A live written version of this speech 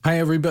Hi,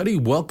 everybody.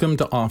 Welcome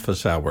to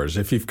Office Hours.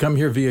 If you've come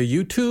here via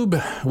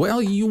YouTube, well,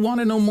 you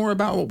want to know more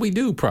about what we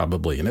do,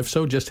 probably. And if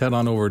so, just head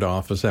on over to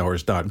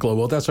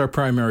officehours.global. That's our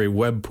primary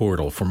web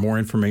portal for more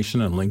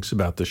information and links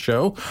about the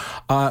show.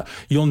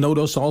 You'll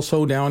notice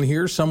also down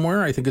here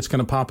somewhere, I think it's going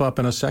to pop up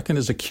in a second,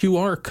 is a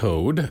QR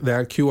code.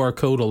 That QR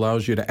code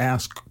allows you to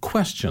ask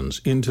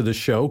questions into the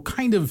show,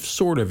 kind of,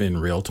 sort of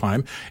in real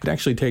time. It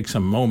actually takes a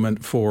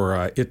moment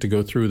for it to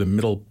go through the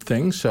middle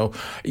thing.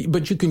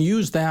 But you can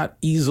use that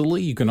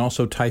easily. You can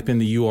also type in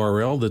the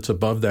URL that's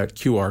above that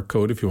QR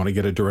code if you want to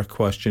get a direct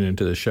question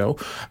into the show.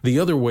 The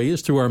other way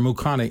is through our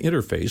Mukana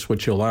interface,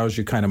 which allows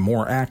you kind of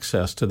more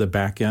access to the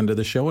back end of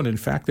the show. And in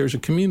fact, there's a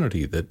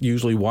community that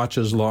usually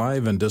watches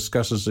live and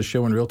discusses the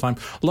show in real time.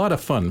 A lot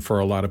of fun for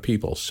a lot of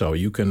people. So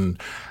you can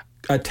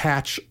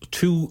attach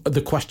to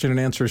the question and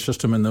answer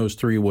system in those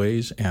three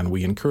ways, and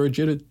we encourage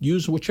you to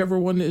use whichever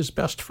one is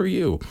best for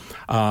you.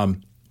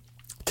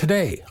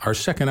 Today, our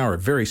second hour,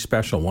 very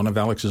special. One of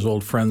Alex's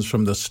old friends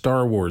from the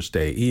Star Wars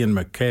day, Iain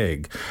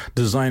McCaig,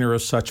 designer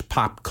of such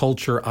pop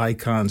culture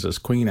icons as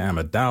Queen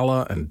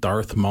Amidala and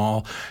Darth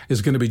Maul,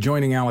 is going to be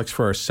joining Alex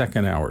for our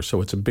second hour.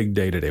 So it's a big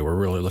day today. We're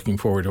really looking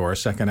forward to our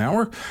second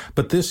hour.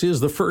 But this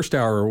is the first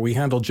hour where we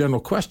handle general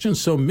questions.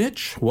 So,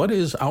 Mitch, what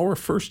is our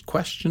first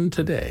question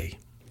today?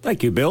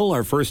 Thank you, Bill.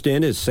 Our first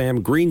in is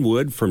Sam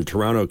Greenwood from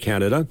Toronto,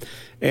 Canada.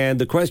 And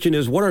the question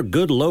is, what are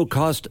good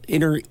low-cost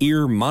inner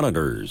ear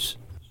monitors?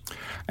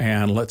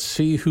 And let's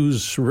see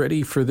who's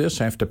ready for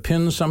this. I have to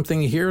pin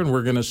something here, and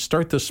we're going to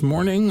start this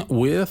morning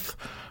with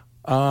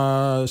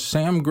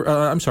Alexander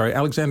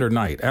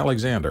Knight.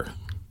 Alexander.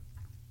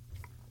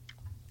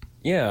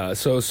 Yeah,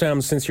 so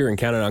Sam, since you're in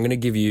Canada, I'm going to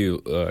give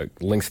you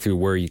links to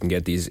where you can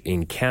get these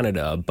in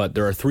Canada, but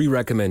there are three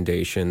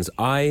recommendations.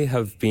 I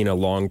have been a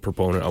long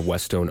proponent of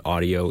Westone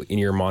Audio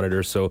in-ear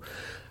monitors, so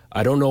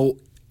I don't know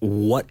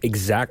what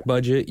exact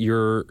budget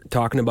you're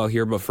talking about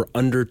here, but for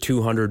under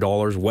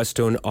 $200,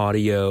 Westone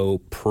Audio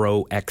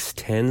Pro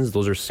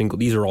X10s,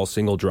 these are all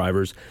single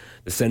drivers.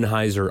 The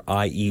Sennheiser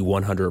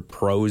IE100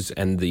 Pros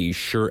and the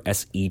Shure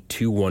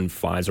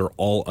SE215s are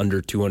all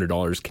under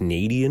 $200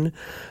 Canadian.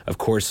 Of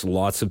course,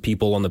 lots of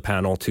people on the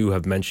panel too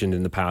have mentioned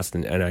in the past,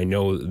 and I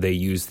know they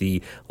use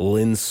the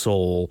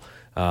Linsol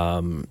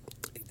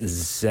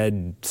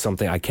Z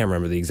something, I can't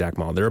remember the exact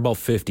model. They're about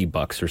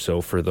 $50 or so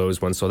for those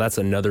ones. So that's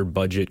another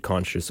budget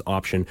conscious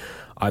option.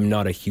 I'm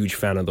not a huge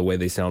fan of the way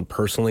they sound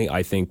personally.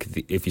 I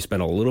think if you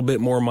spend a little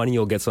bit more money,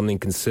 you'll get something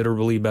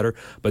considerably better.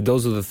 But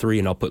those are the three,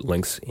 and I'll put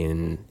links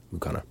in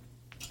Mukana.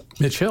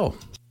 Mitch Hill.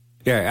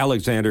 Yeah,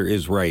 Alexander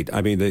is right.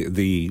 I mean,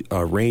 the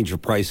range of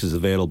prices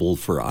available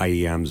for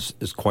IEMs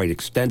is quite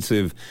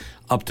extensive,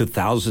 up to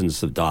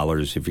thousands of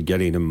dollars if you're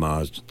getting them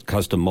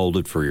custom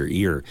molded for your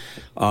ear.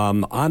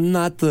 I'm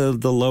not the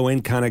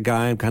low-end kind of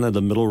guy. I'm kind of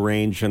the middle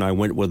range, and I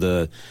went with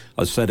a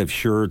set of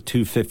Shure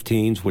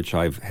 215s, which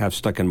I have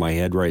stuck in my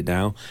head right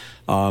now.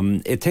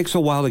 It takes a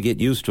while to get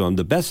used to them.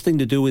 The best thing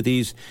to do with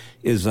these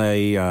is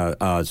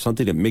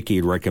something that Mickey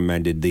had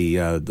recommended,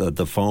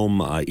 the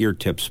foam ear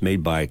tips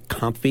made by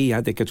Comfy,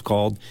 I think it's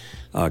called,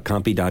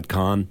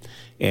 Comfy.com,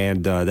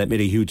 and that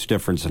made a huge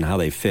difference in how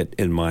they fit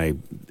in my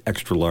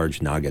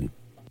extra-large noggin.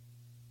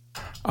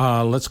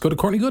 Let's go to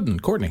Courtney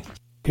Gooden. Courtney.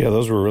 Yeah,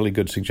 those were really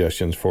good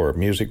suggestions for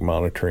music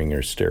monitoring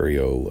or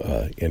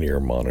stereo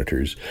in-ear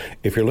monitors.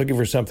 If you're looking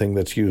for something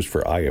that's used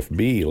for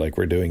IFB, like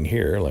we're doing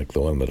here, like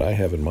the one that I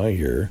have in my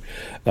ear,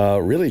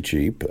 really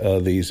cheap,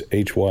 these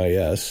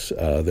HYS,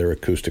 they're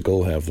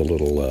acoustical, have the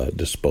little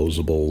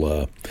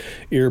disposable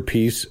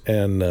earpiece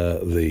and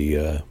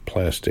the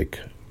plastic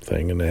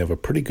thing, and they have a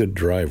pretty good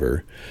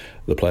driver,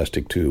 the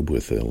plastic tube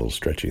with a little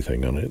stretchy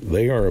thing on it.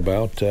 They are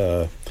about,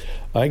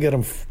 I get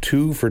them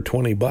two for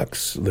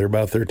 $20. They're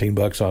about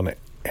 $13 on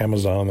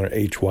Amazon. They're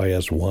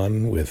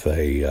HYS1 with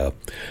a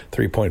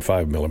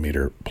 3.5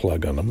 millimeter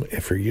plug on them.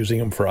 If you're using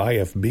them for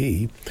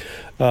IFB,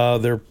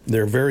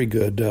 they're very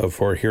good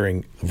for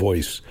hearing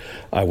voice.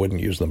 I wouldn't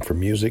use them for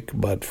music,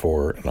 but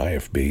for an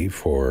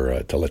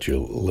IFB, to let you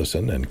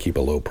listen and keep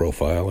a low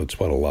profile, it's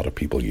what a lot of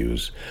people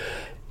use.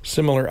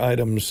 Similar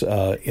items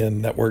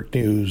in network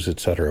news,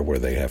 etc., where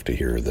they have to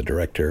hear the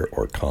director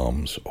or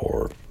comms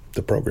or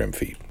the program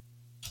feed.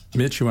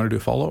 Mitch, you want to do a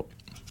follow-up?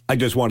 I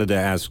just wanted to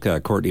ask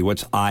Courtney,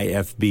 what's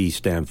IFB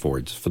stand for?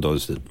 It's for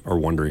those that are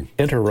wondering.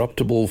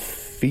 Interruptible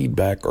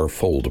feedback or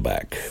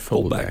foldback.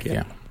 Foldback,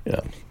 yeah. Yeah.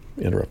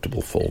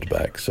 Interruptible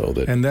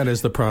foldback, and that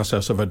is the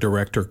process of a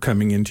director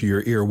coming into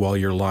your ear while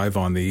you're live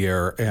on the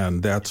air,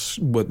 and that's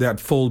what that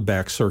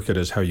foldback circuit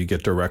is. How you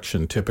get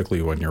direction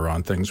typically when you're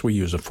on things. We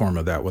use a form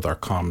of that with our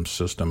comms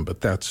system, but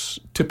that's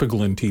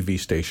typical in TV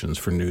stations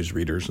for news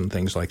readers and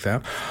things like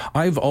that.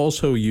 I've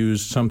also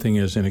used something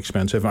as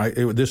inexpensive.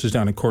 This is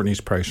down in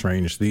Courtney's price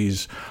range.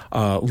 These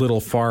little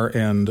far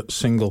end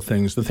single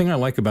things. The thing I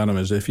like about them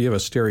is if you have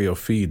a stereo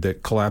feed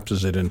that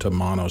collapses it into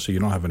mono, so you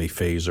don't have any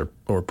phase or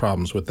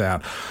problems with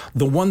that.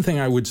 The one thing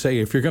I would say,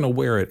 if you're going to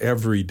wear it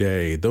every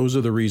day, those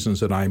are the reasons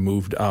that I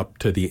moved up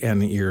to the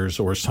N-ears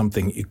or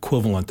something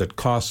equivalent that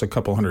costs a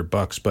couple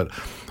 $100, but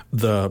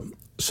the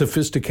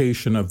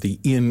sophistication of the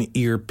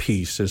in-ear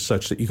piece is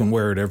such that you can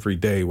wear it every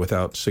day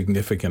without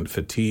significant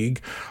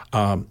fatigue.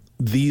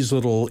 These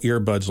little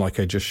earbuds, like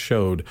I just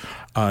showed,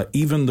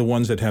 even the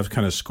ones that have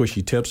kind of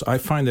squishy tips, I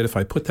find that if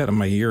I put that in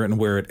my ear and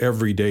wear it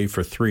every day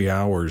for 3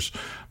 hours,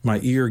 my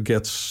ear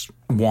gets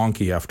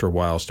wonky after a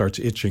while, starts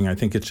itching. I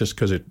think it's just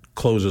because it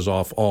closes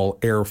off all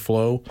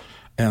airflow.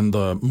 And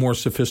the more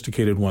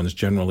sophisticated ones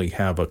generally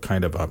have a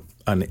kind of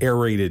an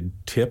aerated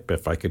tip,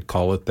 if I could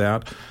call it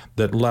that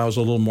allows a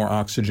little more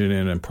oxygen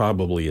in and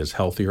probably is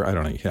healthier. I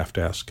don't know. You have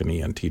to ask an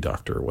ENT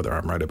doctor whether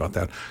I'm right about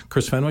that.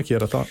 Chris Fenwick, you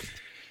had a thought?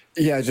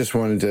 Yeah, I just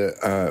wanted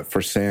to,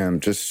 for Sam,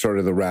 just sort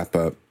of the wrap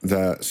up.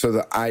 The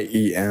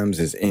IEMs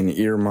is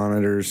in-ear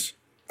monitors.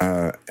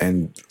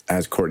 And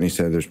as Courtney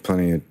said,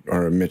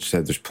 Mitch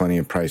said, there's plenty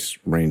of price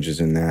ranges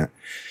in that.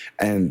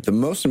 And the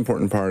most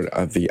important part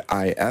of the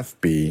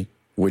IFB,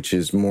 which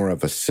is more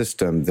of a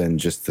system than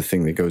just the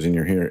thing that goes in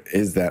your ear,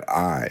 is that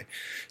eye.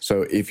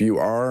 So if you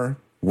are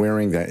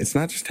wearing that, it's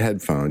not just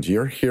headphones,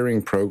 your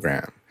hearing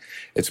program.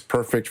 It's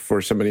perfect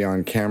for somebody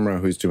on camera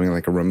who's doing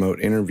like a remote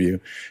interview.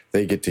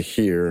 They get to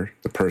hear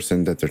the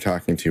person that they're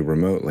talking to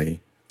remotely.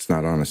 It's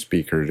not on a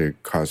speaker to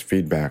cause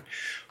feedback.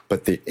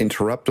 But the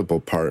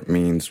interruptible part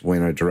means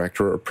when a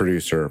director or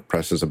producer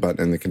presses a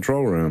button in the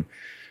control room,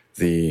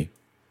 the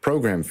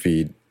program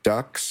feed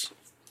ducks,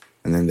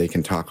 and then they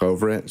can talk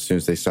over it. As soon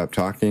as they stop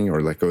talking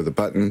or let go of the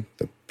button,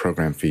 the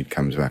program feed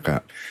comes back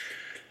up.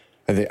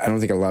 I don't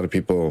think a lot of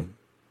people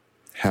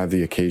have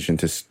the occasion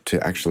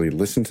to actually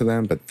listen to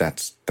them, but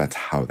that's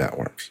how that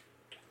works.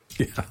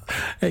 Yeah.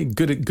 Hey,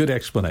 good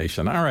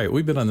explanation. All right,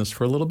 we've been on this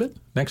for a little bit.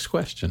 Next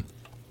question.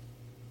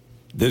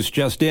 This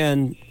just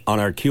in on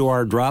our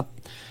QR drop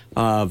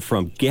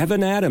from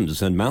Gavin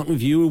Adams in Mountain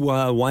View,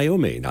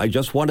 Wyoming. I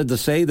just wanted to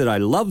say that I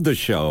love the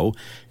show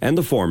and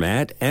the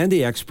format and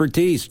the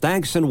expertise.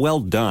 Thanks and well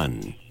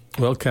done.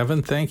 Well,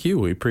 Kevin, thank you.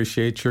 We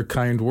appreciate your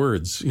kind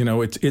words. You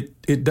know,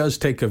 it does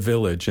take a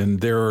village,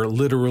 and there are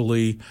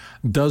literally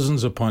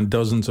dozens upon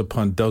dozens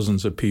upon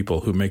dozens of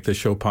people who make the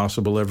show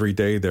possible every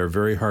day. They're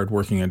very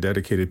hardworking and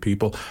dedicated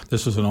people.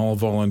 This is an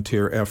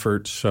all-volunteer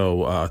effort,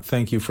 so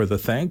thank you for the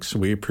thanks.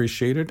 We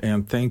appreciate it,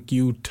 and thank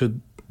you to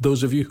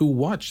those of you who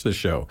watch the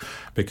show,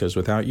 because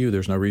without you,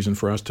 there's no reason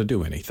for us to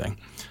do anything.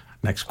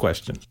 Next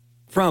question.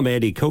 From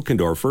Andy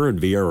Kokendorfer in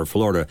Viera,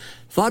 Florida.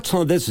 Thoughts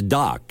on this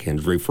dock,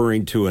 and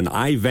referring to an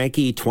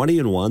iVanky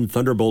 20-in-1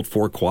 Thunderbolt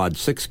 4-quad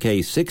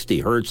 6K 60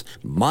 hertz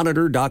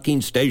monitor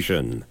docking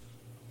station.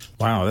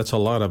 Wow, that's a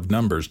lot of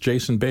numbers.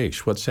 Jason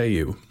Bache, what say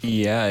you?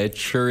 Yeah, it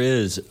sure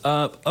is.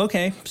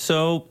 Okay,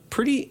 so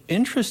pretty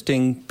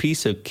interesting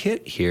piece of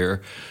kit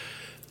here.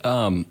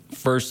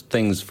 First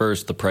things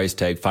first, the price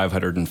tag,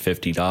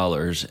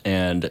 $550.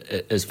 And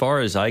as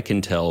far as I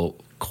can tell,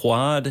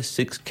 Quad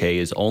 6K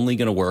is only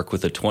going to work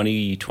with the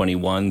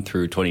 2021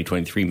 through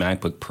 2023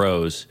 MacBook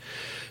Pros,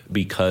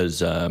 because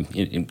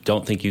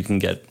don't think you can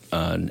get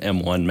an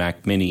M1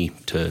 Mac Mini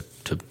to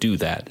do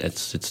that.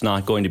 It's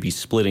not going to be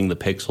splitting the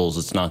pixels.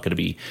 It's not going to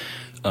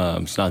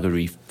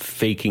be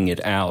faking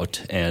it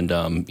out and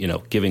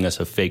giving us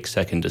a fake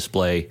second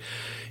display.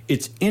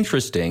 It's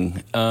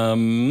interesting,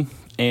 and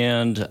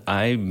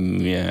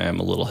I'm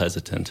a little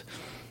hesitant.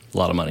 A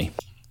lot of money.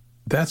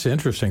 That's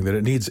interesting that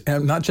it needs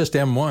not just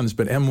M1s,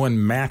 but M1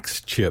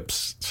 Max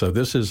chips. So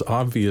this is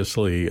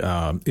obviously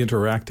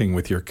interacting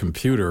with your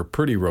computer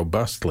pretty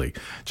robustly.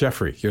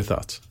 Jeffrey, your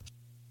thoughts?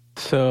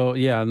 So,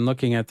 yeah, and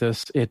looking at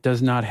this, it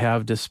does not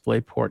have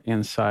DisplayPort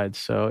inside.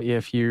 So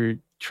if you're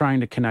trying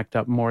to connect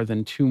up more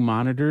than 2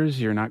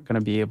 monitors, you're not going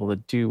to be able to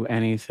do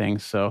anything.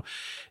 So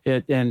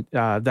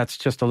that's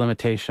just a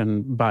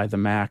limitation by the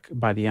Mac,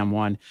 by the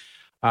M1,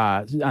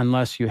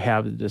 unless you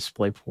have the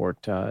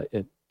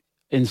DisplayPort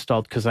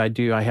installed, because what I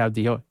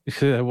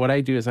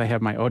do is I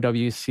have my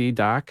OWC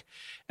dock,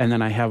 and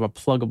then I have a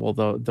pluggable,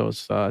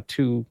 those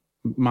 2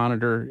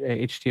 monitor,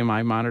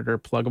 HDMI monitor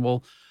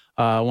pluggable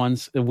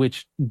ones,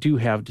 which do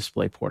have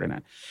DisplayPort in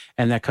it.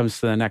 And that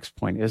comes to the next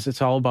point, is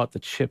it's all about the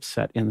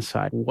chipset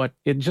inside.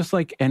 Just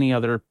like any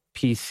other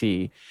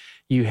PC,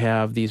 you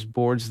have these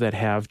boards that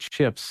have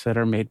chips that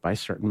are made by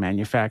certain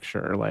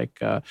manufacturer,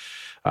 like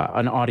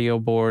an audio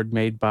board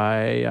made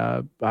by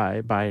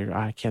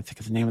I can't think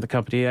of the name of the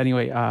company.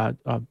 Anyway,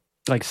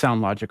 like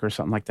SoundLogic or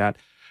something like that.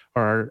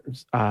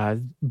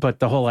 But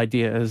the whole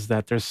idea is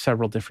that there's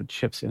several different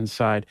chips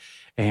inside,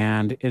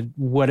 and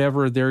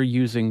whatever they're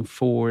using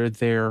for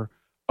their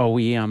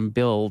OEM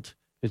build,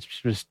 it's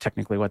just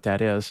technically what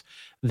that is,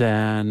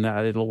 then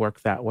it'll work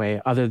that way.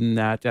 Other than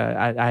that,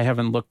 I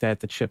haven't looked at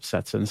the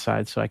chipsets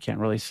inside, so I can't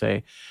really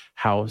say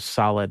how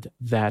solid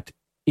that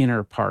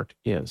inner part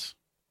is.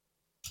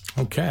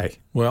 Okay.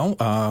 Well,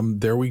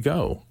 there we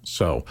go.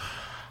 So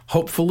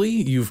hopefully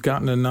you've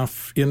gotten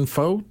enough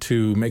info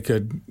to make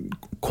a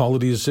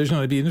quality decision.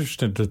 I'd be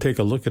interested to take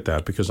a look at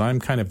that, because I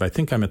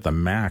think I'm at the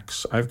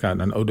max. I've got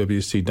an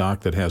OWC dock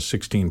that has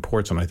 16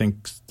 ports, and I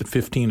think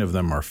 15 of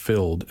them are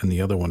filled, and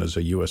the other one is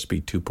a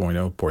USB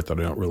 2.0 port that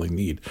I don't really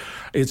need.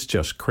 It's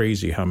just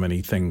crazy how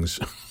many things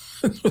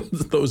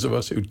those of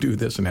us who do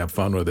this and have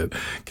fun with it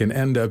can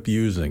end up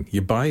using.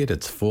 You buy it,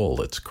 it's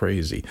full. It's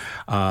crazy.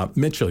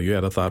 Mitchell, you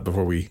had a thought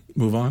before we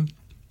move on?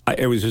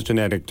 It was just an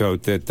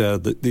anecdote that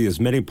as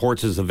many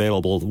ports as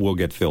available will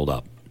get filled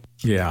up.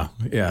 Yeah,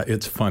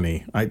 it's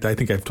funny. I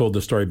think I've told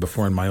the story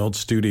before. In my old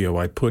studio,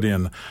 I put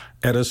in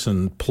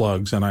Edison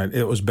plugs, and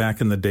it was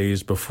back in the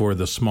days before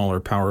the smaller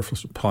power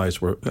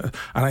supplies were,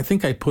 and I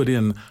think I put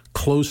in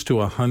close to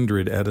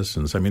 100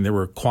 Edisons. I mean, there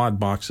were quad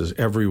boxes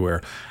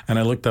everywhere, and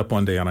I looked up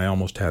one day, and I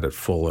almost had it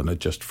full, and it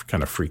just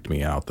kind of freaked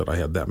me out that I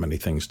had that many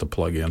things to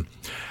plug in.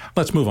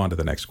 Let's move on to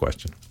the next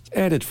question.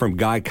 And it's from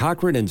Guy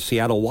Cochran in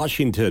Seattle,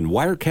 Washington.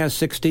 Wirecast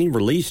 16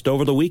 released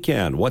over the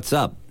weekend. What's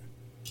up?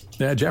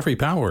 Yeah, Jeffrey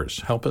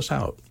Powers, help us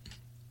out.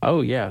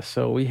 Oh, yeah.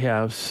 So we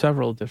have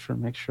several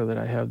different, make sure that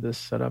I have this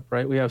set up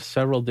right. We have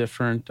several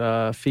different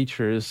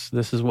features.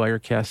 This is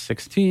Wirecast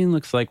 16,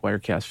 looks like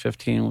Wirecast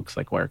 15, looks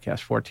like Wirecast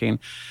 14.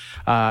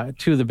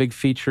 Two of the big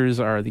features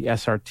are the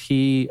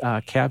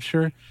SRT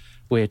capture,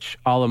 which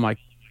all of my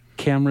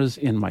cameras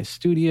in my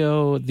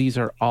studio, these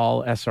are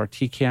all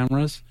SRT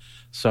cameras.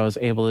 So I was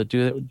able to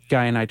do that.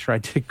 Guy and I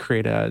tried to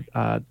create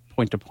a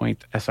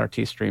point-to-point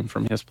SRT stream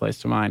from his place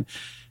to mine,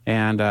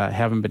 and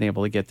haven't been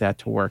able to get that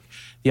to work.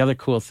 The other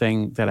cool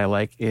thing that I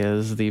like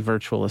is the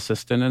virtual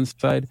assistant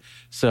inside.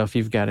 So if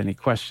you've got any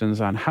questions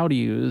on how to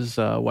use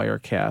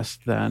Wirecast,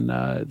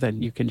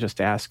 then you can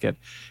just ask it,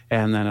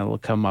 and then it'll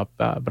come up.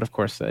 But of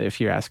course, if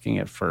you're asking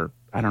it for,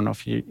 I don't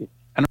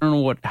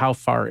know how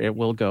far it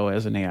will go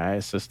as an AI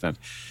assistant,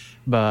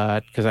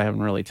 but because I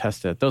haven't really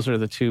tested it. Those are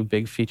the two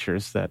big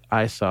features that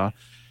I saw.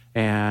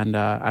 And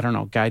I don't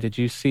know, Guy, did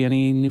you see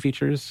any new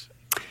features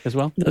as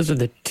well? Those are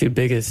the two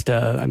biggest,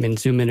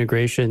 Zoom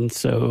integration.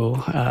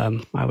 So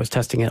I was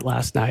testing it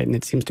last night, and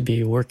it seems to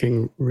be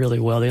working really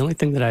well. The only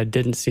thing that I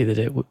didn't see that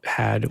it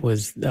had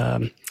was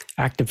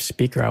active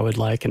speaker I would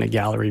like in a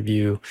gallery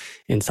view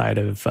inside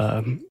of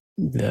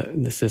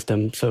the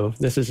system. So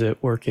this is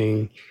it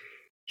working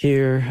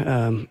here.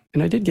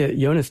 And I did get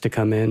Jonas to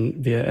come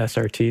in via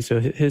SRT.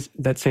 So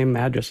that same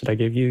address that I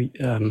gave you,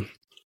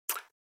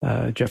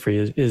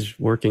 Jeffrey, is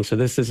working. So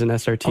this is an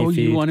SRT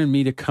feed. You wanted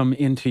me to come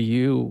into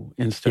you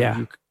instead of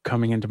you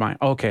coming into mine.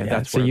 Okay,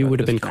 that's so you would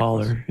have been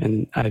caller,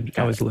 and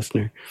I was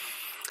listener.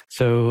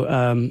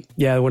 So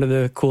one of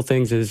the cool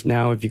things is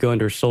now if you go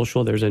under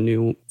social, there's a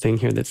new thing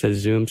here that says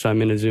Zoom. So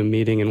I'm in a Zoom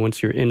meeting, and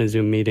once you're in a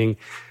Zoom meeting,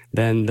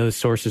 then those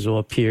sources will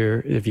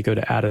appear. If you go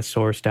to add a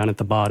source down at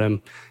the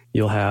bottom,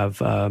 you'll have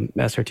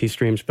SRT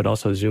streams, but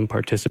also Zoom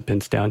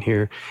participants down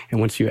here. And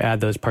once you add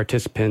those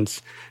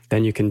participants,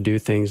 then you can do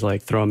things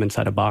like throw them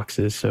inside of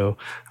boxes. So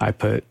I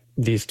put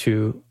these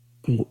two,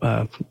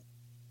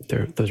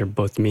 those are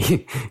both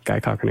me, Guy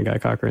Cochran and Guy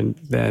Cochran.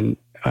 Then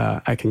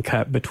I can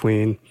cut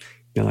between,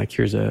 like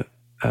here's a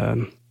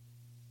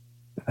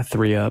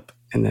 3-up,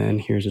 and then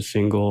here's a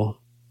single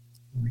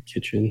in the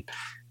kitchen,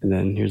 and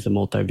then here's the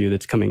multi-view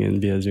that's coming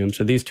in via Zoom.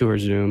 So these two are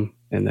Zoom,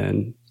 and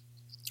then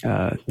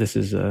this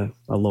is a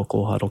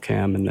local huddle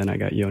cam, and then I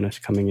got Jonas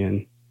coming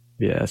in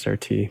via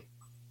SRT.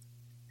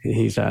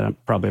 He's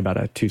at probably about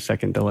a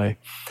 2-second delay.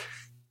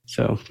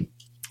 So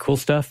cool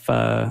stuff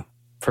for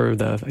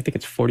I think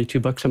it's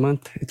 $42 a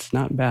month. It's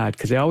not bad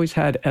because they always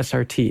had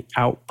SRT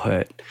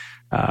output.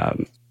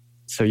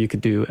 So you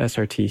could do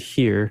SRT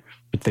here,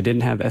 but they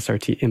didn't have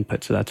SRT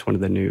input. So that's one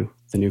of the new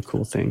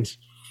cool things.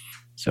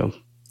 So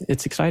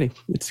it's exciting.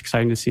 It's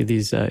exciting to see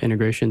these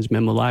integrations.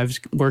 Memo Live's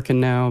working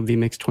now.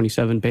 vMix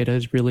 27 beta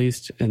is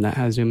released, and that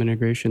has Zoom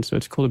integration. So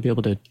it's cool to be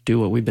able to do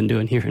what we've been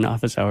doing here in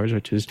office hours,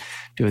 which is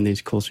doing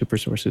these cool super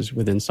sources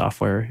within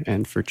software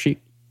and for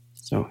cheap.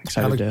 So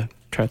excited to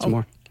try some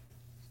more.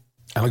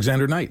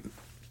 Alexander Knight.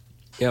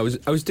 Yeah,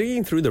 I was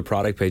digging through the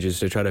product pages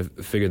to try to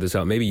figure this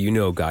out. Maybe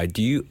Guy,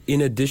 do you,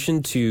 in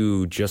addition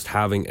to just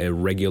having a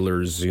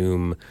regular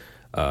Zoom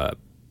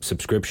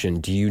subscription,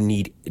 do you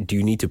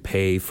need to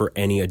pay for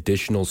any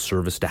additional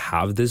service to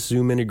have this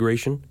Zoom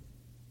integration?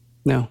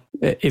 No.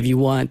 If you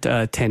want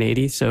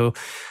 1080, so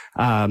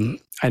I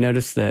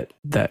noticed that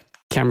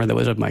camera that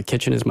was of my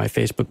kitchen is my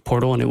Facebook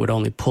portal, and it would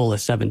only pull a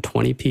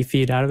 720p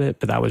feed out of it,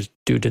 but that was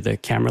due to the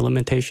camera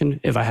limitation.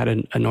 If I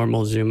had a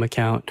normal Zoom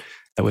account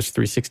that was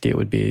 360, it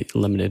would be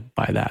limited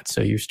by that.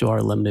 So you still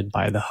are limited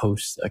by the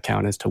host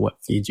account as to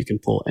what feeds you can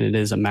pull, and it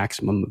is a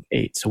maximum of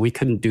 8. So we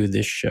couldn't do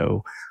this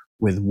show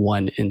with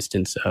one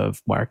instance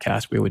of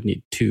Wirecast. We would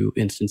need 2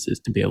 instances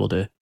to be able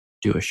to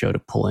do a show to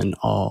pull in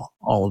all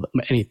of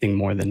them, anything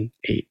more than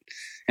 8.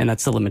 And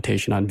that's the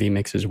limitation on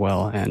vMix as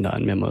well and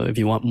on Memo. If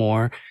you want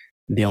more,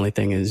 the only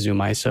thing is Zoom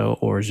ISO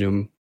or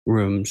Zoom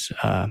Rooms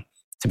to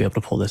be able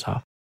to pull this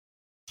off.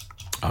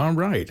 All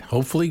right.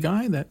 Hopefully,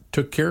 Guy, that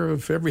took care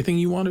of everything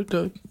you wanted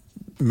to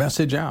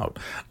message out.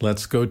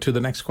 Let's go to the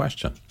next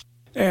question.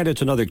 And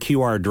it's another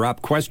QR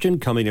drop question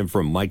coming in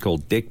from Michael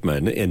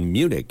Dickman in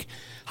Munich.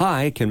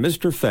 Hi, can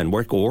Mr.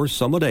 Fenwick or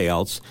somebody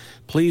else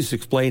please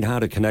explain how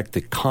to connect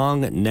the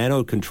Kong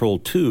Nano Control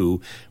 2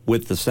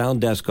 with the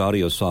SoundDesk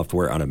audio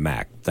software on a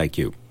Mac? Thank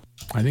you.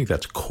 I think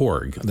that's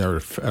Korg.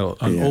 They're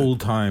an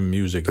old-time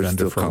music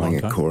vendor for a long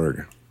time. Calling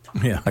it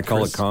Korg. Yeah, I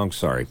call it Kong,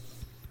 sorry.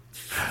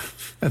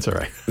 That's all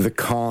right. The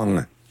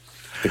Kong.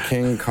 The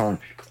King Kong.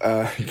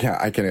 Yeah,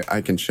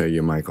 I can show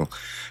you, Michael.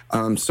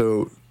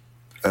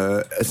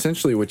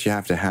 Essentially what you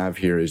have to have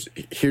here is,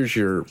 here's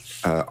your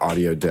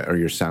audio or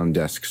your sound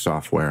desk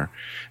software.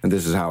 And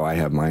this is how I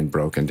have mine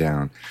broken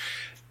down.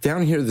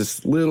 Down here,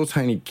 this little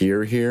tiny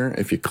gear here,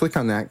 if you click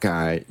on that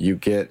guy, you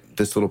get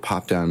this little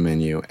pop-down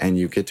menu, and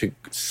you get to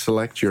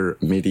select your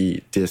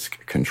MIDI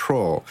disc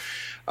control.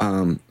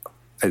 I'm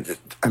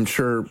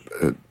sure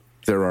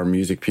there are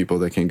music people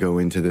that can go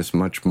into this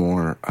much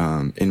more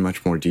in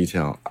much more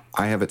detail.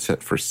 I have it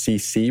set for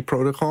CC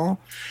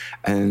protocol,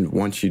 and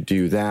once you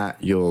do that,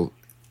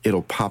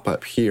 it'll pop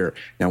up here.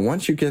 Now,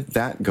 once you get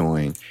that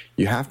going,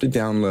 you have to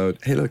download,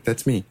 hey, look,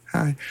 that's me.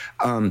 Hi.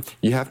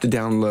 You have to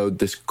download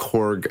this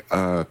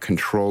Korg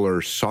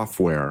controller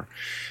software.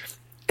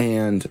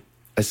 And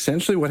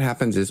essentially what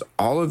happens is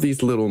all of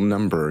these little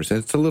numbers,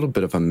 and it's a little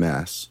bit of a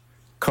mess,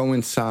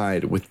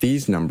 coincide with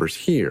these numbers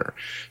here.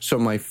 So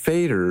my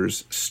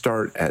faders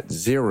start at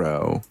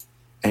 0.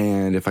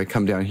 And if I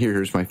come down here,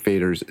 here's my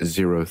faders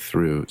 0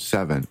 through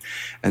 7.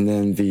 And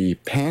then the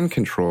pan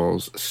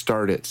controls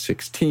start at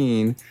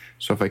 16.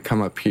 So if I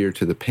come up here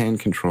to the pan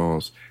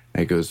controls,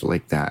 it goes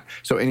like that.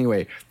 So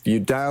anyway, you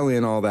dial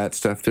in all that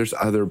stuff. There's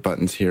other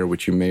buttons here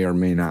which you may or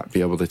may not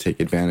be able to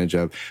take advantage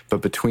of.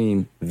 But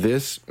between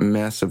this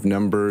mess of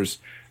numbers,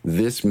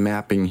 this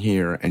mapping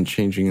here, and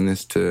changing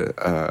this to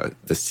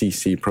the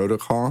CC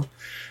protocol,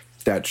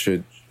 that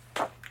should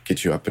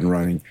get you up and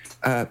running.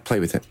 Play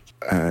with it.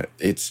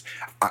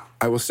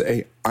 I will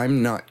say,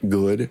 I'm not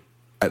good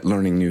at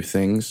learning new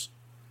things.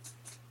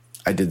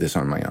 I did this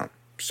on my own.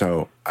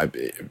 So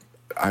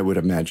I would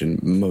imagine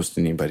most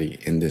anybody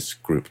in this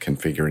group can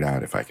figure it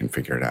out if I can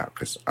figure it out,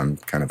 because I'm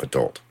kind of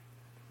adult.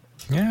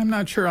 Yeah, I'm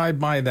not sure I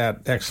buy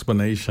that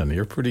explanation.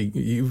 You're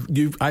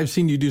I've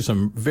seen you do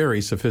some very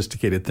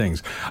sophisticated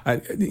things.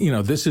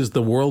 This is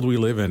the world we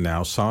live in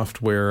now,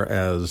 software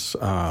as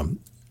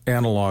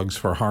analogs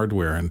for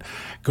hardware, and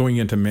going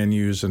into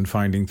menus and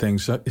finding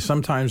things.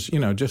 Sometimes,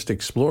 just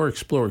explore.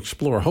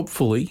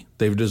 Hopefully,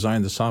 they've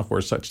designed the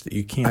software such that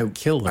you can't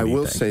kill anything. I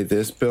will say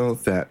this, Bill,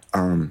 that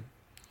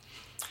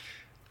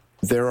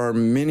there are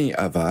many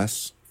of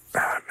us,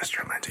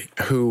 Mr. Lindsay,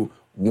 who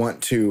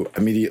want to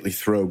immediately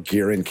throw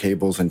gear and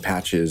cables and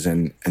patches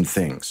and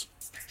things.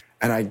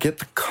 And I get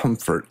the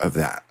comfort of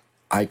that.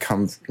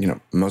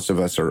 Most of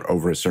us are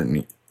over a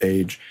certain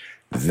age.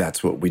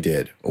 That's what we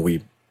did.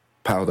 We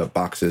piled up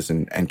boxes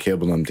and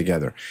cabled them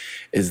together.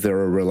 Is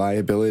there a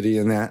reliability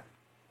in that?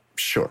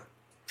 Sure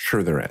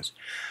there is.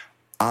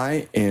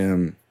 I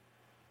am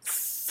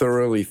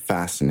thoroughly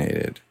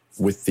fascinated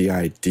with the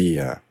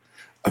idea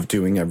of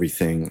doing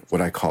everything,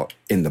 what I call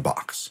in the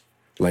box.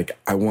 Like,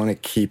 I want to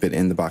keep it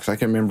in the box. I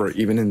can remember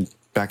even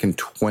back in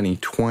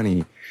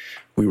 2020,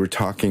 we were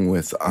talking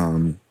with,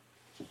 I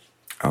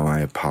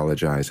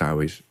apologize.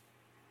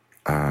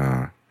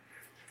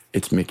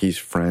 It's Mickey's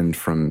friend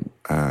from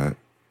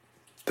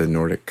the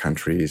Nordic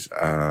countries,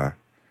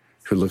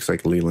 who looks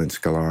like Leland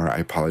Sklar. I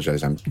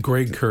apologize.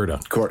 Greg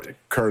Kurta.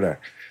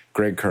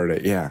 Greg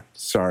Kurta. Yeah,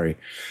 sorry.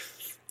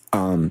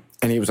 And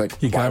he was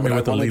like, "You got me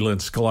with the Leland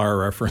Sklar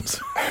reference."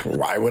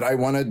 Why would I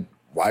want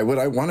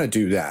to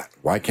do that?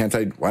 Why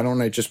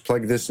don't I just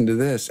plug this into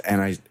this?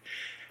 And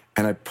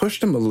I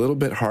pushed him a little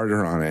bit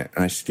harder on it.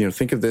 And I said,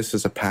 think of this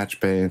as a patch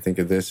bay, and think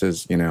of this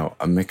as,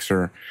 a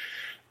mixer.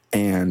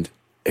 And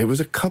it was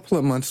a couple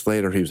of months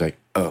later, he was like,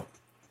 "Oh,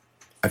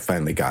 I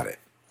finally got it.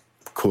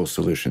 Cool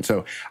solution."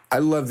 So I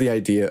love the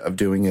idea of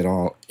doing it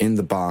all in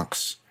the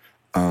box.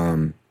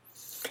 And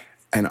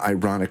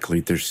ironically,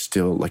 there's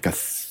still like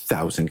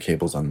 1,000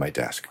 cables on my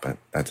desk, but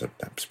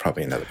that's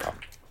probably another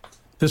problem.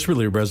 This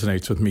really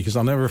resonates with me because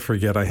I'll never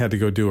forget, I had to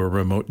go do a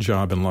remote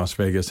job in Las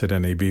Vegas at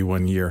NAB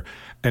one year,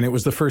 and it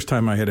was the first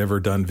time I had ever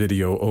done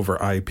video over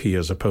IP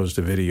as opposed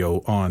to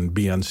video on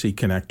BNC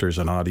connectors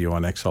and audio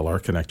on XLR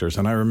connectors.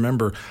 And I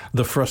remember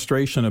the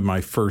frustration of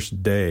my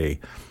first day,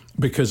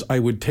 because I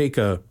would take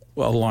a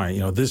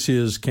line, this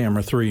is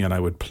camera 3, and I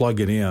would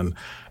plug it in,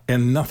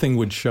 and nothing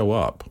would show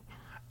up.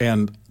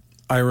 And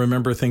I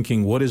remember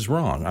thinking, what is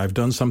wrong? I've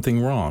done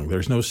something wrong.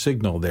 There's no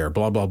signal there,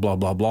 blah, blah, blah,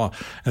 blah, blah.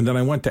 And then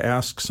I went to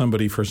ask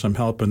somebody for some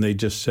help, and they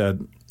just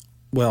said,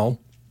 well,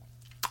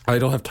 I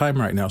don't have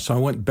time right now. So I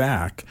went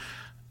back,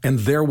 and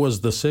there was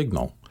the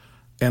signal.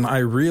 And I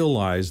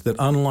realized that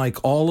unlike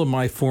all of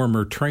my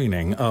former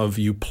training of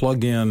you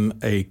plug in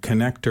a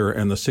connector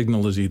and the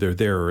signal is either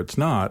there or it's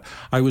not,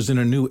 I was in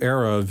a new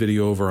era of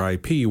video over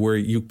IP where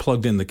you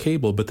plugged in the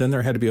cable, but then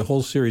there had to be a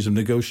whole series of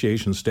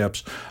negotiation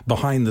steps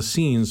behind the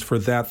scenes for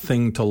that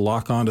thing to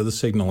lock onto the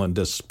signal and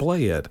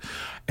display it.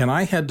 And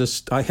I had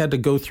to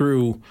go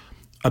through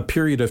a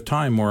period of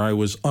time where I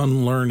was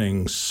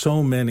unlearning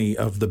so many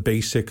of the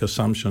basic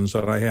assumptions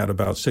that I had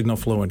about signal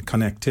flow and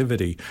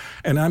connectivity.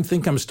 And I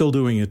think I'm still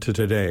doing it to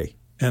today.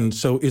 And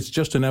so it's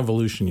just an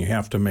evolution you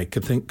have to make,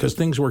 because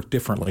things work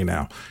differently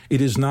now. It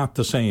is not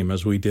the same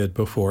as we did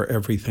before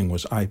everything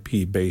was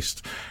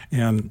IP-based.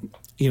 And,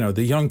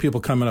 the young people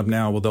coming up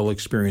now, well, they'll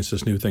experience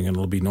this new thing and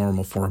it'll be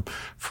normal for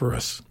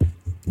us.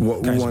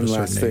 One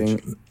last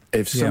thing.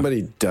 If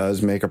somebody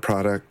does make a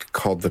product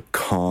called the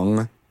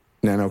Kong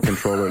Nano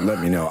Controller, let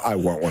me know. I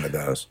want one of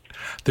those.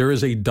 There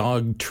is a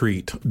dog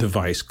treat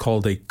device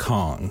called a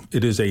Kong.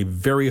 It is a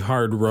very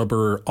hard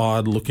rubber,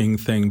 odd-looking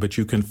thing, but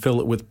you can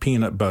fill it with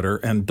peanut butter,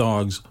 and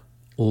dogs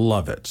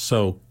love it.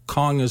 So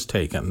Kong is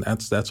taken.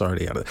 That's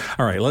already out of it.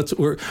 All right,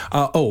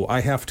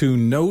 I have to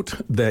note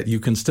that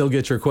you can still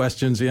get your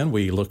questions in.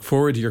 We look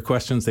forward to your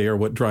questions. They are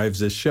what drives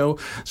this show.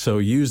 So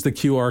use the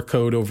QR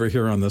code over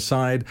here on the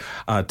side.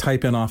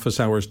 Type in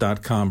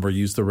officehours.com or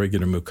use the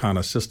regular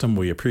Mukana system.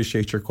 We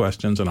appreciate your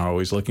questions and are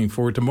always looking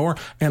forward to more.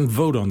 And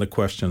vote on the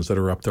questions that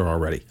are up there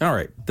already. All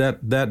right,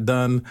 that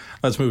done.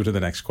 Let's move to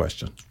the next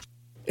question.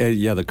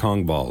 The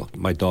Kong ball.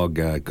 My dog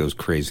goes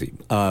crazy.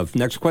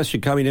 Next question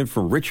coming in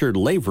from Richard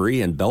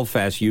Lavery in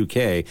Belfast,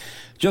 UK.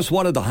 Just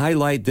wanted to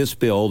highlight this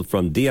build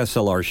from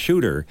DSLR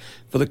Shooter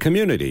for the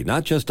community.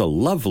 Not just a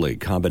lovely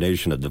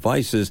combination of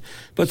devices,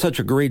 but such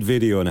a great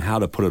video on how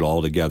to put it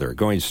all together.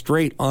 Going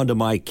straight onto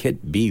my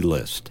Kit B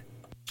list.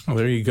 Well,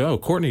 there you go.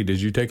 Courtney, did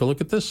you take a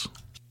look at this?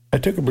 I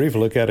took a brief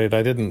look at it.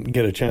 I didn't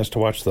get a chance to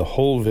watch the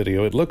whole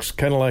video. It looks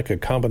kind of like a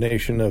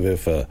combination of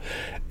if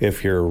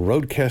your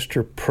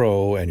Rodecaster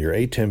Pro and your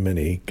ATEM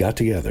Mini got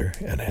together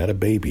and had a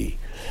baby.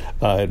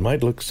 It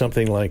might look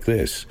something like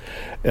this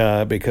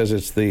because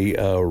it's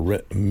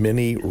the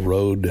Mini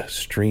Rode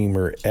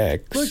Streamer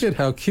X. Look at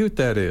how cute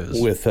that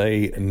is. With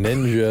a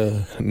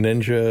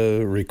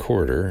Ninja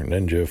recorder,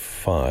 Ninja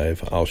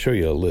 5. I'll show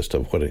you a list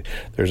of what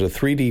there's a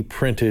 3D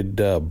printed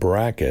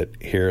bracket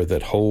here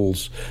that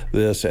holds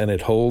this, and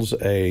it holds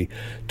a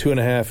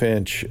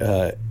 2.5-inch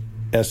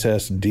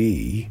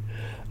SSD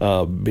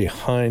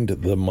behind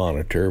the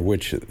monitor,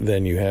 which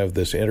then you have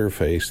this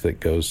interface that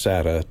goes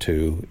SATA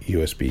to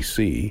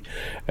USB-C,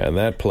 and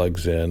that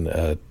plugs in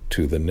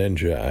to the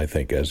Ninja, I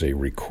think, as a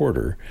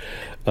recorder.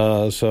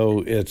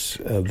 So it's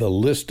the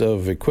list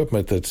of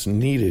equipment that's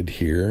needed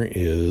here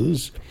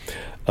is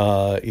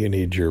you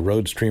need your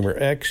Rode Streamer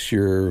X,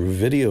 your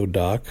video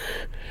dock,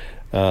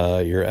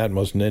 your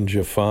Atmos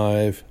Ninja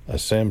 5, a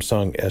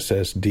Samsung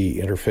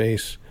SSD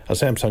interface, a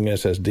Samsung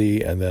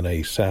SSD, and then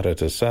a SATA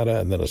to SATA,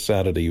 and then a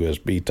SATA to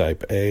USB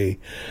Type A,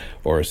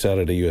 or a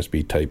SATA to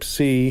USB Type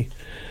C,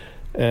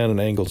 and an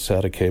angled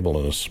SATA cable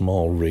and a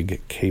small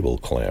rig cable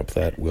clamp.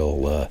 That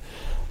will,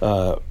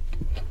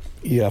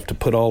 you have to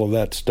put all of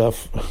that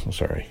stuff,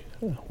 sorry,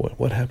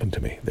 what happened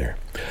to me there?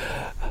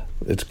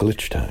 It's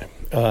glitch time.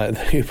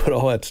 You put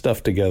all that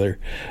stuff together,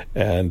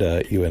 and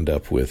you end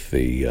up with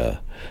the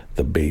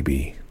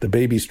baby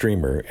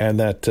streamer, and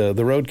that the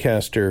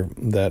Rodecaster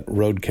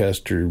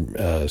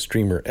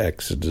Streamer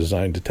X is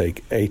designed to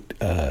take a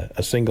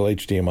single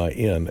HDMI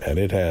in, and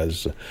it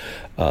has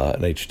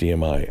an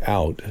HDMI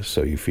out,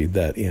 so you feed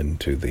that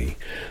into the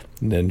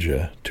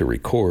Ninja to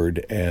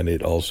record, and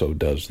it also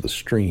does the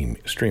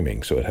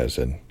streaming, so it has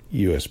an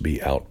USB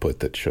output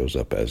that shows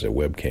up as a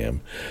webcam,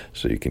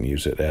 so you can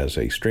use it as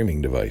a streaming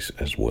device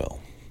as well.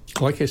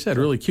 Like I said,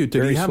 really cute.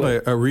 Did he have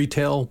a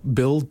retail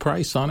build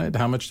price on it?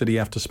 How much did he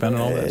have to spend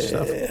on all that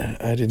stuff?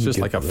 I didn't. Just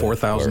like a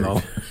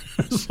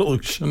 $4,000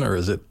 solution, or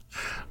is it?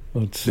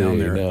 Let's see.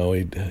 No,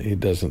 he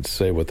doesn't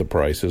say what the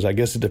price is. I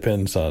guess it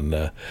depends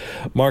on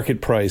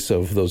market price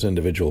of those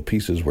individual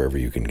pieces wherever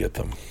you can get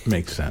them.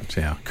 Makes sense.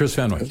 Yeah, Chris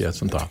Fenwick, you had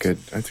some thoughts.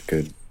 That's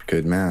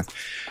good math.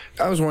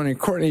 I was wondering,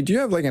 Courtney, do you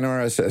have like an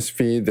RSS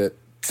feed that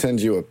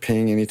sends you a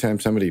ping anytime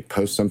somebody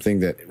posts something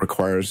that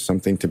requires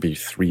something to be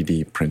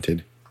 3D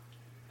printed?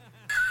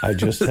 I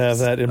just have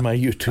that in my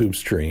YouTube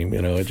stream.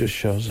 It just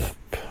shows up.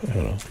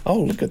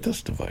 Oh, look at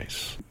this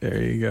device.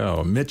 There you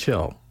go.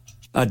 Mitchell.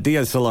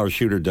 DSLR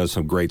Shooter does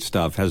some great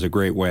stuff, has a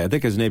great way. I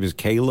think his name is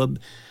Caleb.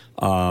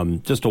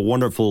 Just a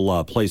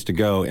wonderful place to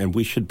go, and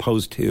we should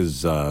post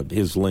his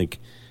link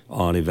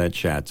on event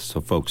chats so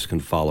folks can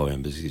follow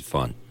him because he's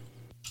fun.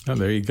 Oh,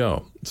 there you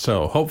go.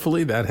 So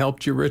hopefully that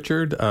helped you,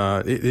 Richard.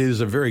 It is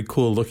a very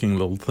cool-looking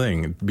little thing.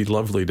 It'd be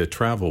lovely to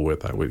travel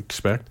with, I would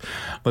expect.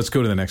 Let's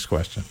go to the next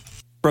question.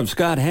 From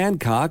Scott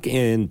Hancock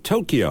in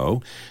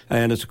Tokyo,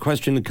 and it's a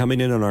question coming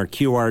in on our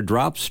QR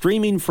drop.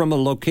 Streaming from a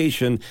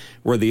location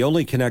where the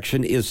only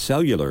connection is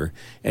cellular,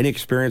 any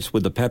experience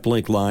with the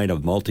Peplink line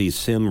of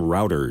multi-SIM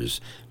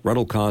routers?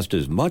 Rental cost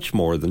is much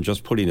more than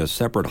just putting a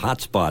separate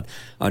hotspot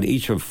on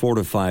each of 4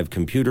 to 5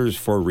 computers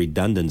for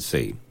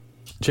redundancy.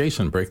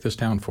 Jason, break this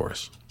down for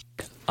us.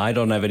 I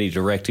don't have any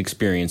direct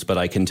experience, but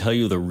I can tell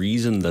you the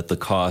reason that the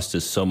cost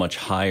is so much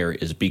higher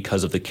is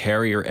because of the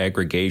carrier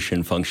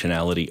aggregation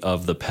functionality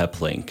of the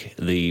Peplink.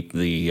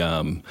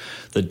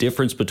 The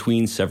difference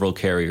between several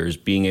carriers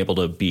being able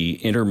to be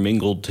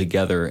intermingled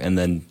together and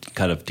then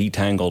kind of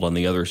detangled on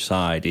the other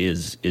side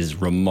is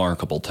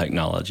remarkable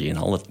technology. And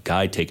I'll let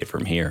Guy take it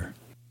from here.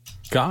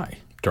 Guy,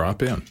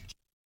 drop in.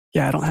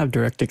 Yeah, I don't have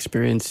direct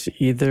experience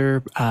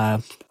either.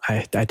 I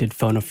did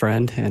phone a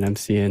friend, and I'm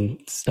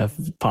seeing stuff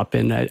pop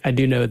in. I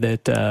do know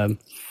that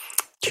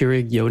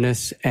Keurig,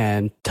 Jonas,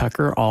 and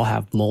Tucker all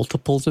have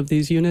multiples of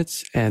these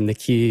units, and the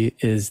key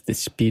is the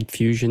Speed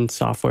Fusion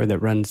software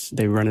that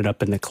they run it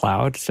up in the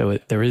cloud. So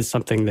there is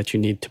something that you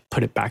need to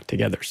put it back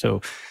together.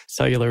 So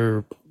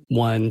cellular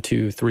 1,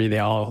 2, 3, they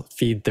all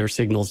feed their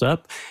signals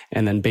up.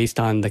 And then based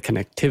on the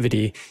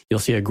connectivity, you'll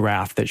see a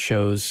graph that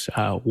shows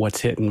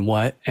what's hitting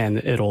what, and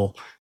it'll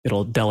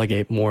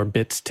delegate more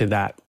bits to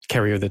that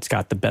carrier that's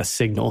got the best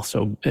signal.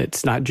 So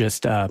it's not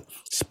just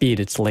speed,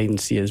 it's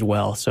latency as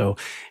well. So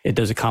it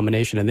does a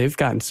combination, and they've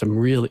gotten some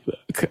really,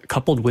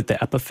 coupled with the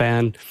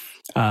Epiphan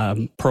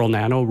Pearl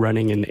Nano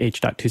running in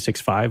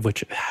H.265,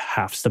 which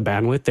halves the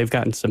bandwidth, they've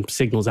gotten some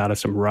signals out of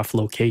some rough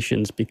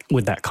locations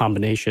with that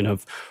combination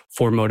of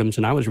 4 modems.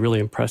 And I was really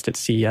impressed at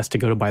CES to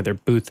go to by their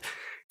booth,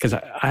 because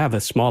I have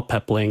a small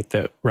PEP-Link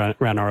that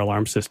ran our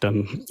alarm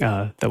system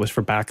that was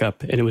for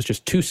backup, and it was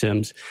just 2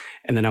 SIMs.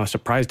 And then I was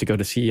surprised to go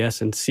to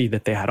CES and see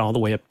that they had all the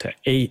way up to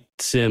 8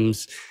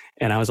 SIMs.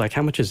 And I was like,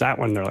 how much is that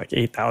one? They're like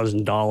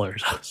 $8,000.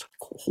 I was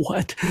like,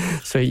 what?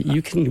 So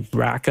you can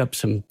rack up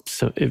some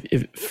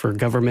if for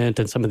government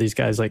and some of these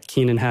guys, like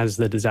Keenan has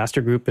the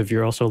disaster group. If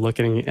you're also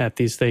looking at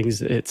these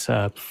things, it's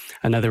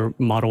another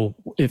model.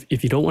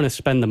 If you don't want to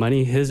spend the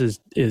money, his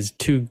is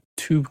 2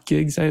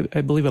 gigs, I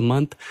believe, a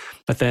month.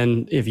 But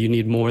then if you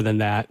need more than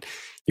that,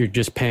 you're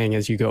just paying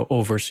as you go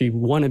over. So you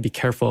want to be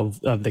careful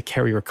of the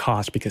carrier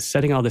cost, because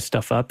setting all this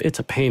stuff up, it's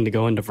a pain to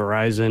go into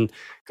Verizon,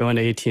 go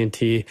into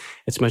AT&T.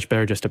 It's much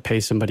better just to pay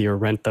somebody or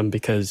rent them,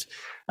 because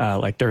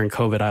like during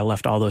COVID, I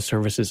left all those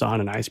services on,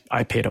 and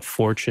I paid a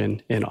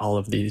fortune in all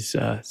of these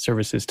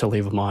services to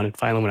leave them on. And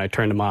finally, when I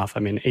turned them off,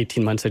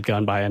 18 months had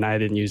gone by and I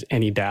didn't use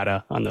any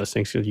data on those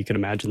things. So you can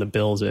imagine the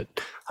bills at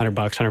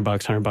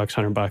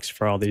 $100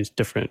 for all these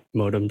different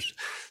modems.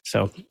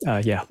 So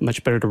yeah,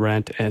 much better to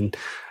rent and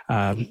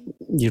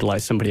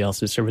utilize somebody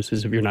else's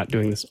services if you're not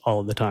doing this all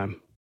of the time.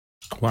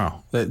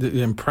 Wow.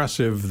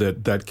 Impressive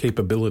that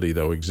capability,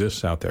 though,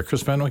 exists out there.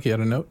 Chris Fenwick, you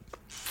had a note?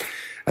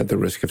 At the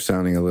risk of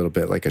sounding a little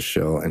bit like a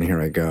shill, and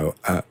here I go.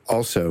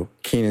 Also,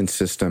 Keenan's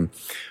system,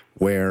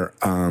 where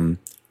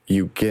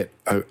you get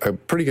a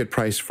pretty good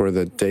price for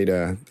the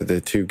data, the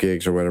 2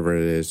 gigs or whatever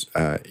it is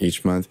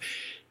each month.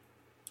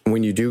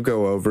 When you do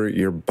go over,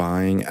 you're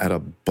buying at a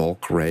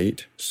bulk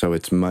rate, so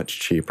it's much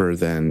cheaper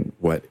than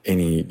what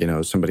any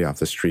somebody off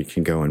the street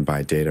can go and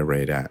buy data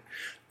rate at.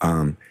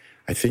 I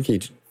think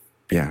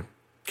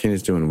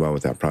Keenan's doing well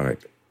with that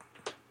product.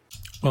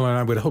 Well, and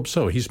I would hope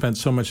so. He spent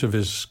so much of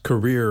his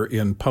career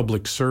in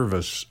public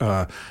service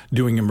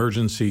doing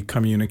emergency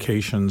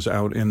communications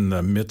out in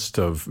the midst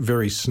of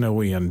very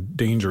snowy and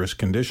dangerous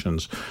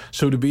conditions.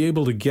 So to be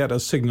able to get a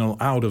signal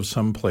out of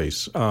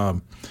someplace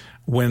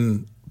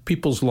when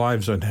people's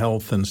lives and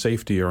health and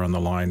safety are on the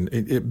line,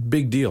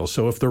 big deal.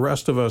 So if the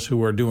rest of us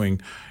who are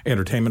doing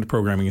entertainment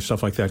programming and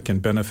stuff like that can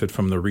benefit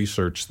from the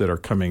research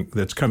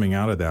that's coming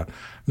out of that,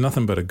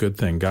 nothing but a good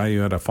thing. Guy, you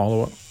had a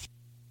follow-up?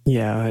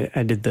 Yeah,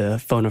 I did the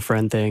phone a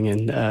friend thing,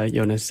 and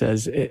Jonas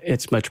says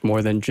it's much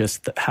more than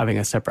just having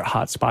a separate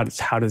hotspot. It's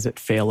how does it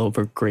fail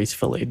over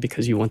gracefully,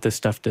 because you want this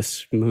stuff to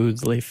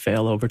smoothly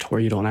fail over to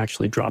where you don't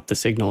actually drop the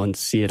signal and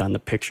see it on the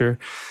picture.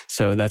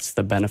 So that's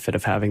the benefit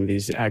of having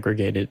these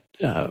aggregated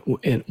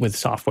with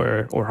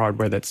software or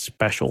hardware that's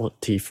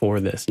specialty for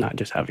this, not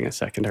just having a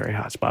secondary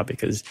hotspot,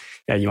 because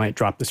you might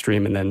drop the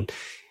stream and then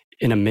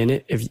in a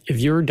minute, if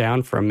you're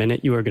down for a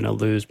minute, you are going to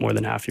lose more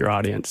than half your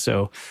audience.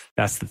 So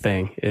that's the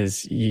thing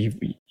is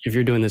if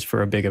you're doing this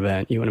for a big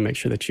event, you want to make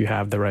sure that you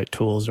have the right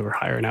tools or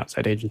hire an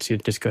outside agency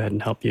to just go ahead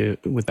and help you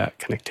with that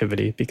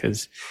connectivity,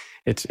 because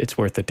it's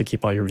worth it to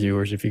keep all your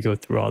viewers if you go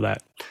through all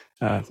that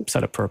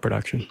setup for a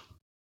production.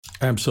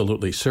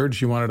 Absolutely.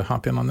 Serge, you wanted to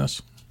hop in on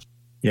this?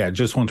 Yeah, I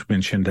just want to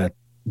mention that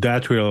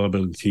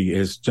reliability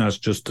is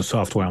just the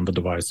software on the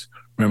device.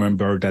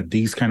 Remember that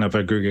these kind of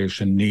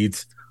aggregation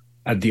needs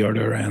at the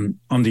other end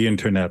on the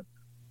internet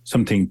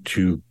something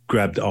to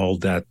grab all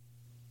that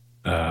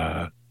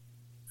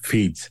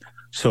feeds.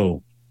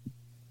 So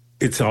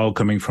it's all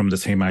coming from the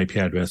same IP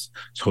address.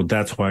 So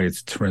that's why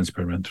it's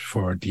transparent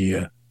for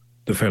the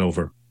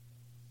failover.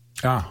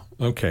 Ah,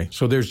 okay.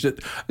 So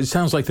it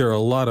sounds like there are a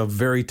lot of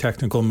very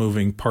technical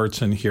moving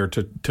parts in here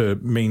to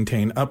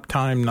maintain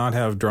uptime, not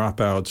have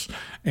dropouts.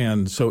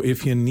 And so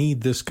if you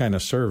need this kind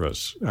of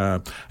service,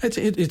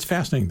 it's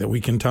fascinating that we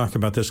can talk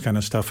about this kind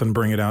of stuff and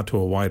bring it out to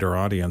a wider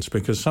audience,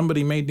 because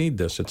somebody may need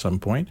this at some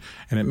point,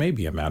 and it may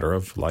be a matter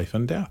of life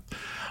and death.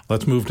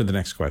 Let's move to the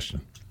next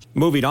question.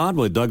 Moving on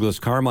with Douglas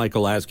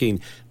Carmichael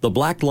asking, the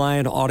Black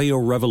Lion Audio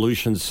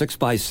Revolution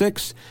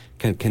 6x6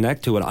 can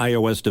connect to an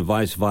iOS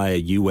device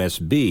via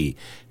USB.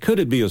 Could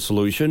it be a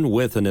solution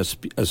with a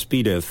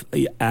SpeedIF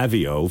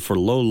Avio for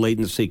low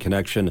latency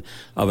connection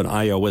of an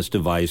iOS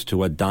device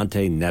to a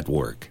Dante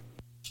network?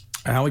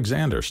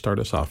 Alexander, start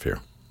us off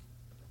here.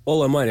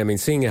 Well, I might.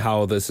 Seeing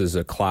how this is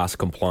a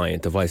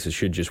class-compliant device, it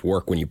should just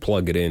work when you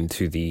plug it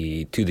into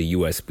the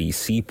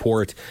USB-C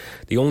port.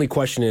 The only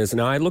question is,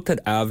 now I looked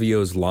at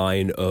Avio's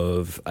line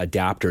of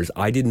adapters.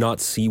 I did not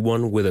see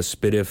one with a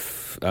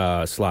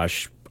SPDIF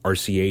 /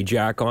 RCA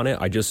jack on it.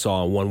 I just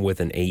saw one with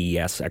an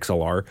AES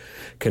XLR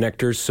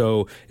connector.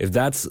 So if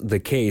that's the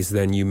case,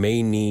 then you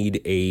may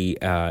need a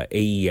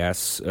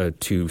AES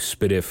to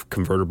SPDIF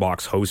converter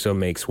box. Hosa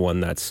makes one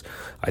that's,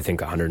 I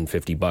think,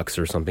 $150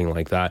 or something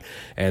like that.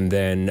 And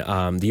then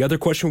the other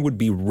question would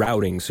be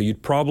routing. So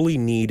you'd probably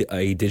need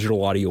a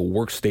digital audio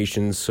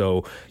workstation.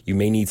 So you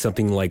may need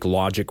something like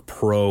Logic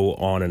Pro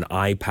on an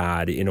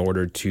iPad in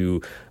order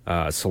to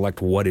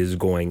select what is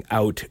going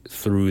out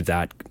through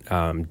that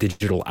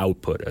digital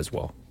output as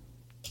well.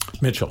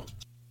 Mitchell.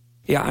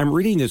 Yeah, I'm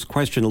reading this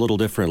question a little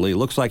differently. It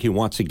looks like he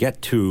wants to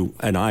get to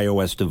an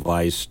iOS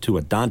device, to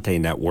a Dante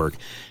network,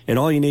 and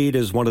all you need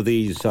is one of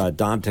these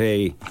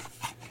Dante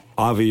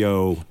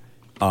Avio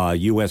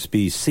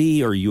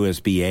USB-C or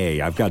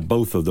USB-A. I've got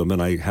both of them,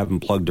 and I have them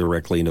plugged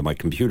directly into my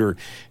computer,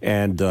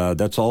 and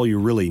that's all you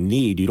really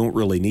need. You don't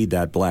really need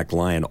that Black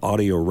Lion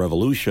Audio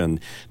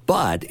Revolution,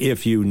 but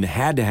if you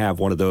had to have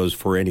one of those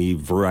for any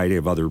variety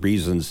of other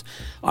reasons,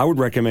 I would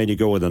recommend you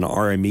go with an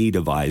RME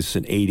device.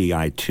 An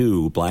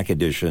ADI2 Black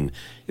Edition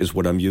is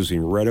what I'm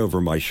using right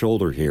over my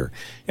shoulder here,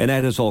 and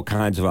that has all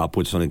kinds of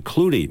outputs,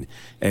 including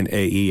an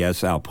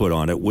AES output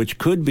on it, which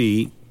could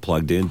be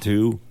plugged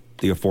into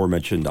the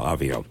aforementioned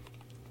Avio.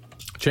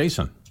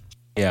 Jason.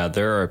 Yeah,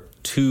 there are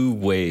two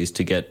ways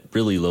to get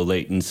really low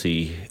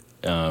latency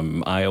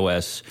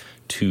iOS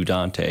to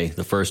Dante.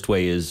 The first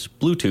way is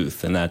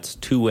Bluetooth, and that's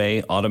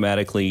two-way,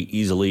 automatically,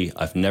 easily.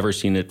 I've never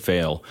seen it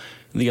fail.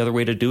 The other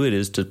way to do it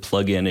is to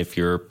plug in, if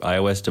your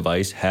iOS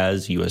device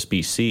has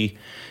USB-C,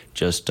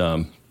 just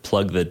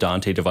plug the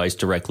Dante device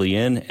directly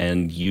in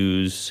and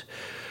use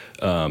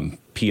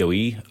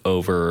PoE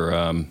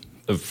over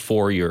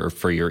for your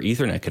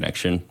Ethernet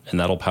connection, and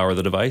that'll power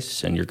the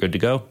device, and you're good to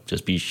go.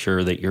 Just be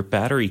sure that your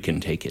battery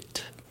can take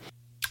it.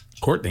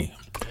 Courtney.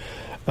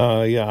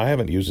 Yeah, I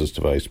haven't used this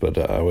device, but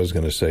I was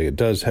going to say it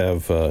does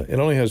have. It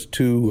only has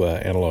two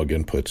analog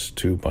inputs,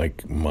 two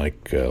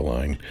mic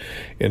line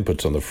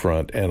inputs on the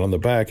front, and on the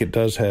back it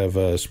does have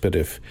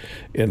SPDIF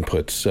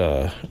inputs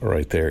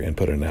right there,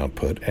 input and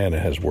output, and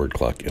it has word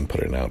clock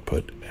input and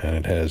output, and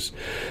it has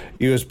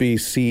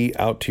USB-C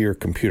out to your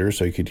computer,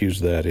 so you could use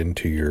that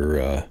into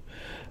your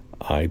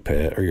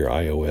iPad or your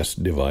iOS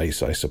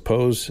device, I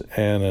suppose,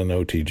 and an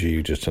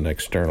OTG, just an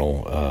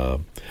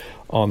external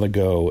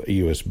on-the-go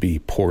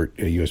USB port,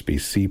 a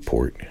USB-C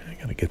port. I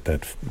got to get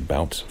that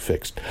bounce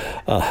fixed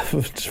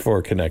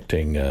for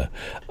connecting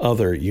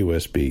other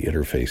USB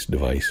interface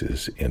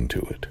devices into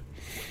it.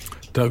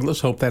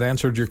 Douglas, hope that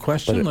answered your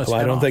question. But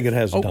I don't think it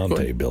has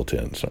Dante built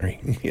in. Sorry.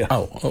 Yeah.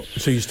 Oh,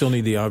 so you still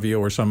need the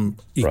Avio or some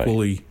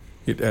equally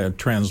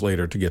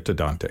translator to get to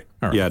Dante.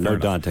 All right, yeah, no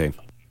Dante.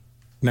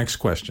 Next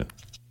question.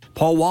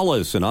 Paul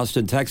Wallace in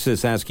Austin,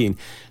 Texas, asking,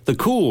 the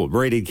cool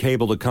braided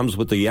cable that comes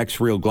with the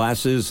X-Real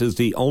glasses is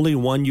the only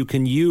one you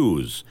can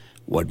use.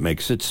 What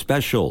makes it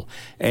special?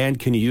 And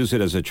can you use it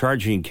as a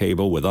charging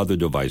cable with other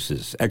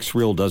devices?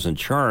 X-Real doesn't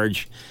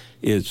charge.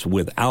 It's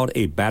without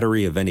a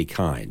battery of any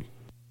kind.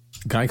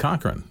 Guy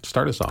Cochran,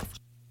 start us off.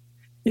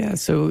 Yeah,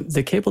 so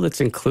the cable that's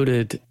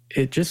included,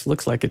 it just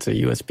looks like it's a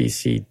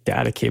USB-C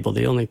data cable.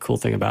 The only cool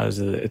thing about it is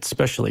that it's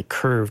specially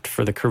curved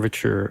for the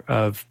curvature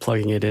of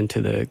plugging it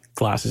into the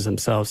glasses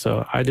themselves.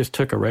 So I just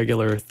took a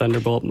regular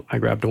Thunderbolt. I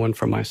grabbed one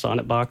from my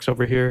Sonnet box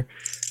over here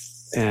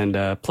and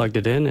plugged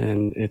it in,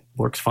 and it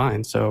works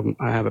fine. So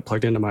I have it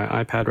plugged into my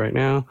iPad right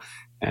now,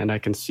 and I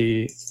can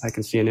see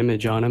an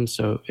image on them,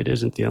 so it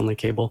isn't the only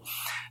cable.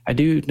 I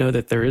do know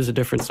that there is a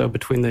difference, though,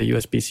 between the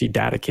USB-C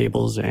data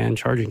cables and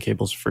charging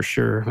cables for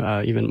sure.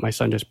 Even my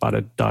son just bought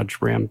a Dodge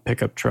Ram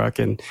pickup truck,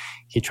 and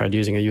he tried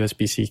using a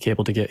USB-C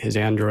cable to get his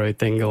Android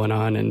thing going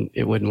on, and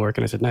it wouldn't work.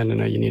 And I said, no,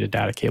 you need a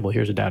data cable.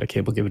 Here's a data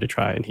cable. Give it a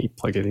try. And he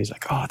plugged it in. He's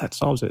like, oh, that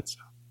solves it. So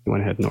he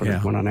went ahead and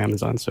ordered one on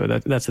Amazon. So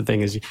that's the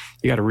thing, is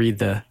you got to read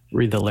the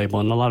label.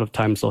 And a lot of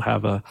times they'll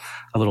have a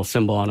little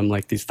symbol on them,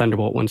 like these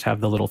Thunderbolt ones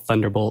have the little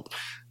Thunderbolt.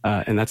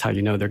 And that's how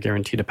you know they're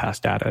guaranteed to pass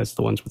data, is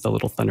the ones with the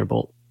little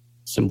Thunderbolt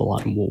symbol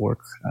on them will work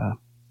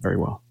very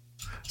well.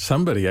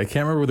 Somebody, I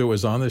can't remember whether it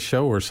was on the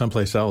show or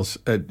someplace else,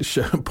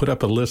 put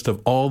up a list of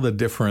all the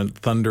different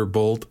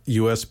Thunderbolt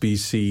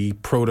USB-C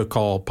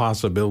protocol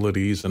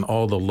possibilities and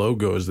all the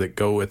logos that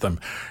go with them.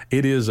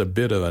 It is a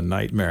bit of a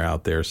nightmare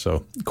out there.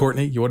 So,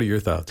 Courtney, what are your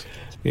thoughts?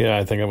 Yeah,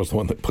 I think I was the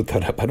one that put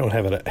that up. I don't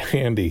have it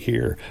handy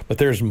here, but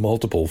there's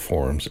multiple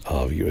forms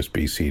of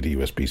USB-C to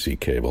USB-C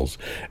cables,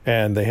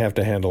 and they have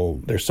to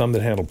handle, there's some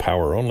that handle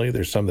power only,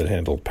 there's some that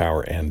handle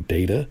power and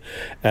data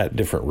at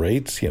different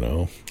rates,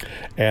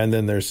 and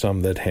then there's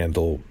some that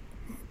handle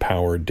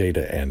power,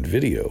 data, and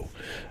video.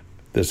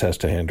 This has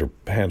to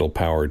handle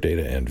power,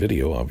 data, and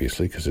video,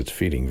 obviously, because it's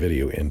feeding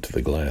video into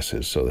the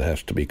glasses. So it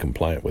has to be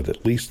compliant with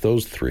at least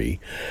those three.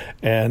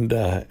 And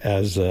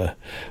as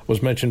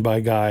was mentioned by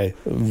Guy,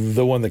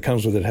 the one that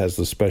comes with it has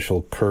the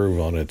special curve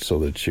on it so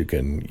that you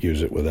can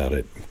use it without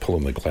it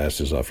pulling the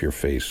glasses off your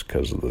face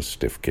because of the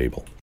stiff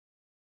cable.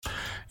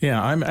 Yeah,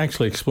 I'm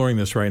actually exploring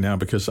this right now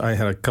because I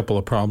had a couple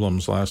of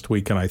problems last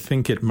week, and I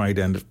think it might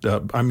end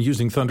up. I'm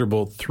using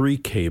Thunderbolt 3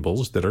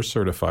 cables that are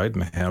certified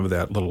and have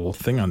that little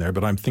thing on there,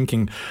 but I'm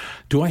thinking,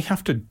 do I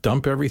have to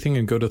dump everything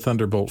and go to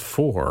Thunderbolt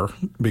 4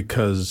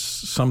 because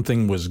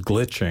something was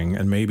glitching,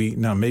 and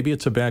maybe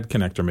it's a bad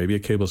connector, maybe a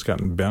cable's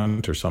gotten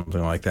bent or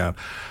something like that.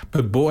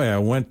 But boy, I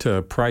went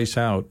to price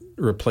out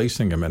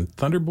replacing them, and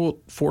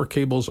Thunderbolt 4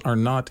 cables are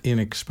not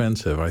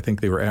inexpensive. I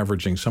think they were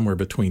averaging somewhere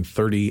between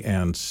 $30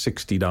 and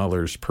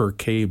 $60 per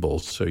cable,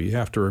 so you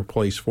have to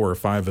replace 4 or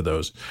 5 of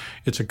those.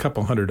 It's a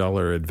couple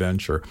 $100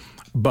 adventure,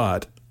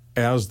 but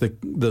as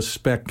the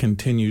spec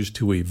continues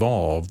to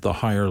evolve, the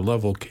higher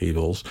level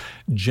cables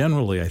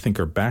generally I think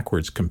are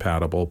backwards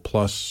compatible,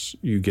 plus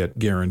you get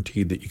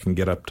guaranteed that you can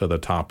get up to the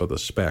top of the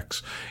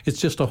specs. It's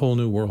just a whole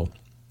new world.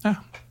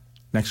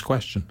 Next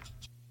question.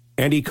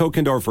 Andy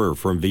Kokendorfer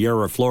from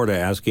Vieira, Florida,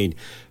 asking,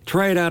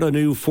 tried out a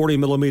new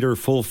 40-millimeter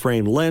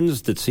full-frame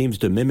lens that seems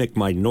to mimic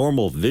my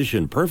normal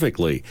vision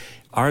perfectly.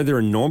 Are there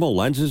normal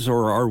lenses,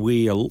 or are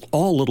we all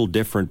a little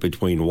different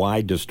between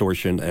wide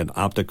distortion and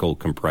optical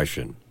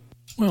compression?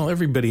 Well,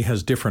 everybody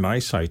has different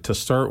eyesight to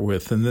start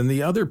with. And then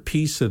the other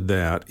piece of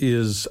that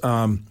is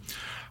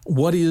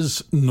what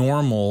is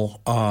normal?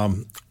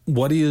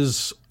 What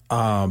is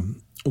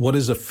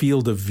a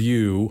field of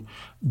view?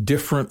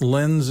 Different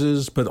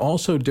lenses, but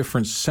also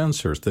different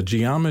sensors. The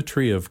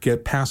geometry of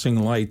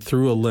passing light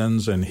through a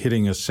lens and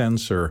hitting a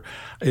sensor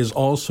is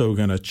also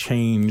going to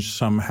change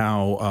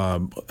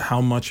somehow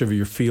how much of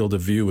your field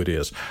of view it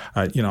is.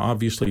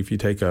 Obviously, if you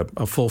take a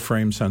full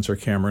frame sensor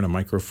camera and a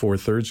micro four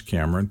thirds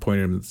camera and point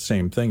them at the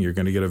same thing, you're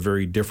going to get a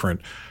very different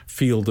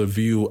field of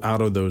view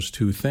out of those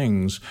two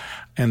things.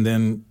 And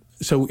then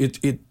so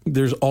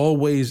there's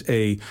always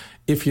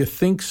if you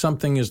think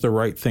something is the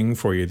right thing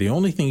for you, the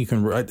only thing you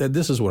can,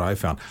 this is what I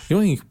found, the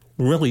only thing you can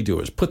really do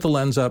is put the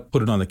lens up,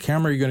 put it on the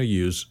camera you're going to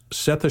use,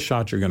 set the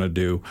shot you're going to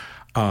do,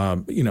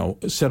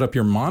 set up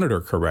your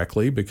monitor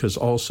correctly, because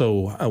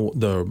also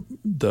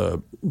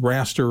the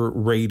raster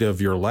rate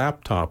of your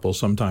laptop will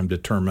sometimes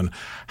determine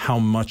how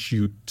much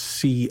you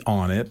see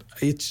on it.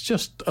 It's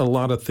just a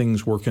lot of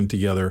things working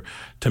together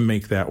to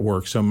make that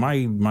work. So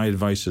my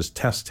advice is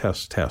test,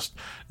 test, test.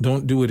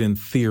 Don't do it in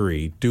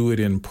theory. Do it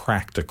in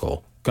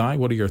practical. Guy,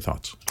 what are your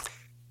thoughts?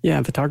 Yeah,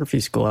 in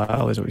photography school,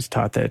 I was always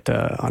taught that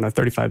on a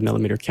 35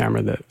 millimeter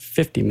camera, the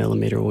 50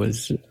 millimeter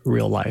was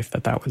real life,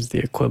 that was the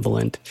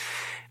equivalent.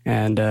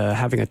 And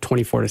having a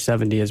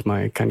 24-70 as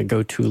my kind of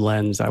go-to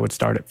lens, I would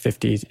start at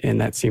 50,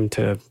 and that seemed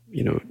to,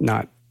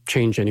 not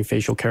change any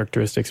facial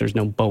characteristics. There's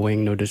no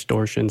bowing, no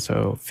distortion.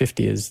 So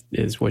 50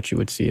 is what you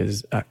would see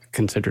as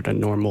considered a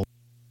normal.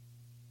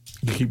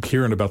 You keep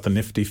hearing about the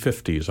nifty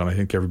 50s, and I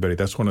think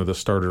that's one of the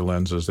starter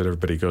lenses that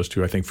everybody goes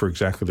to, I think, for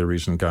exactly the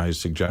reason Guy is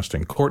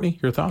suggesting. Courtney,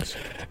 your thoughts?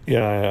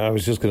 Yeah, I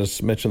was just going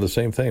to mention the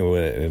same thing.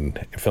 In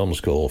film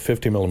school,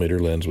 50-millimeter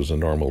lens was a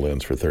normal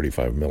lens for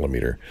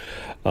 35-millimeter.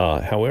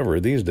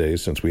 However, these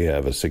days, since we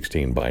have a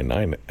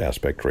 16:9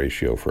 aspect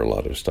ratio for a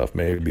lot of stuff,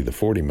 maybe the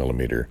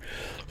 40-millimeter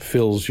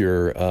fills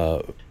your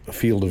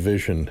field of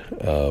vision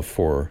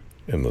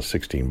in the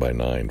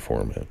 16:9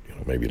 format.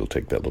 Maybe it'll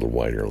take that little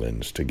wider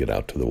lens to get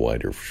out to the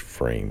wider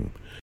frame.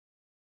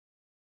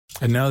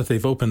 And now that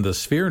they've opened the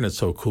sphere and it's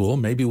so cool,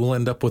 maybe we'll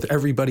end up with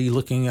everybody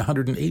looking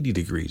 180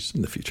 degrees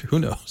in the future. Who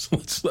knows?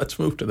 Let's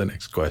move to the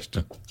next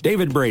question.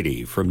 David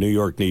Brady from New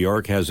York,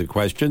 has a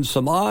question.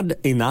 Some odd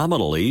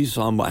anomalies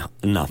on my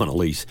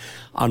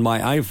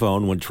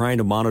iPhone when trying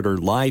to monitor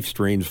live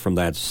streams from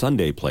that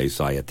Sunday place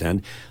I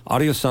attend.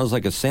 Audio sounds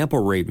like a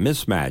sample rate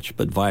mismatch,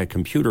 but via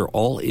computer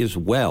all is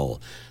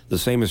well. The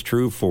same is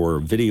true for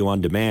video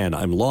on demand.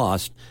 I'm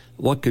lost.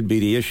 What could be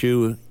the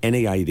issue?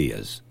 Any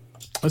ideas?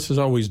 This is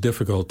always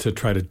difficult to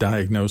try to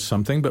diagnose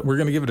something, but we're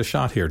going to give it a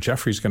shot here.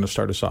 Jeffrey's going to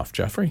start us off.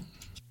 Jeffrey?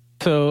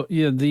 So,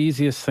 the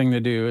easiest thing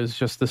to do is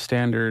just the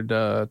standard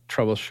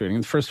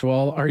troubleshooting. First of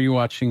all, are you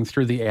watching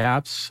through the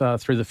apps,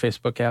 through the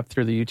Facebook app,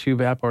 through the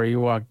YouTube app, or are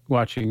you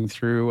watching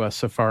through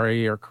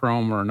Safari or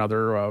Chrome or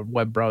another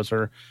web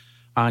browser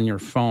on your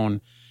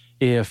phone?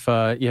 If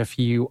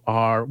you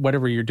are,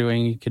 whatever you're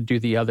doing, you could do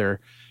the other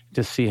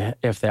to see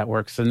if that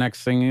works. The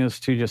next thing is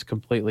to just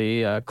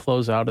completely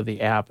close out of the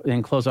app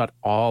and close out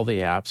all the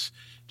apps.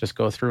 Just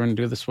go through and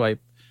do the swipe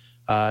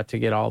to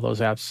get all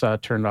those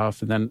apps turned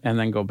off, and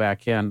then go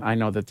back in. I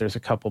know that there's a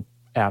couple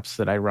apps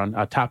that I run.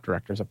 Top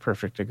Director is a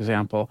perfect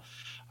example,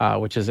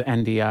 which is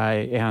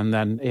NDI. And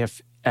then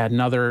if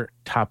another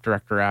Top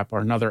Director app or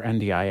another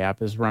NDI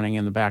app is running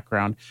in the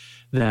background,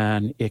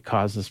 then it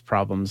causes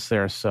problems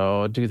there.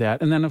 So do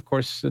that, and then of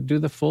course do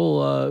the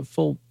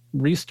full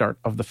restart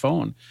of the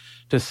phone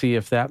to see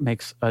if that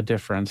makes a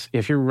difference.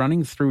 If you're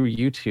running through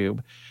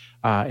YouTube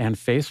and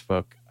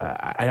Facebook,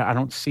 I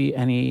don't see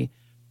any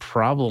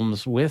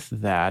problems with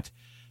that.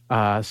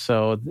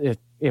 So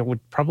it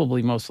would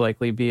probably most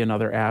likely be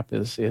another app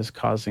is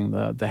causing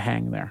the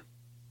hang there.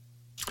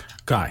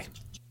 Guy?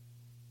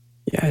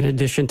 Yeah, in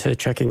addition to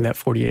checking that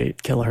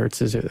 48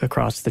 kilohertz is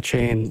across the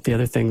chain, the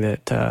other thing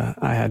that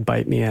I had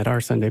bite me at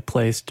our Sunday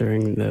place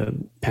during the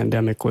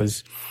pandemic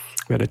was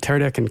we had a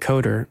Teradek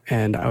encoder,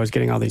 and I was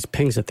getting all these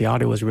pings that the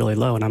audio was really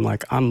low. And I'm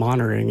like, I'm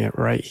monitoring it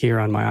right here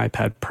on my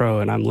iPad Pro,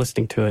 and I'm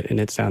listening to it, and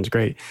it sounds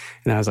great.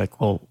 And I was like,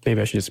 well,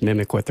 maybe I should just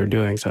mimic what they're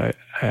doing. So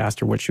I asked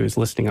her what she was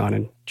listening on,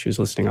 and she was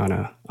listening on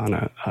a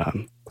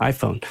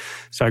iPhone.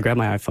 So I grabbed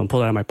my iPhone,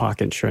 pulled it out of my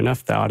pocket, and sure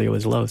enough, the audio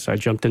was low. So I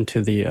jumped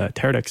into the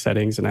Teradek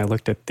settings, and I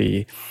looked at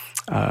the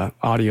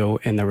audio,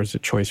 and there was a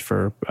choice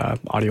for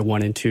audio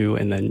 1 and 2,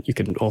 and then you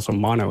could also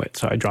mono it.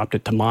 So I dropped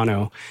it to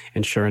mono,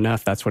 and sure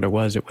enough, that's what it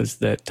was. It was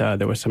that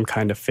there was some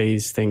kind of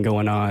phase thing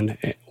going on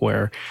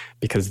where,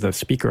 because the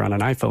speaker on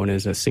an iPhone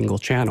is a single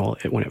channel,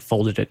 when it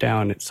folded it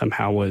down, it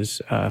somehow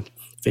was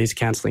phase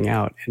canceling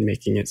out and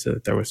making it so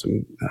that there was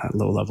some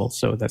low level.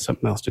 So that's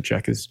something else to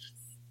check is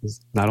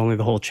not only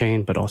the whole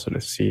chain, but also to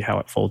see how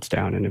it folds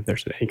down and if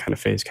there's any kind of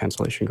phase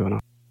cancellation going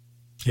on.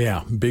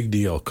 Yeah, big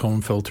deal.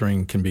 Comb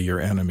filtering can be your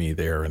enemy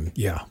there. And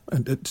yeah,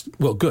 it's,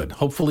 well, good.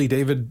 Hopefully,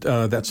 David,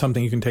 that's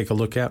something you can take a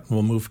look at.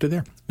 We'll move to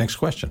there. Next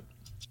question.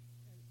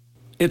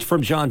 It's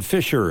from John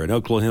Fisher in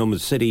Oklahoma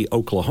City,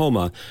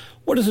 Oklahoma.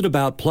 What is it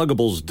about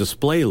Pluggable's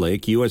Display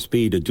Link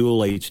USB to dual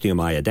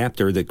HDMI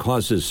adapter that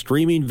causes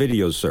streaming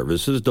video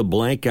services to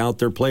blank out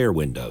their player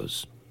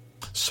windows?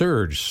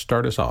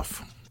 Start us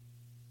off.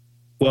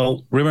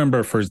 Well,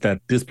 remember first that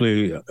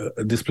Display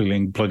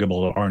Link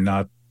Pluggable are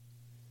not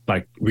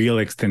like real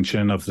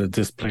extension of the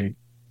display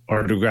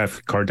or the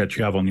graphic card that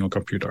you have on your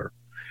computer.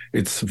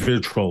 It's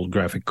virtual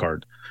graphic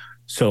card.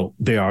 So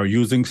they are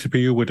using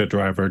CPU with a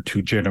driver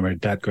to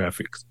generate that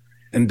graphics.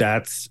 And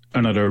that's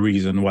another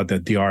reason why the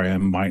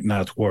DRM might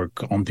not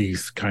work on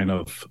these kind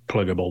of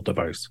pluggable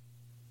device.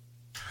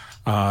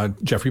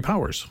 Jeffrey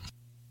Powers.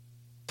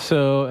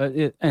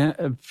 So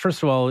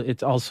first of all,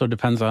 it also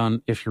depends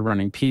on if you're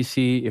running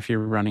PC, if you're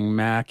running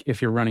Mac.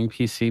 If you're running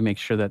PC, make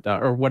sure that,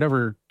 or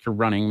whatever you're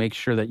running, make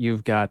sure that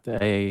you've got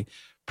a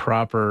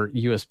proper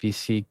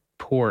USB-C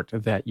port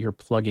that you're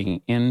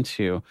plugging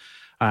into.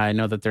 I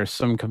know that there's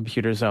some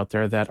computers out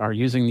there that are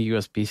using the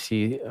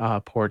USB-C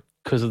port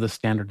because of the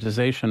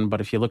standardization,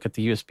 but if you look at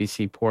the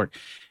USB-C port,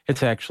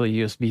 it's actually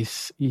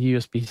USB-C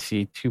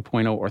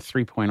 2.0 or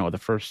 3.0, the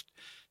first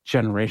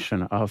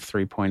generation of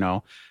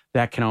 3.0.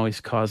 That can always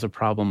cause a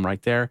problem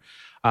right there.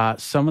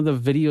 Some of the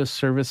video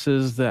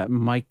services that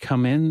might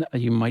come in,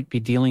 you might be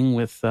dealing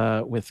with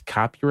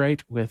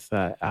copyright, with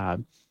I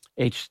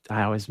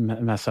always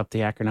mess up the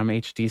acronym,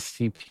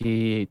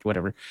 HDCP,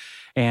 whatever.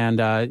 And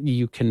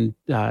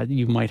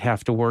you might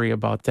have to worry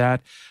about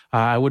that.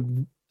 I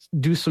would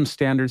do some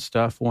standard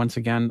stuff. Once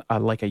again,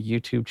 like a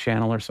YouTube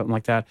channel or something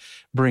like that,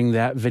 bring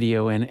that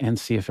video in and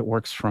see if it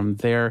works from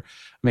there.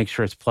 Make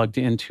sure it's plugged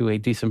into a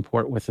decent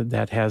port with it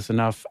that has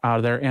enough out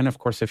of there. And of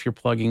course, if you're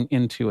plugging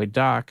into a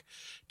dock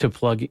to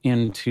plug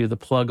into the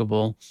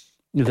pluggable,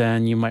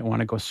 then you might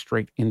want to go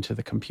straight into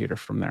the computer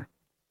from there.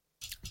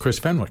 Chris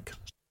Fenwick.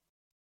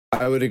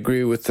 I would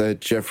agree with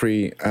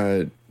Jeffrey,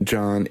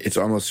 John. It's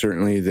almost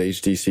certainly the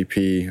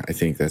HDCP. I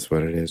think that's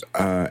what it is.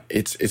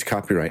 It's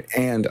copyright.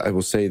 And I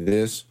will say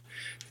this,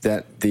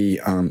 that the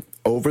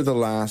over the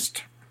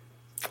last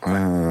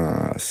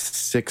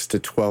 6 to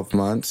 12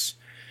 months,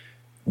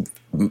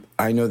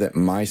 I know that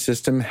my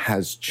system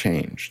has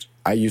changed.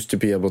 I used to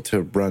be able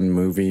to run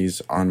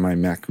movies on my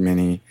Mac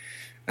Mini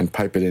and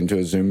pipe it into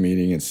a Zoom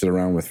meeting and sit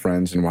around with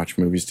friends and watch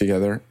movies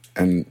together.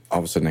 And all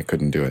of a sudden I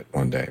couldn't do it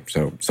one day.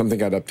 So something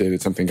got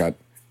updated, something got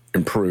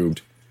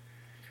improved.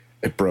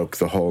 It broke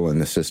the hole in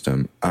the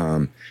system.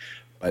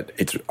 But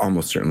it's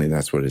almost certainly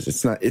that's what it is.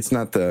 It's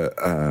not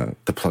the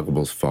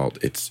pluggable's fault.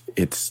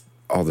 It's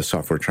all the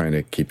software trying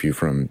to keep you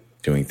from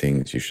doing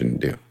things you shouldn't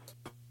do.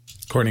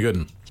 Courtney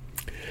Gooden.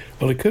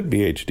 Well, it could be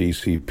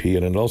HDCP,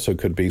 and it also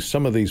could be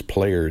some of these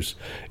players,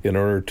 in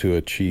order to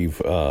achieve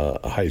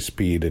high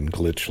speed and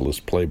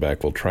glitchless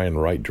playback, will try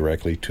and write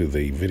directly to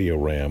the video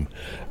RAM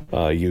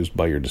used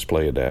by your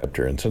display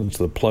adapter. And since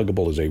the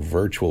pluggable is a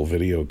virtual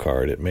video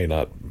card, it may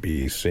not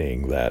be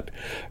seeing that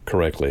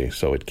correctly,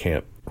 so it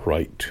can't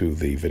write to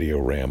the video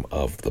RAM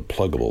of the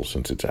pluggable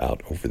since it's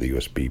out over the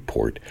USB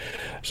port.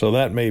 So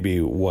that may be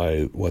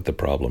what the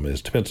problem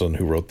is. Depends on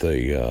who wrote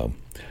the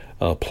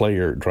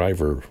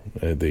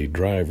the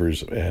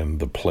drivers and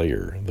the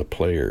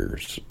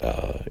player's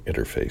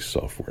interface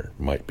software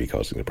might be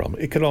causing the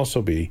problem. It could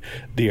also be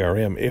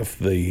DRM if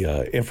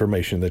the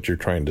information that you're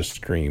trying to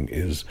stream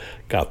is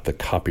got the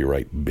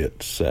copyright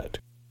bit set.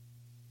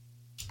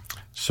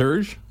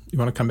 Serge, you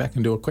want to come back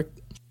and do a quick?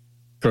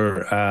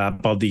 Sure.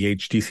 About the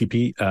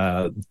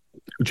HDCP,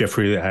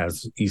 Jeffrey,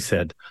 as he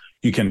said,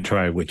 you can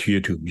try with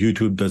YouTube.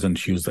 YouTube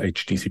doesn't use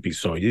HDCP.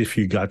 So if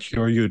you got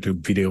your YouTube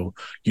video,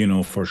 you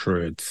know for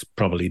sure it's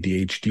probably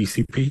the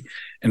HDCP.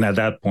 And at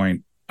that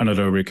point,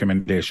 another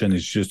recommendation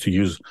is just to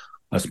use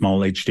a small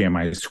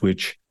HDMI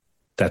switch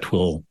that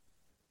will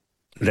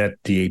let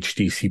the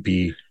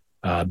HDCP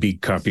be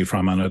copied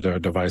from another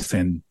device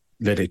and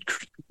let it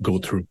go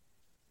through.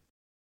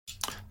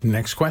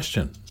 Next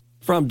question.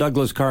 From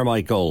Douglas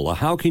Carmichael,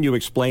 how can you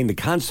explain the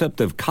concept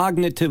of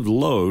cognitive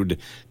load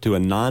to a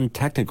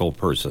non-technical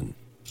person?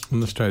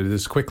 Let's try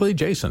this quickly.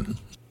 Jason.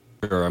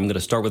 I'm going to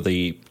start with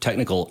the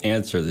technical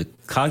answer. The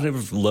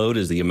cognitive load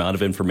is the amount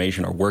of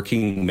information our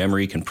working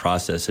memory can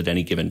process at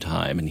any given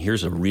time. And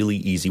here's a really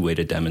easy way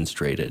to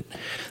demonstrate it.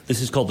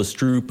 This is called the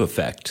Stroop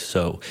effect.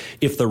 So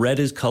if the red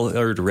is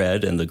colored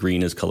red and the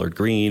green is colored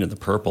green and the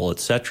purple,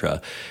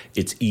 etc.,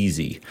 it's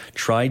easy.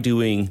 Try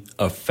doing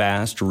a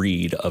fast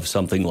read of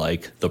something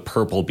like the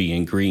purple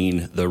being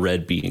green, the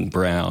red being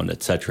brown,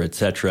 etc.,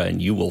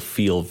 and you will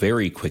feel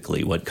very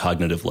quickly what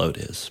cognitive load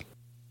is.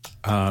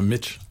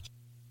 Mitch?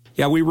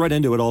 Yeah, we run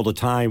into it all the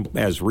time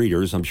as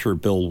readers. I'm sure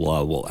Bill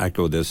will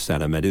echo this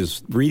sentiment,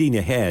 is reading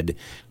ahead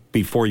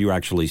before you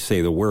actually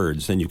say the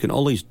words. And you can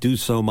only do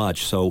so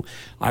much. So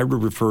I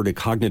would refer to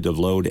cognitive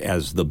load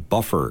as the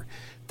buffer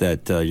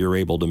that you're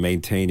able to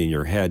maintain in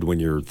your head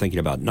when you're thinking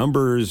about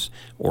numbers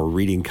or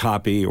reading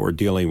copy or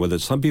dealing with it.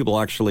 Some people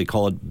actually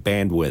call it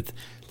bandwidth.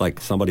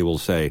 Like somebody will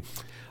say,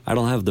 I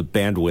don't have the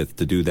bandwidth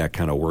to do that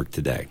kind of work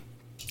today.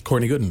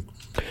 Courtney Gooden.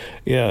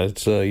 Yeah,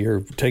 it's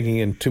you're taking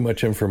in too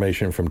much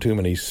information from too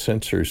many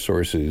sensor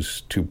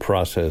sources to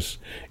process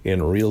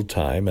in real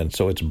time, and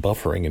so it's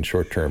buffering in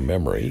short-term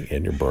memory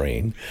in your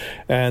brain.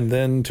 And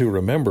then to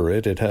remember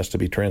it, it has to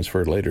be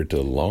transferred later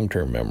to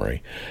long-term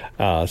memory.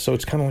 So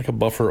it's kind of like a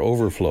buffer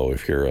overflow.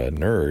 If you're a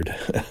nerd,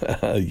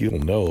 you'll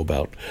know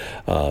about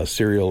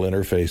serial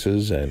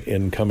interfaces, and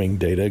incoming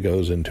data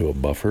goes into a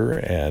buffer,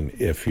 and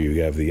if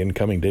you have the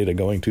incoming data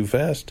going too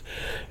fast,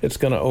 it's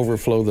going to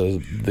overflow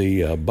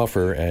the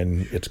buffer,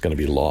 and it's going to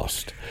be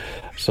lost.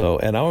 So,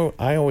 and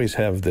I always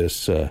have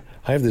this. I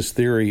have this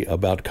theory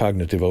about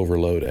cognitive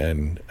overload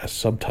and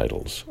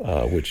subtitles,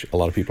 which a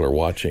lot of people are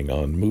watching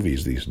on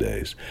movies these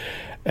days.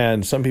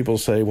 And some people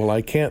say, "Well,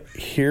 I can't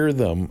hear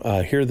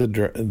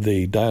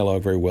the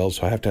dialogue very well,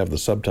 so I have to have the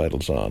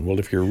subtitles on." Well,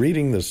 if you're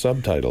reading the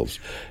subtitles,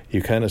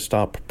 you kind of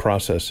stop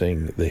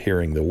processing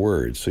hearing the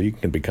words, so you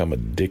can become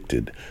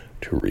addicted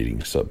to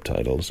reading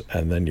subtitles,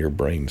 and then your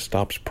brain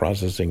stops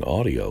processing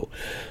audio.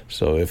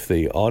 So if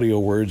the audio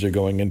words are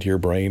going into your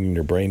brain and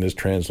your brain is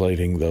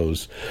translating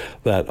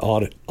that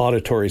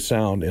auditory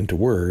sound into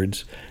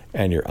words,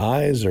 and your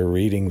eyes are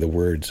reading the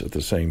words at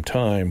the same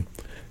time,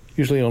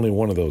 usually only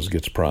one of those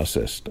gets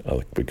processed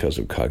because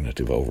of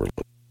cognitive overload.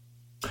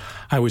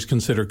 I always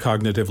consider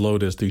cognitive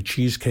load as the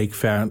Cheesecake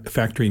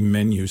Factory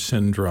menu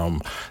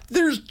syndrome.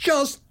 There's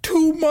just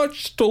too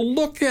much to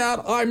look at.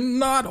 I'm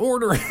not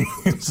ordering.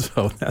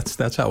 So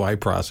that's how I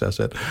process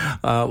it.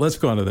 Let's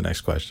go on to the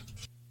next question.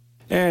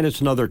 And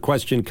it's another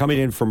question coming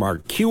in from our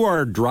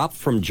QR drop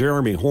from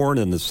Jeremy Horn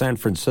in the San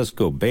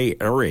Francisco Bay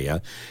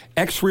Area.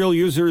 X-Reel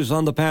users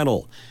on the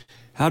panel.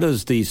 How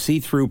does the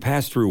see-through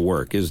pass-through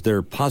work? Is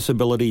there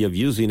possibility of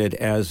using it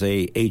as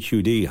a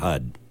HUD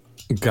HUD?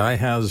 Guy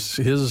has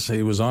his,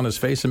 he was on his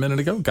face a minute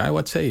ago. Guy,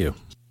 what say you?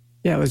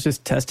 Yeah, I was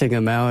just testing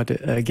them out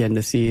again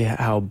to see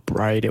how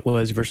bright it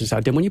was versus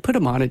how dim. When you put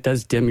them on, it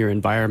does dim your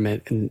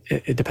environment, and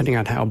depending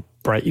on how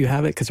bright you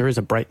have it, because there is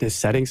a brightness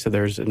setting, so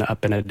there's an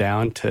up and a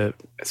down. So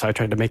I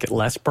tried to make it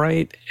less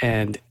bright,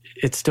 and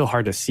it's still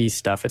hard to see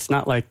stuff. It's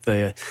not like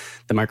the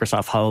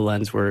Microsoft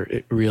HoloLens where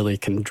it really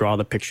can draw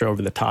the picture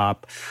over the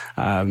top.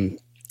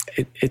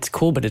 It's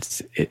cool, but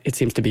it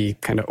seems to be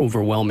kind of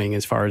overwhelming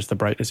as far as the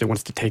brightness. It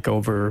wants to take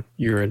over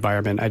your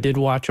environment. I did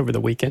watch over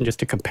the weekend just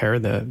to compare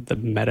the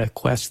Meta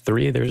Quest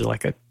 3. There's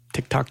like a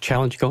TikTok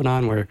challenge going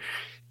on where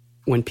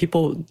when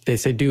people, they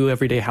say do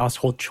everyday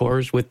household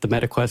chores with the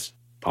Meta Quest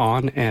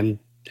on and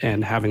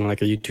having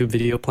like a YouTube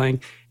video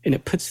playing, and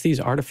it puts these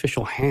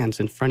artificial hands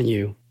in front of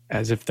you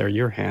as if they're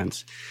your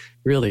hands.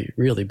 Really,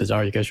 really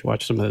bizarre. You guys should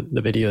watch some of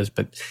the videos,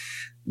 but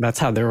that's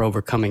how they're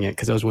overcoming it,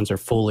 because those ones are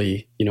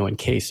fully,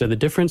 encased. So the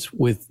difference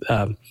with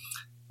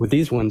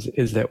these ones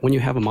is that when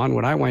you have them on,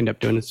 what I wind up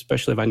doing,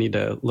 especially if I need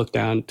to look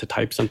down to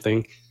type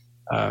something,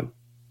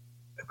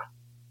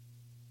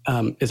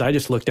 is I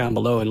just look down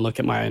below and look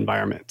at my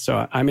environment.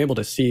 So I'm able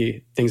to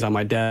see things on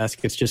my desk.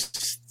 It's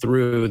just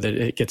through that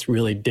it gets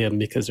really dim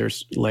because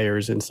there's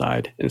layers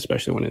inside, and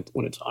especially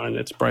when it's on and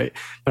it's bright.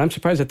 But I'm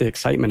surprised at the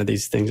excitement of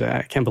these things.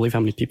 I can't believe how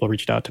many people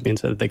reached out to me and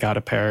said that they got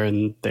a pair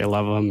and they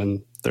love them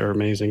and they're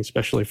amazing,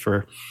 especially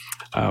for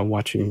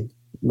watching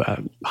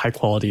high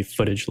quality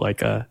footage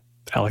like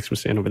Alex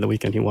was saying over the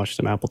weekend. He watched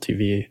some Apple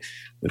TV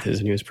with his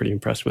and he was pretty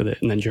impressed with it.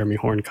 And then Jeremy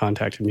Horn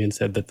contacted me and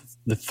said that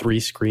the 3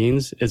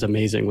 screens is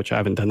amazing, which I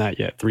haven't done that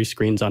yet. 3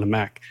 screens on a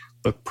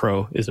MacBook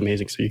Pro is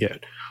amazing. So you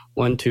get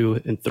 1,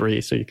 2, and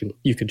 3. So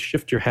you can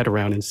shift your head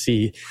around and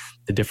see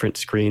the different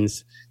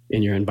screens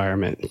in your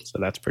environment. So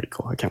that's pretty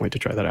cool. I can't wait to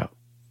try that out.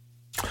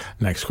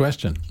 Next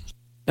question.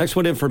 Next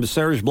one in from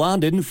Serge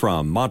Blondin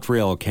from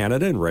Montreal,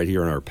 Canada, and right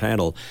here on our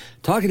panel,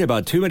 talking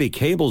about too many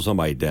cables on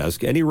my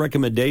desk. Any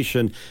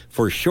recommendation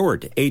for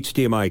short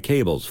HDMI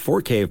cables,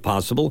 4K if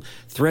possible,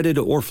 threaded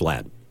or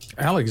flat?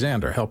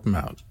 Alexander, help him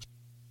out.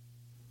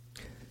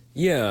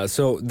 Yeah,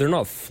 so they're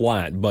not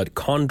flat, but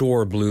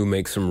Condor Blue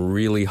makes some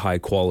really high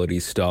quality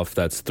stuff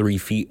that's 3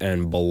 feet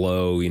and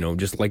below, you know,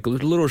 just like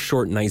little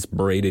short, nice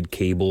braided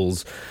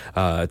cables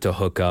to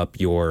hook up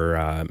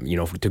your, you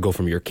know, to go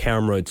from your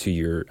camera to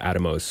your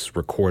Atomos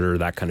recorder,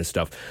 that kind of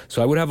stuff.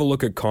 So I would have a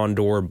look at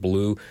Condor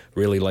Blue,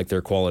 really like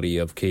their quality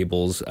of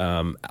cables.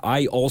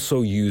 I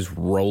also use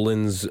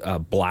Roland's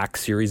Black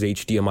Series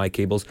HDMI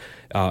cables.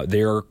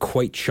 They're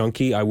quite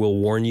chunky, I will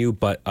warn you,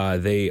 but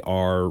they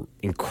are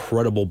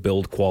incredible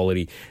build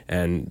quality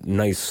and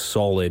nice,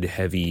 solid,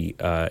 heavy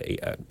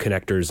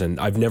connectors. And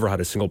I've never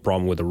had a single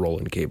problem with a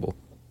Roland cable.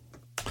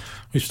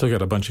 We've still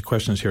got a bunch of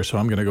questions here, so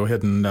I'm going to go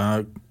ahead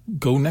and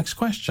go next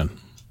question.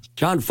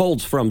 John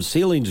Foltz from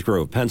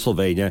Selinsgrove,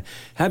 Pennsylvania.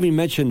 Having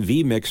mentioned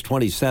vMix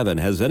 27,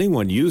 has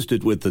anyone used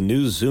it with the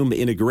new Zoom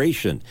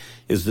integration?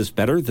 Is this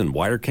better than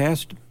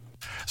Wirecast?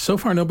 So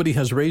far, nobody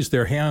has raised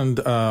their hand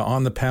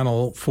on the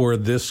panel for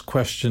this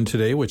question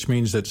today, which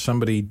means that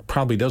somebody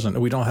probably doesn't.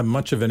 We don't have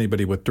much of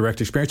anybody with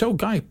direct experience. Oh,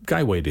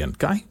 Guy weighed in.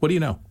 Guy, what do you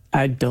know?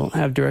 I don't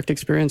have direct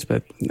experience,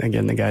 but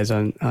again, the guys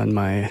on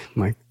my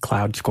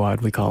cloud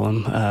squad, we call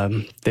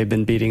them, they've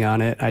been beating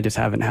on it. I just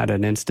haven't had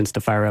an instance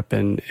to fire up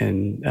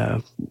and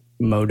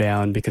mow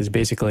down because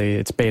basically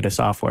it's beta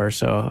software.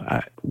 So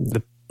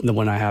the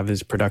one I have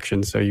is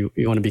production. So you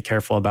want to be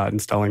careful about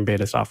installing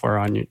beta software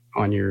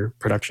on your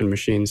production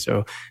machine. So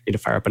you need to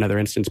fire up another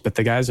instance. But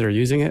the guys that are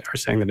using it are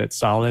saying that it's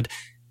solid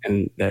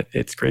and that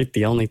it's great.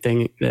 The only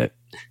thing that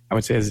I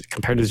would say is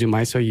compared to Zoom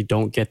ISO, you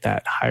don't get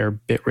that higher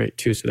bit rate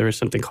too. So there is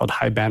something called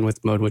high bandwidth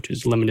mode, which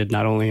is limited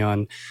not only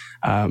on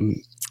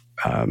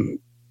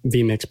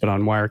vMix, but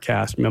on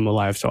Wirecast, Memo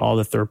Live. So all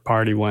the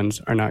third-party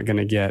ones are not going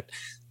to get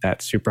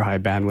that super high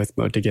bandwidth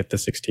mode to get the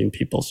 16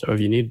 people. So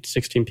if you need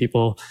 16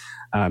 people,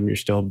 you're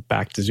still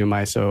back to Zoom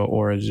ISO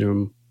or a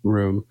Zoom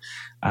Room.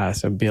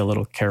 So be a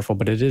little careful,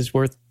 but it is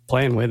worth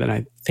playing with. And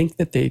I think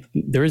that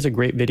there is a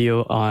great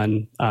video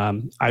on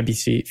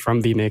IBC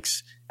from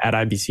vMix at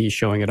IBC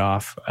showing it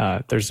off.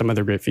 There's some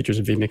other great features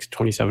of vMix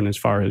 27 as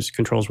far as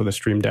controls with a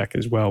Stream Deck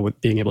as well,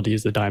 with being able to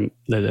use the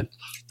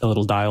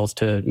little dials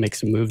to make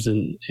some moves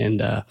and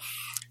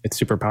it's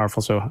super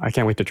powerful. So I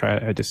can't wait to try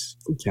it. I just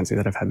can't say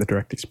that I've had the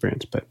direct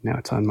experience, but now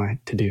it's on my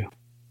to-do.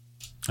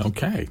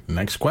 Okay,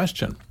 next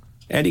question.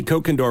 Andy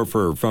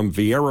Kokendorfer from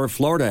Vieira,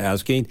 Florida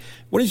asking,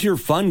 what is your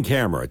fun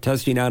camera?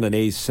 Testing out an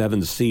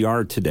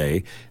A7CR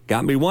today.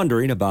 Got me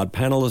wondering about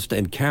panelist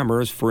and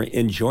cameras for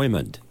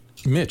enjoyment.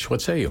 Mitch,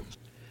 what say you?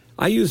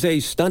 I use a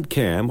stunt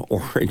cam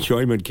or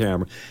enjoyment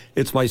camera.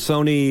 It's my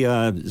Sony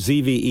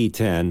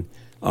ZV-E10.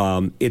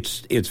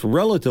 It's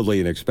relatively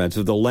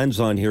inexpensive. The lens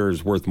on here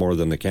is worth more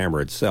than the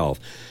camera itself.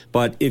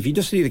 But if you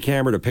just need a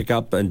camera to pick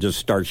up and just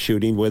start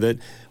shooting with it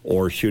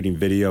or shooting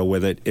video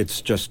with it,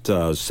 it's just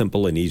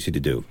simple and easy to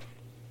do.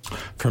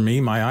 For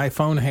me, my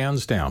iPhone,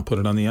 hands down. Put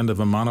it on the end of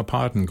a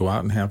monopod and go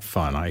out and have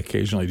fun. I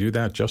occasionally do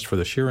that just for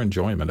the sheer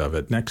enjoyment of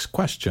it. Next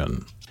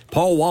question.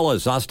 Paul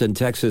Wallace, Austin,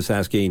 Texas,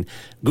 asking,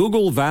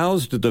 Google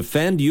vows to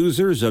defend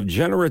users of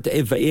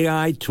generative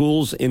AI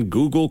tools in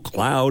Google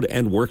Cloud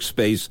and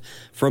Workspace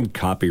from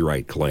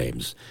copyright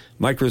claims.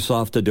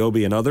 Microsoft,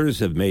 Adobe, and others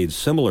have made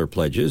similar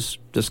pledges.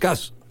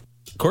 Discuss.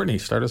 Courtney,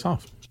 start us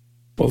off.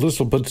 Well, this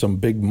will put some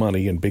big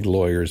money and big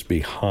lawyers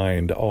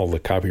behind all the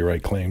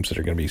copyright claims that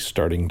are going to be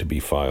starting to be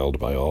filed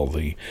by all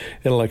the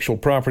intellectual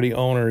property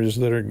owners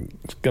that are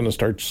going to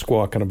start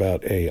squawking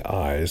about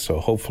AI. So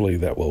hopefully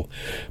that will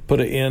put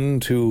an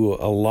end to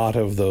a lot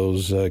of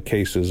those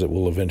cases that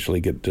will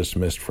eventually get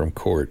dismissed from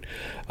court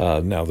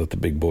now that the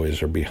big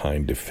boys are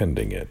behind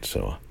defending it.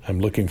 So I'm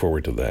looking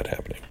forward to that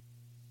happening.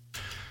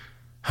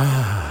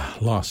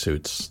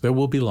 Lawsuits. There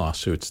will be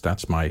lawsuits.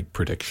 That's my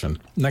prediction.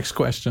 Next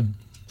question.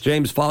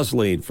 James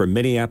Fosline from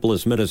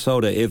Minneapolis,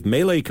 Minnesota. If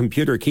Melee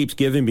Computer keeps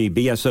giving me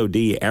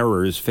BSOD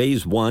errors,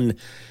 phase 1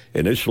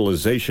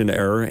 initialization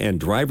error, and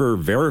driver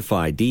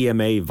verify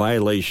DMA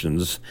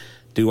violations,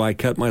 do I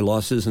cut my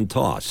losses and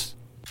toss?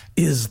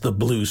 Is the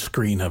blue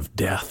screen of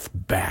death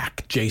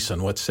back?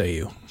 Jason, what say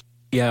you?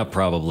 Yeah,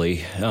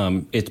 probably.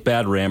 It's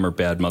bad RAM or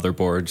bad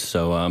motherboard,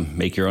 so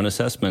make your own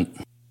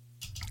assessment.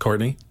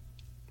 Courtney?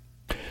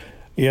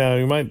 Yeah,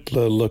 you might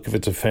look if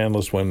it's a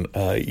fanless one.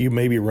 You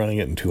may be running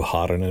it in too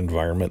hot an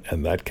environment,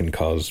 and that can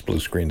cause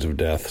blue screens of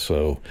death.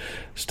 So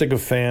stick a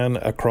fan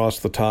across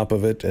the top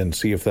of it and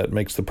see if that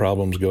makes the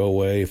problems go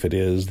away. If it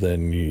is,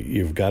 then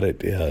you've got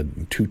it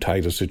too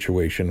tight a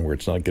situation where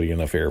it's not getting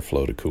enough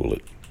airflow to cool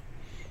it.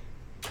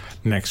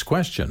 Next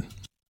question.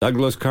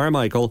 Douglas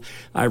Carmichael,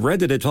 I've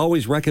read that it's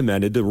always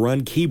recommended to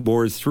run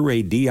keyboards through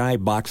a DI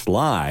box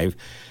live.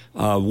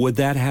 Would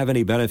that have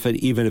any benefit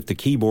even if the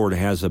keyboard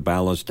has a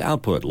balanced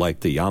output like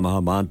the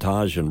Yamaha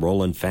Montage and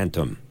Roland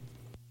Phantom?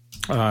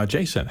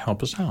 Jason,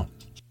 help us out.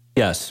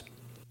 Yes.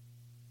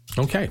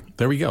 Okay,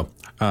 there we go.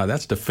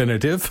 That's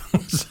definitive.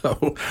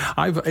 So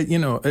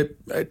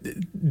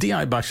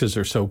DI boxes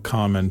are so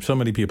common. So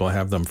many people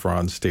have them for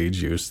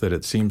on-stage use that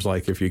it seems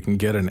like if you can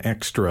get an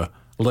extra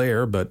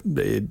layer, but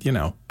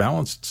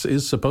balance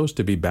is supposed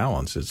to be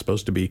balanced. It's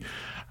supposed to be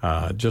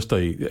just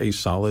a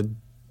solid,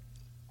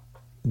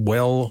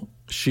 well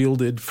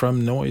shielded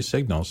from noise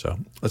signal. So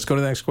let's go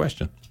to the next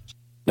question.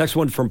 Next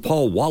one from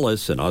Paul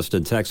Wallace in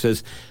Austin,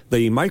 Texas.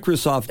 The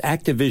Microsoft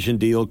Activision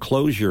deal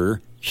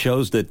closure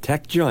shows that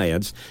tech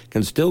giants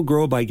can still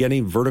grow by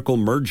getting vertical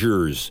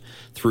mergers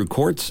through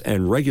courts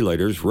and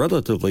regulators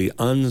relatively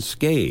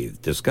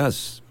unscathed.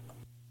 Discuss.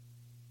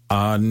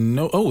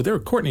 No. Oh, there.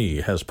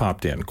 Courtney has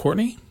popped in.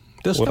 Courtney,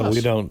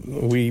 discuss. Well,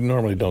 we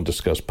normally don't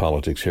discuss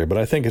politics here, but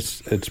I think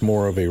it's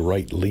more of a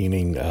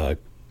right-leaning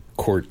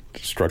court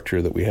structure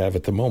that we have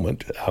at the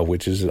moment,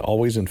 which is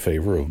always in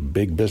favor of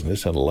big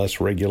business and less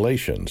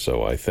regulation.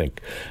 So I think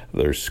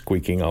they're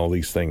squeaking all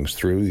these things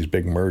through. These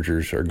big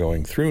mergers are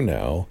going through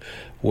now.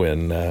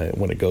 When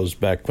it goes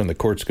back, when the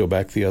courts go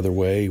back the other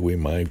way, we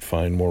might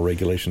find more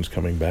regulations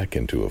coming back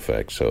into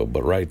effect. So,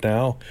 but right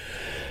now,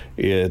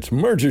 it's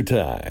merger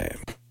time.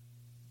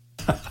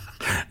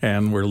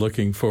 And we're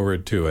looking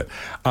forward to it.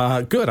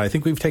 Good. I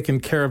think we've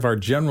taken care of our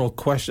general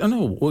question.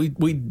 Oh, no,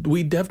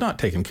 we have not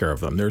taken care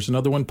of them. There's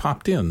another one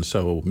popped in.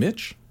 So,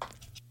 Mitch?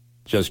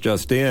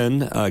 Just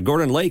in.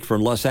 Gordon Lake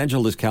from Los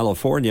Angeles,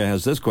 California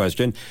has this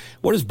question.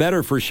 What is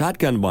better for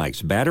shotgun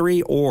mics,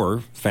 battery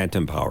or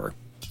phantom power?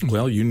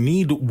 Well, you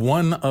need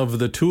one of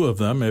the two of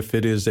them if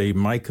it is a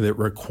mic that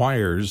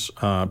requires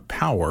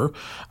power.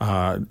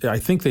 I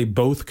think they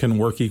both can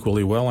work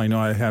equally well. I know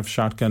I have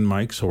shotgun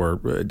mics or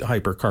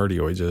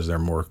hypercardioids as they're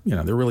more,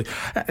 they're really,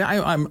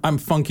 I'm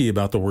funky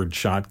about the word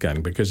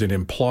shotgun because it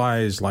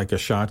implies like a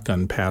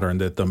shotgun pattern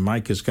that the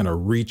mic is going to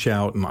reach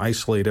out and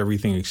isolate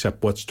everything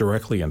except what's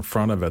directly in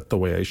front of it, the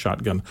way a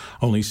shotgun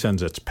only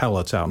sends its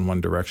pellets out in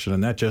one direction.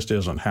 And that just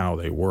isn't how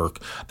they work.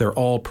 They're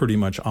all pretty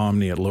much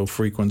omni at low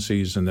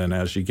frequencies. And then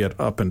as you get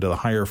up into the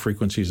higher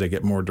frequencies, they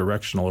get more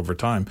directional over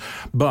time.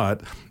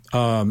 But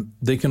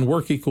they can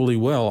work equally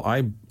well.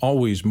 I'm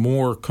always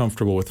more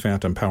comfortable with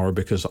phantom power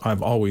because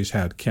I've always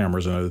had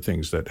cameras and other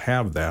things that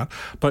have that.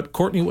 But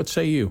Courtney, what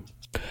say you?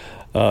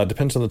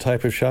 Depends on the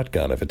type of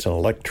shotgun. If it's an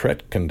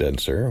electret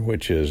condenser,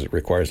 which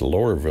requires a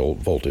lower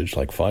voltage,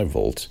 like 5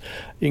 volts,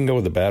 you can go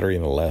with the battery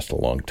and it'll last a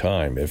long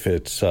time. If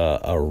it's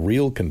a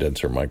real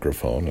condenser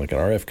microphone, like an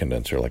RF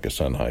condenser, like a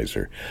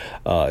Sennheiser,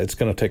 it's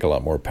going to take a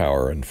lot more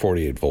power, and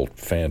 48-volt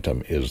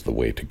phantom is the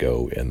way to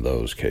go in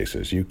those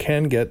cases. You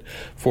can get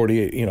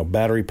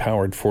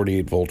battery-powered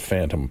 48-volt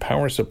phantom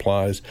power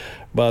supplies,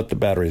 but the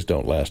batteries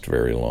don't last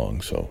very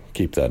long, so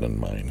keep that in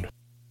mind.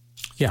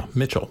 Yeah,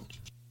 Mitchell.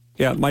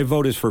 Yeah, my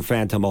vote is for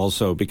phantom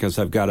also because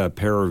I've got a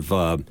pair of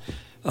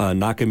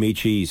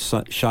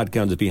Nakamichi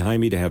shotguns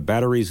behind me to have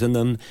batteries in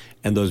them,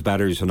 and those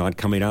batteries are not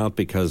coming out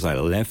because I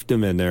left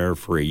them in there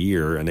for a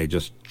year and they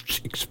just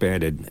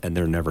expanded and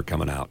they're never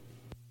coming out.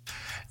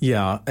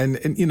 Yeah, and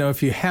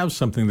if you have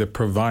something that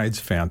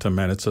provides phantom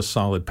and it's a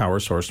solid power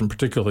source, and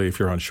particularly if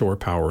you're on shore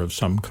power of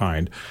some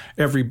kind,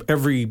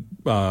 every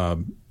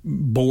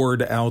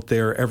board out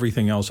there,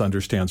 everything else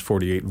understands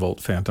 48-volt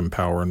phantom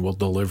power and will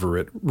deliver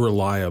it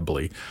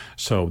reliably.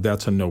 So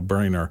that's a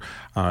no-brainer.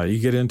 You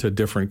get into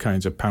different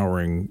kinds of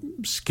powering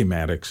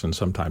schematics, and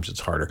sometimes it's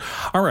harder.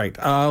 All right,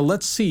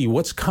 let's see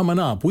what's coming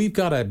up. We've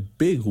got a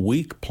big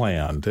week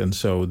planned, and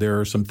so there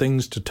are some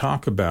things to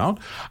talk about.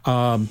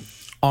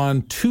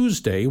 On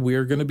Tuesday, we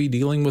are going to be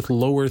dealing with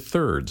lower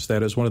thirds.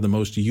 That is one of the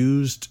most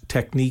used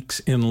techniques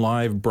in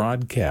live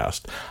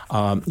broadcast.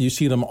 You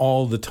see them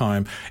all the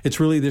time. It's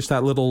really just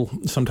that little,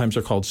 sometimes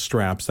they're called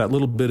straps, that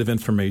little bit of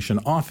information,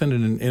 often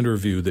in an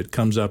interview that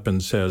comes up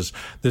and says,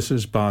 this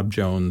is Bob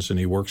Jones, and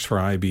he works for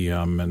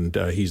IBM,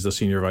 and he's the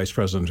senior vice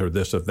president or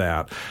this or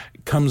that.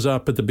 It comes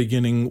up at the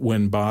beginning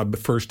when Bob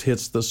first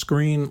hits the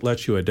screen,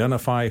 lets you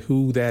identify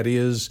who that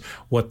is,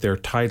 what their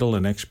title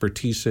and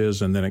expertise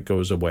is, and then it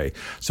goes away.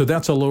 So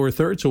that's a lower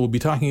third, so we'll be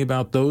talking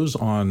about those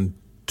on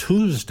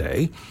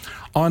Tuesday.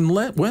 On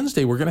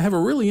Wednesday, we're going to have a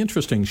really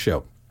interesting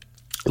show.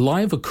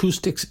 Live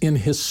acoustics in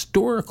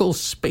historical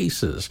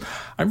spaces.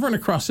 I've run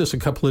across this a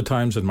couple of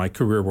times in my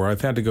career where I've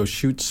had to go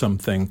shoot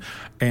something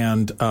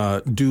and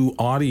do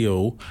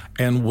audio.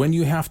 And when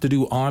you have to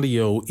do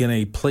audio in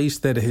a place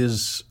that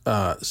is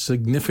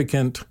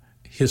significant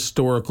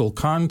historical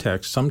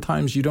context,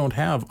 sometimes you don't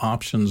have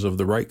options of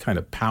the right kind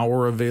of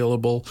power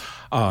available.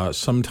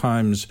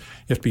 Sometimes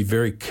you have to be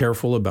very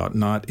careful about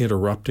not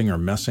interrupting or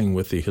messing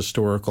with the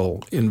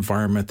historical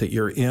environment that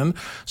you're in.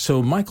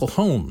 So Michael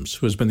Holmes,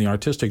 who has been the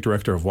artistic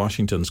director of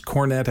Washington's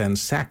Cornet and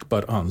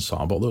Sackbut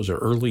Ensemble, those are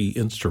early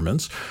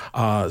instruments,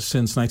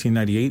 since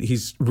 1998,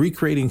 he's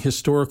recreating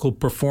historical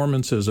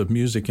performances of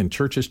music in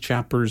churches,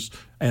 chapels,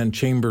 and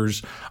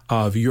chambers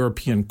of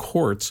European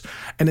courts.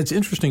 And it's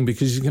interesting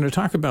because he's going to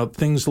talk about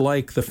things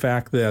like the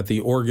fact that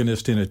the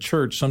organist in a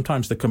church,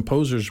 sometimes the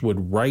composers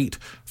would write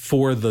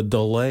for the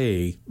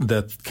delay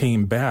that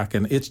came back.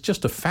 And it's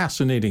just a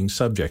fascinating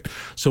subject.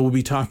 So we'll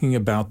be talking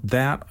about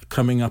that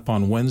coming up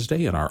on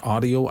Wednesday in our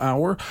audio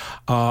hour.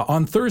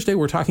 On Thursday,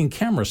 we're talking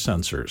camera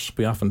sensors.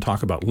 We often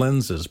talk about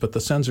lenses, but the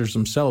sensors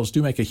themselves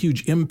do make a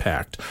huge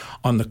impact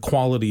on the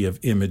quality of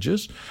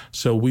images.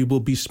 So we will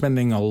be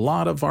spending a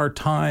lot of our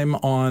time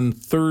on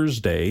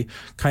Thursday,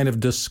 kind of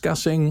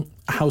discussing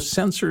how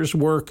sensors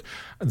work,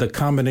 the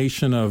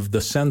combination of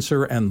the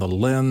sensor and the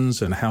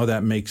lens and how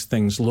that makes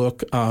things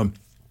look.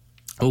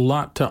 A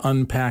lot to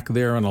unpack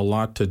there and a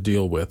lot to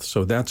deal with.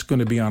 So that's going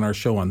to be on our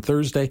show on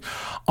Thursday.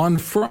 On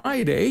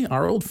Friday,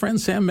 our old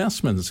friend Sam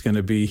Messman is going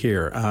to be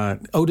here.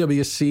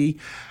 OWC,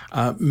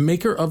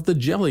 maker of the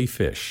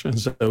jellyfish.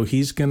 And so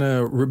he's going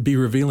to be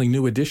revealing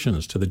new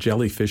additions to the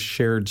jellyfish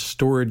shared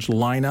storage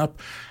lineup,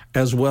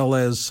 as well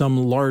as some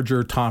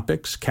larger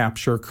topics,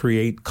 capture,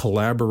 create,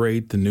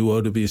 collaborate, the new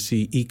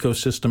OWC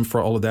ecosystem for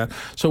all of that.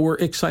 So we're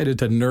excited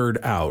to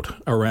nerd out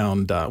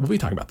around, we'll be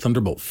talking about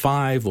Thunderbolt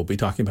 5, we'll be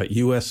talking about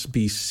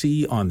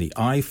USB-C on the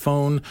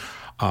iPhone,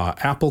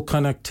 Apple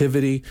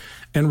connectivity,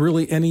 and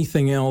really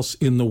anything else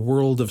in the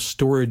world of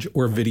storage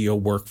or video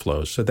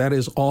workflows. So that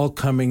is all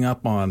coming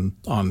up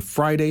on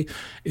Friday.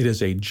 It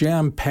is a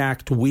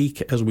jam-packed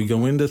week as we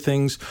go into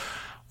things.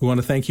 We want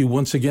to thank you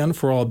once again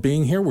for all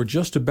being here. We're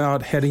just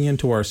about heading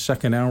into our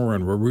second hour,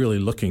 and we're really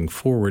looking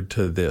forward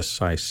to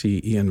this. I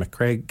see Iain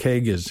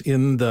McCaig is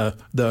in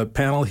the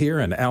panel here,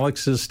 and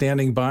Alex is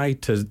standing by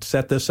to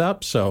set this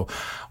up. So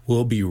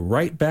we'll be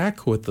right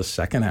back with the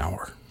second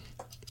hour.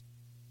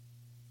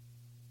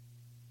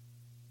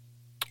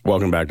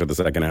 Welcome back to the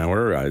second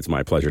hour. It's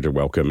my pleasure to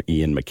welcome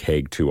Iain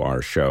McCaig to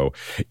our show.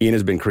 Iain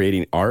has been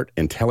creating art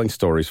and telling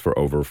stories for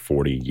over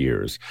 40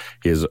 years.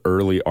 His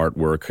early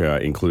artwork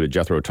included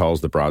Jethro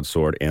Tull's The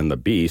Broadsword and the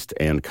Beast,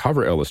 and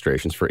cover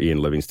illustrations for Ian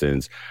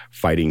Livingstone's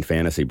fighting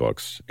fantasy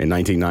books. In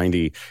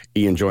 1990,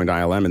 Iain joined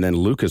ILM and then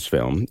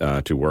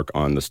Lucasfilm to work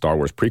on the Star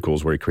Wars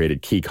prequels, where he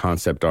created key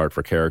concept art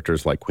for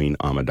characters like Queen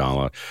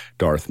Amidala,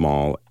 Darth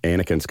Maul,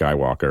 Anakin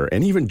Skywalker,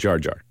 and even Jar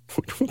Jar,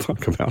 which we'll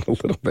talk about a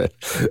little bit.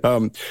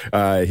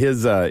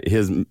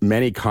 His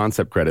many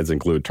concept credits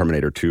include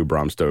Terminator 2,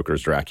 Bram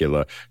Stoker's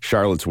Dracula,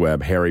 Charlotte's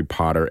Web, Harry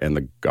Potter and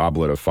the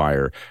Goblet of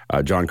Fire,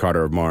 John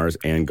Carter of Mars,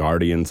 and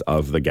Guardians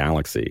of the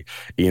Galaxy.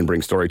 Iain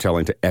brings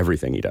storytelling to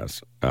everything he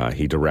does.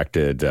 He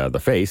directed The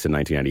Face in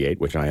 1998,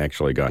 which I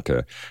actually got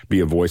to be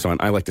a voice on.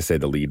 I like to say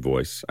the lead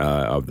voice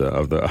of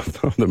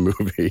the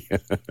movie.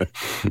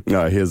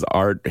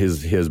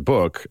 His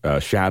book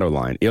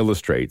Shadowline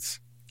illustrates,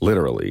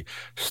 literally,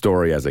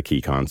 story as a key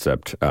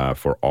concept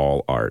for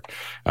all art.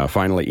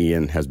 Finally,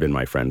 Iain has been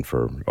my friend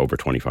for over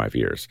 25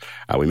 years.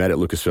 We met at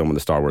Lucasfilm in the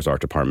Star Wars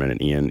art department,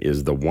 and Iain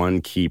is the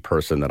one key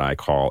person that I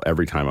call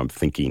every time I'm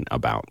thinking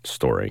about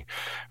story.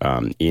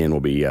 Iain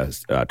will be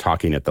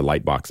talking at the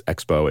Lightbox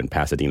Expo in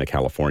Pasadena,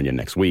 California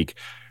next week.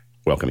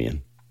 Welcome,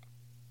 Iain.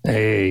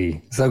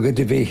 Hey, so good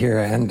to be here.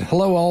 And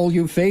hello, all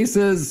you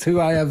faces who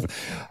I have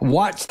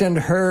watched and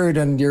heard,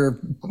 and your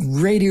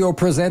radio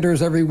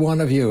presenters, every one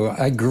of you.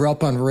 I grew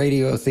up on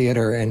radio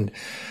theater, and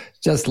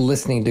just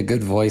listening to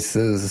good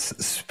voices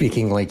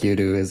speaking like you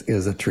do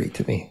is a treat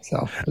to me.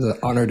 So it's an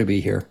honor to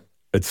be here.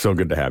 It's so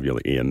good to have you,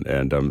 Iain,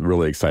 and I'm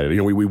really excited. You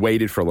know, we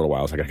waited for a little while.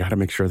 I was like, I got to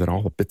make sure that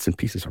all the bits and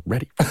pieces are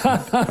ready.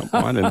 Come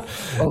on,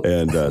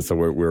 so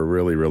we're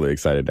really, really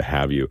excited to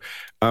have you.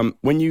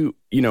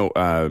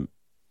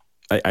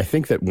 I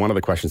think that one of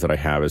the questions that I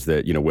have is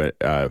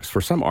that, for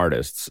some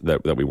artists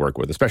that we work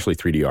with, especially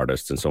 3D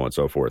artists and so on and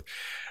so forth,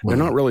 they're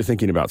not really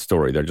thinking about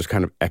story. They're just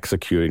kind of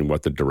executing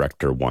what the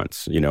director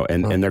wants,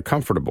 and they're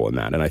comfortable in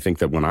that. And I think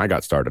that when I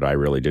got started, I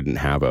really didn't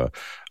have a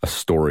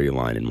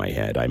storyline in my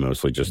head. I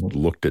mostly just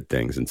looked at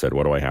things and said,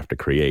 what do I have to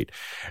create?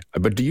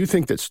 But do you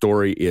think that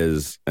story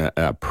is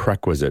a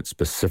prerequisite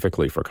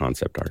specifically for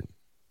concept art?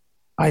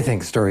 I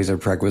think stories are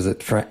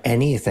prerequisite for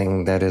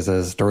anything that is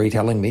a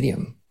storytelling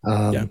medium.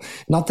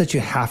 Not that you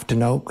have to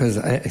know, because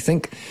I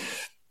think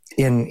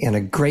in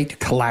a great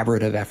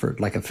collaborative effort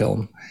like a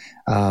film,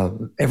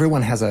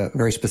 everyone has a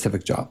very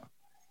specific job.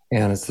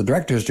 And it's the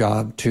director's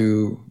job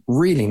to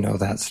really know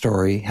that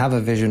story, have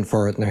a vision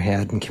for it in their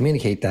head, and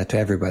communicate that to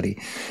everybody.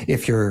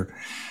 If you're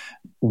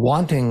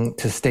wanting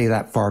to stay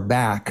that far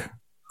back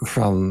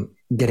from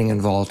getting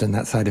involved in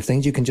that side of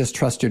things, you can just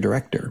trust your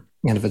director.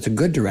 And if it's a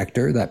good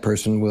director, that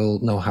person will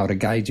know how to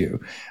guide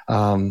you.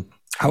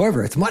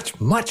 However, it's much,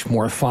 much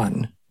more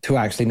fun to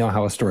actually know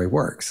how a story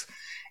works,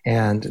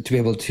 and to be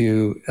able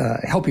to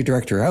help your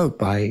director out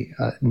by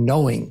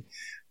knowing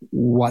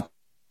what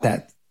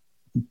that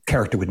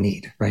character would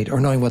need, right? Or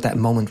knowing what that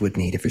moment would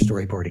need if you're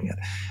storyboarding it.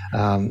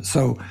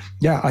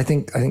 I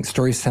think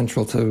story is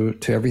central to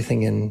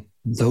everything in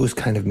those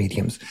kind of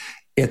mediums.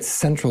 It's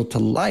central to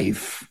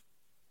life,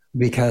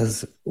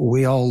 because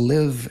we all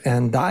live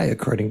and die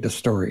according to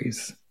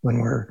stories. When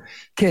we're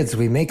kids,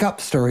 we make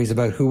up stories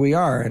about who we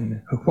are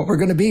and what we're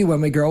going to be when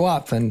we grow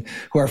up, and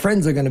who our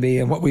friends are going to be,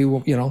 and what we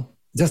will,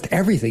 just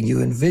everything.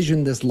 You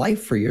envision this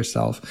life for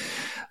yourself,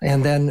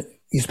 and then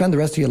you spend the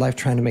rest of your life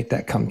trying to make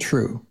that come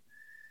true.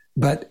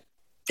 But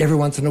every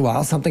once in a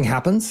while, something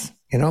happens.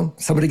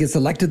 Somebody gets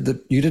elected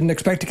that you didn't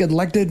expect to get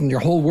elected, and your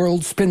whole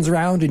world spins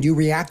around, and you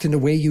react in a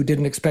way you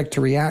didn't expect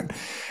to react.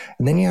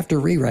 And then you have to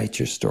rewrite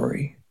your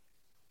story.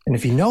 And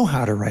if you know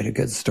how to write a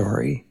good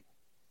story,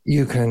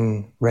 you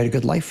can write a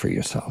good life for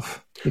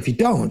yourself. If you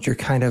don't, you're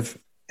kind of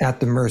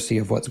at the mercy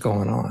of what's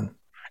going on.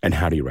 And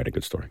how do you write a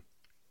good story?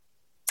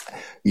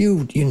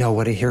 You know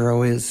what a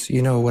hero is.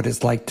 You know what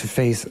it's like to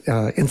face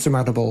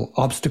insurmountable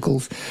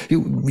obstacles.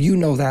 You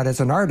know that as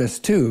an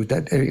artist too.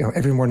 That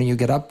every morning you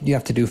get up, you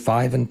have to do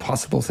 5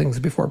 impossible things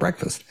before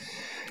breakfast.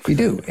 You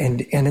do,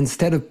 and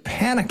instead of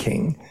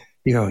panicking,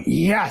 you go,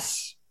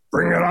 yes,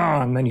 bring it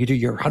on. Then you do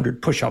your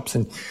 100 push-ups,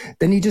 and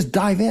then you just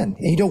dive in,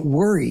 and you don't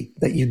worry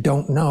that you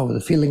don't know. The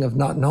feeling of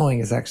not knowing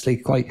is actually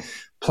quite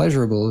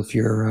pleasurable if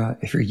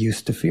you're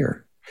used to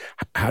fear.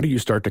 How do you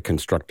start to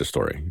construct a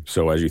story?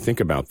 So as you think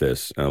about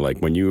this, like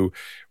when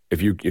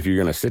if you're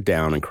going to sit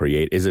down and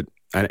create, is it?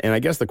 And I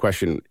guess the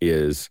question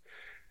is,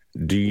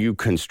 do you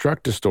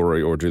construct a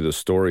story, or do the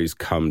stories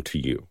come to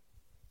you?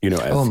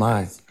 Oh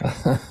my.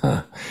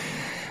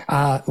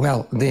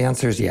 Well, the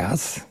answer is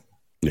yes.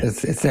 Yeah.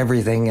 It's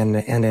everything and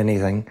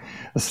anything.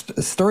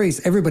 Stories.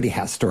 Everybody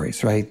has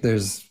stories, right?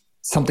 There's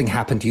something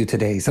happened to you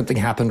today, something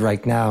happened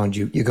right now, and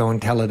you go and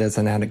tell it as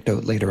an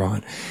anecdote later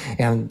on,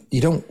 and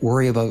you don't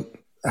worry about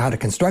how to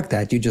construct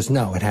that. You just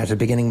know it has a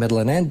beginning, middle,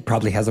 and end.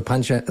 Probably has a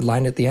punch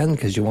line at the end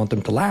because you want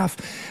them to laugh.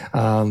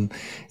 And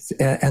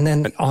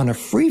then on a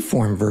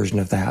free-form version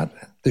of that,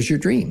 there's your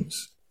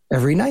dreams.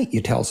 Every night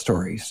you tell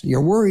stories.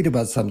 You're worried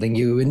about something.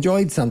 You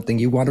enjoyed something.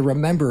 You want to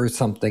remember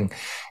something.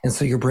 And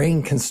so your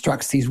brain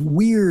constructs these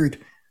weird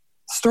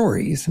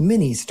stories,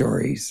 mini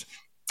stories,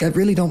 that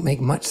really don't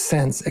make much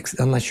sense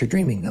unless you're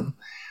dreaming them.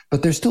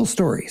 But they're still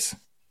stories.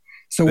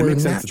 So we're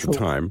natural. At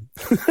the time.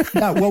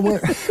 Yeah, well,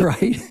 we're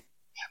right.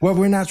 Well,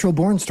 we're natural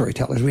born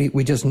storytellers.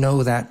 We just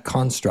know that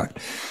construct.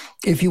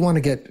 If you want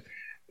to get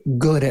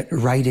good at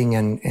writing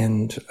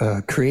and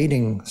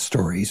creating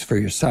stories for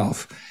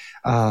yourself,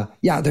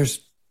 there's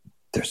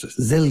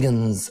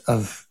zillions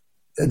of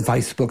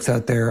advice books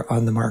out there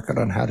on the market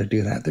on how to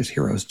do that. There's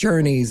hero's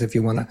journeys. If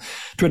you want a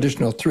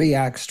traditional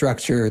 3-act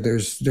structure,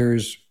 there's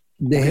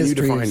the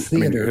history of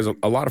theater. Because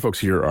a lot of folks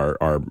here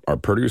are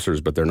producers,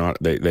 but they're not.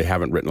 They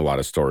haven't written a lot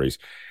of stories.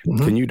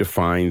 Mm-hmm. Can you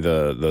define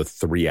the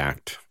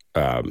 3-act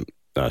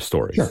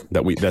story? Sure.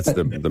 That's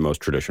the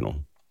most traditional.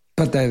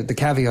 But the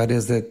caveat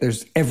is that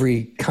there's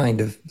every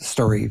kind of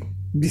story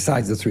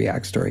besides the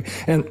 3-act story,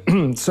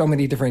 and so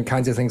many different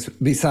kinds of things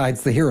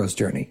besides the hero's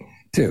journey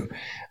too.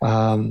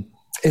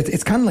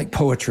 It's kind of like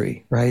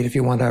poetry, right? If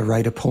you want to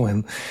write a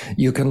poem,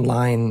 you can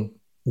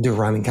do a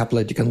rhyming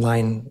couplet. You can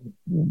line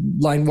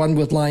 1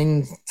 with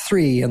line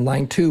 3 and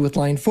line 2 with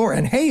line 4,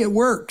 and hey, it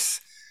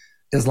works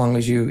as long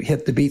as you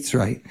hit the beats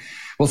right.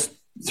 Well,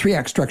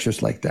 3-act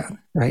structures like that,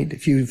 right?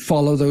 If you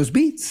follow those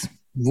beats,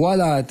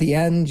 voila, at the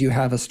end, you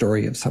have a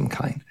story of some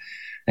kind.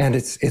 And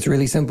it's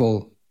really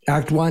simple.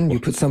 Act 1, you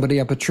put somebody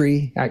up a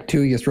tree. Act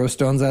 2, you throw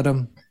stones at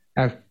them.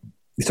 Act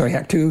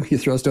 2, you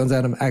throw stones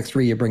at them. Act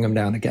 3, you bring them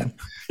down again.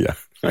 Yeah.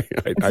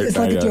 It's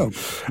like a joke.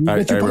 You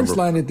get your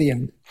punchline at the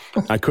end.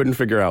 I couldn't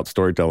figure out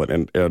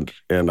storytelling, and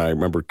I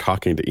remember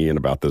talking to Iain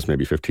about this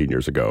maybe 15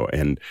 years ago,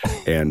 and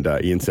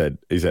Iain said,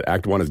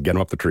 Act 1 is get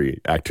him up the tree.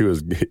 Act 2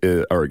 is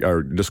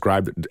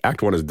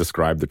Act 1 is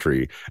describe the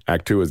tree.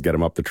 Act 2 is get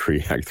him up the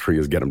tree. Act 3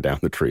 is get him down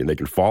the tree. And they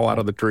can fall out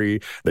of the tree.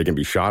 They can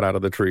be shot out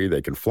of the tree.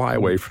 They can fly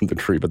away from the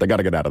tree, but they got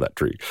to get out of that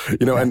tree.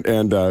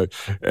 And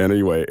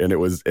anyway, and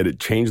it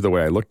changed the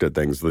way I looked at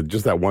things.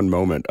 Just that one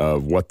moment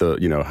of what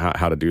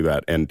how to do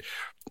that. And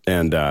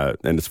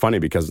it's funny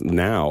because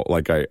now,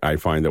 like I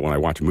find that when I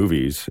watch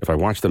movies, if I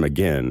watch them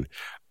again,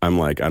 I'm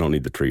like, I don't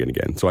need the tree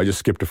again. So I just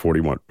skip to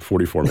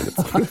 44 minutes.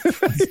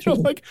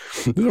 Like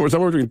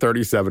somewhere between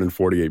 37 and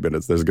 48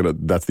 minutes.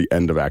 That's the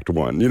end of Act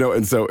 1.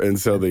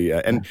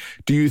 And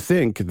do you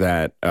think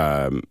that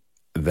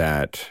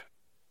that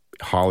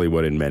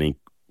Hollywood in many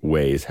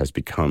ways has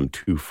become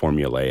too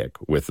formulaic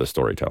with the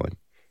storytelling?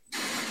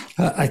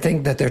 I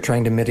think that they're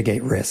trying to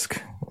mitigate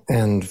risk,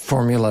 and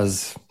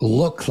formulas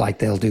look like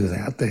they'll do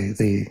that.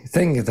 The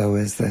thing, though,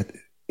 is that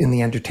in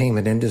the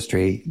entertainment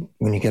industry,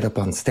 when you get up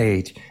on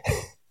stage,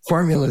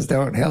 formulas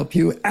don't help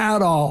you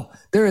at all.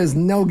 There is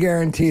no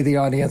guarantee the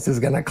audience is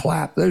going to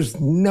clap. There's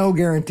no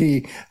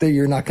guarantee that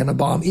you're not going to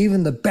bomb.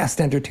 Even the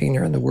best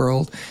entertainer in the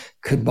world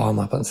could bomb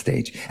up on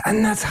stage.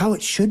 And that's how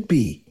it should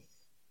be.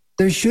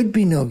 There should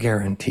be no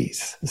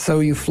guarantees. So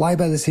you fly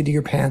by the seat of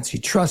your pants,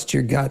 you trust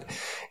your gut.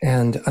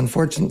 And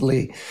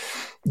unfortunately,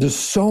 there's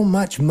so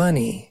much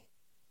money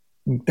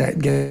that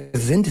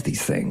gets into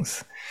these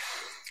things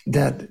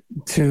that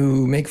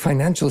to make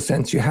financial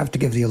sense, you have to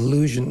give the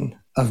illusion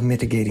of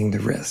mitigating the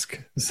risk.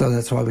 So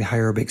that's why we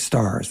hire big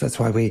stars. That's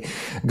why we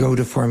go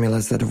to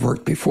formulas that have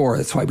worked before.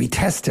 That's why we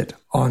test it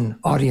on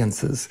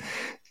audiences,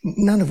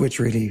 none of which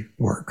really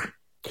work.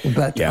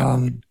 But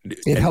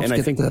it helps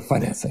get the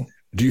financing.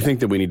 Do you think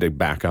that we need to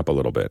back up a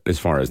little bit as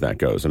far as that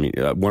goes? I mean,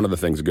 one of the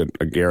things,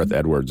 Gareth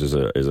Edwards is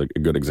a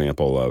good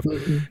example of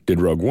did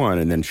Rogue One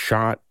and then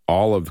shot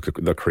all of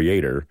the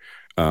creator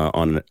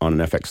on an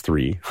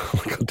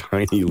FX3, like a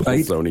tiny little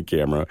Sony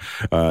camera,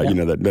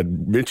 that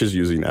Mitch is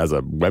using as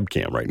a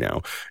webcam right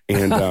now,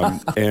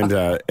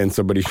 and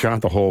so, but he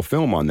shot the whole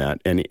film on that,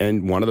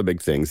 and one of the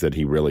big things that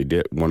he really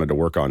wanted to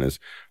work on is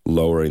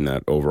lowering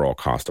that overall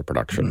cost of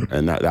production,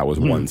 and that was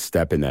one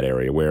step in that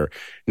area where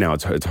now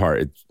it's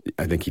hard.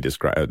 I think he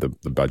described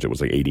the budget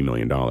was like $80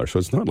 million, so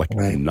it's not like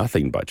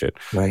nothing budget,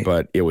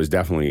 but it was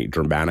definitely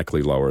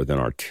dramatically lower than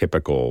our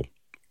typical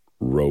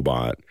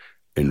robot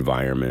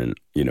environment,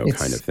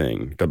 kind of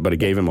thing. But it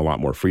gave him a lot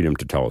more freedom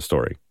to tell a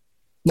story.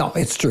 No,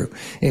 it's true.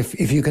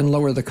 If you can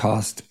lower the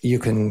cost, you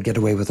can get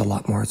away with a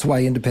lot more. It's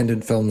why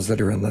independent films that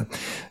are in the,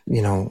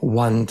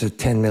 $1 to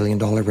 $10 million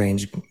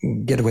range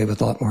get away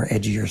with a lot more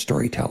edgier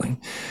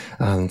storytelling,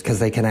 because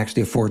they can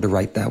actually afford to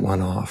write that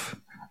one off,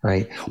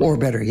 right? Or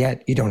better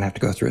yet, you don't have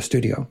to go through a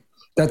studio.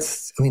 That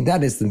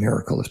is the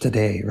miracle of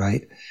today,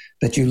 right?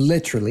 That you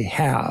literally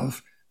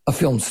have a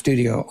film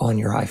studio on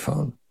your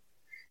iPhone.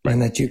 And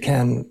that you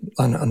can,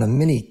 on a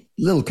mini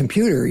little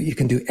computer, you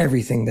can do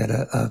everything that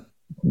a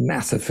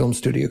massive film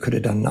studio could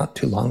have done not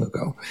too long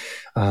ago.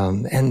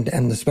 And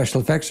the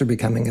special effects are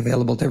becoming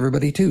available to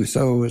everybody too.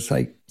 So it's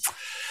like,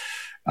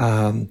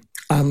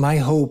 my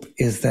hope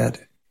is that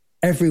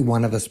every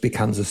one of us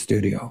becomes a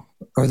studio,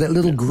 or that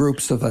little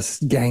groups of us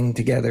gang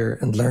together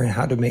and learn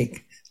how to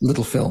make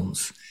little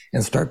films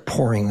and start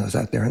pouring those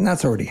out there. And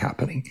that's already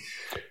happening.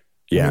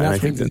 Yeah. And I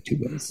that's think what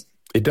YouTube is.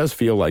 It does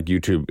feel like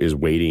YouTube is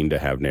waiting to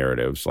have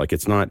narratives. Like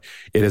it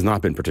has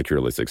not been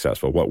particularly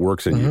successful. What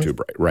works in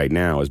YouTube right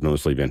now has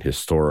mostly been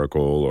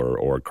historical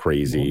or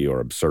crazy or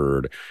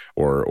absurd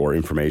or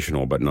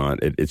informational, but not.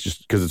 It's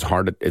just because it's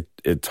hard.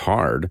 It's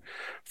hard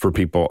for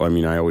people. I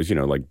mean, I always,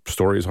 like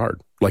story is hard.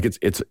 Like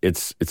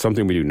it's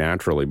something we do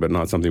naturally, but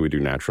not something we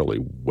do naturally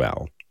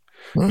well.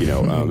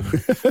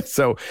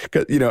 So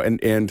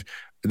and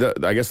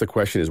I guess the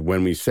question is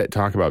when we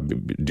talk about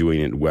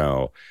doing it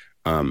well.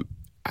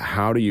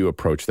 How do you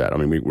approach that? I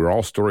mean, we're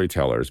all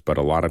storytellers, but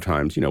a lot of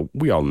times,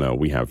 we all know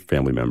we have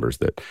family members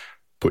that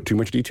put too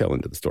much detail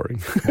into the story,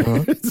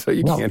 so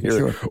you can't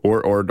hear it,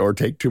 or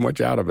take too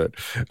much out of it.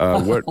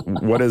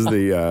 What is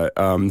the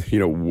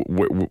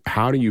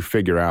how do you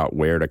figure out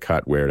where to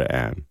cut, where to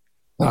add?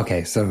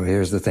 Okay, so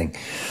here's the thing: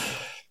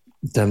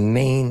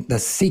 the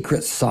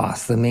secret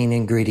sauce, the main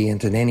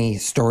ingredient in any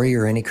story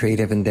or any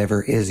creative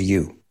endeavor is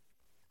you.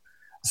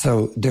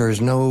 So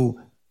there's no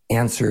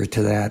answer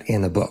to that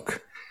in a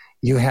book.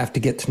 You have to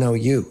get to know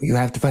you. You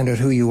have to find out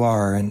who you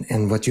are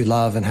and what you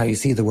love and how you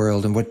see the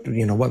world and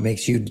what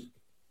makes you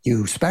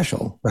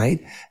special,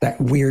 right?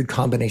 That weird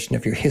combination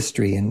of your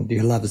history and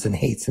your loves and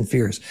hates and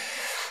fears.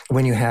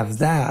 When you have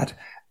that,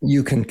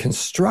 you can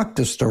construct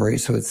a story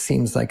so it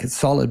seems like it's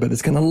solid, but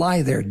it's going to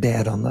lie there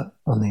dead on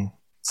the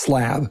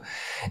slab.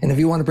 And if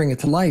you want to bring it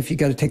to life, you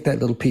got to take that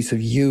little piece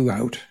of you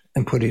out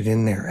and put it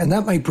in there. And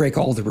that might break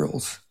all the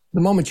rules.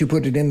 The moment you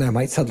put it in there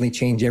might suddenly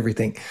change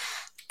everything.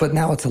 But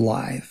now it's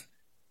alive.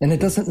 And it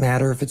doesn't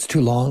matter if it's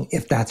too long,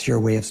 if that's your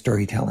way of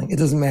storytelling. It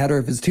doesn't matter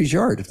if it's too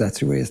short, if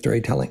that's your way of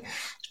storytelling.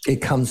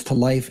 It comes to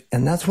life,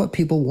 and that's what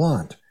people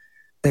want.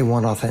 They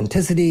want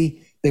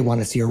authenticity. They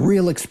want to see a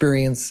real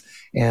experience,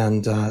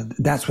 and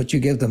that's what you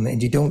give them.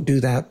 And you don't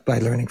do that by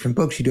learning from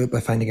books. You do it by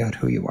finding out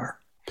who you are.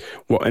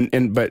 Well,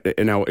 but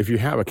now, if you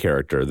have a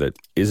character that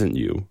isn't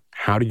you,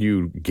 how do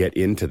you get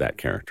into that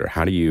character?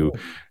 How do you,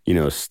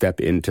 step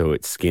into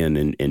its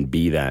skin and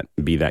be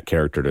that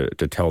character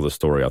to tell the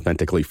story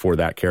authentically for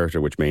that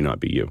character, which may not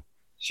be you?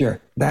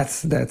 Sure.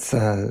 That's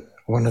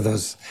one of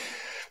those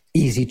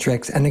easy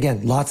tricks. And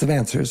again, lots of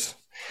answers.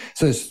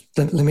 So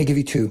let me give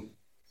you two.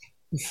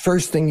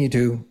 First thing you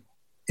do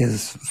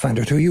is find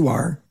out who you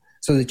are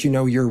so that you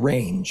know your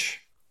range.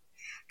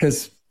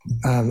 Because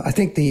I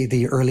think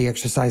the early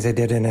exercise I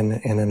did in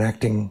an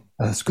acting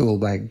school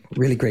by a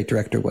really great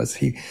director was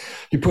he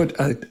put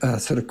a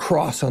sort of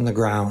cross on the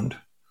ground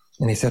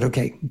and he said,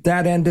 okay,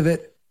 that end of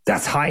it,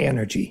 that's high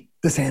energy.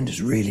 This end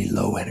is really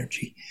low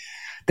energy.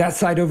 That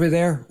side over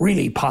there,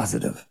 really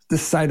positive.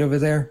 This side over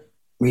there,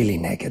 really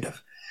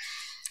negative.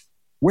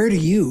 Where do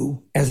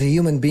you, as a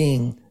human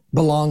being,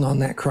 belong on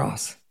that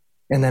cross?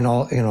 And then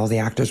all the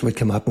actors would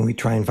come up and we'd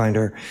try and find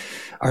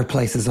our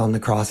places on the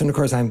cross. And of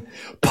course, I'm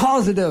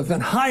positive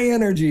and high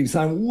energy,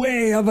 so I'm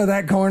way up at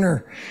that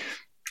corner.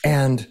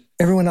 And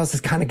everyone else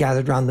is kind of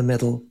gathered around the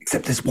middle,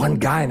 except this one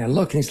guy. And I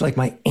look, and he's like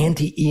my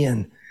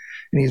anti-Iain.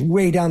 And he's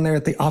way down there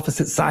at the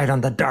opposite side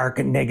on the dark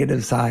and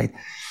negative side.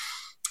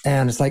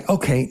 And it's like,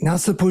 okay, now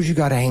suppose you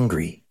got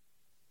angry.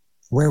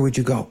 Where would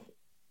you go?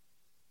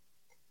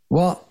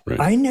 Well, right.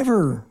 I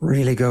never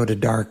really go to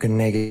dark and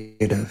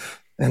negative.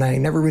 And I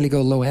never really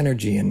go low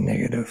energy and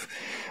negative.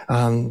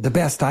 The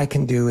best I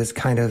can do is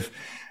kind of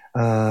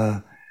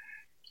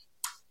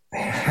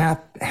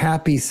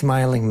happy,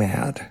 smiling,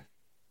 mad,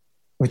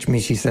 which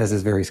Mishi says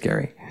is very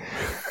scary.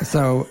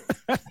 So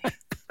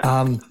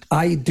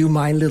I do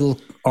my little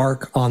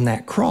arc on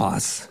that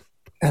cross,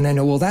 and I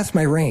know, well, that's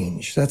my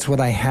range. That's what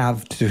I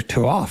have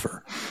to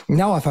offer.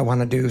 Now, if I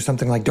want to do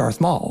something like Darth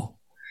Maul,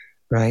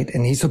 right?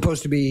 And he's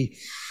supposed to be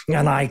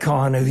an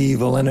icon of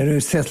evil and a new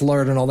Sith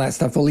Lord and all that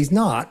stuff. Well, he's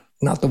not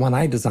the one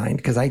I designed,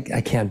 because I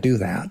can't do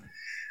that.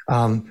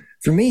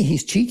 For me,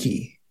 he's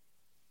cheeky.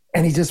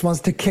 And he just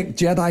wants to kick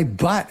Jedi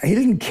butt. He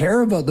didn't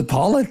care about the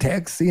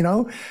politics, you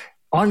know.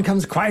 On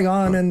comes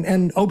Qui-Gon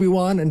and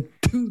Obi-Wan and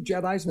two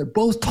Jedis, and they're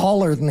both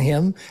taller than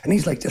him. And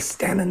he's like just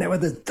standing there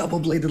with his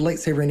double-bladed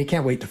lightsaber, and he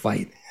can't wait to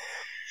fight.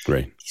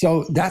 Right.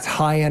 So that's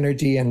high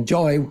energy and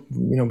joy, you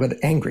know, but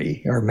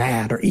angry or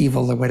mad or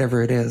evil or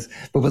whatever it is,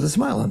 but with a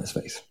smile on his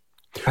face.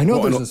 I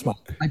know there's a smile.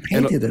 I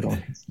painted it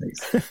on his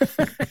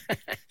face.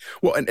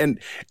 Well,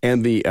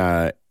 and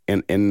the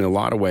and in a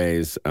lot of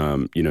ways,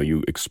 you know,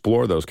 you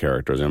explore those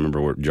characters. I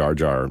remember where Jar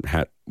Jar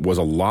was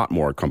a lot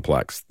more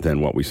complex than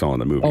what we saw in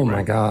the movie. Oh, right?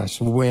 my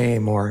gosh, way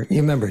more.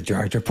 You remember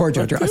Jar Jar, poor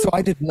Jar Jar. So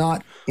I did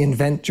not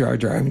invent Jar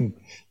Jar. I mean,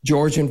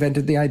 George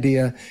invented the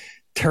idea.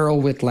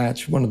 Terrell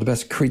Whitlatch, one of the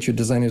best creature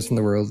designers in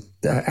the world,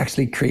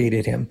 actually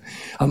created him.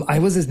 I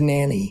was his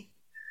nanny.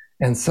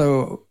 And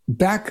so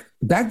back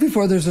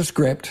before there's a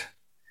script,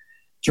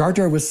 Jar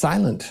Jar was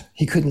silent.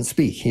 He couldn't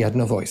speak. He had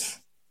no voice.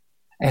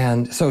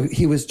 And so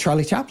he was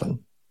Charlie Chaplin.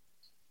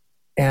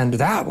 And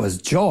that was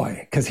joy,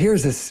 because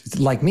here's this,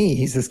 like me,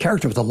 he's this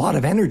character with a lot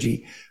of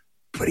energy,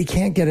 but he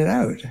can't get it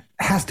out. It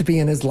has to be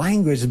in his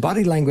language, his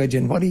body language,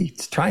 and what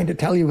he's trying to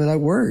tell you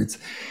without words.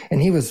 And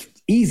he was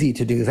easy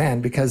to do then,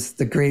 because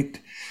the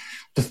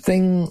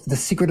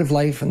secret of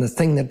life and the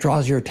thing that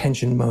draws your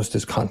attention most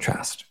is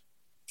contrast.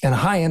 And a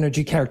high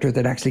energy character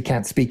that actually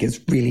can't speak is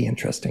really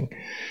interesting.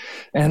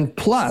 And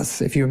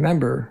plus, if you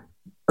remember,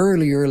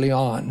 early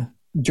on,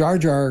 Jar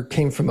Jar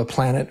came from a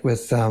planet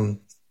with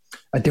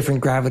a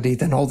different gravity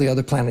than all the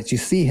other planets you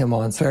see him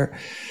on, sir.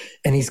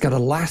 And he's got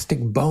elastic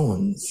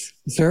bones.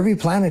 So every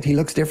planet, he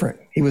looks different.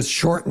 He was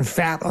short and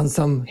fat on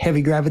some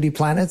heavy gravity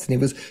planets, and he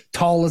was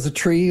tall as a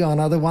tree on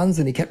other ones,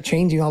 and he kept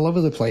changing all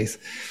over the place.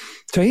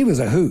 So he was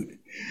a hoot.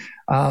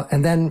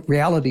 And then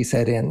reality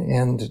set in,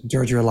 and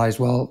George realized,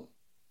 well,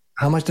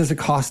 how much does it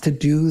cost to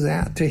do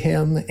that to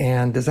him?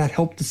 And does that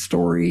help the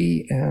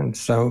story? And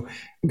so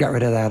we got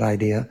rid of that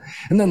idea.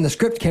 And then the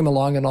script came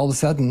along, and all of a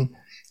sudden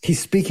he's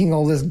speaking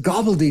all this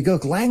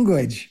gobbledygook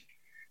language.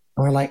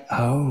 And we're like,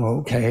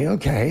 oh,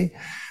 okay.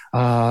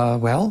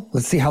 Well,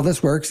 let's see how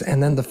this works.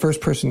 And then the first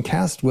person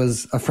cast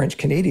was a French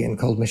Canadian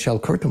called Michel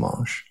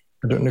Courtemanche.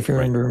 I don't know if you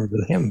remember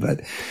him, but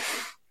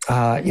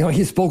you know,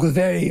 he spoke with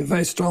very,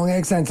 very strong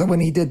accents. So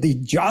when he did the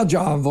Jar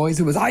Jar voice,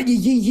 it was,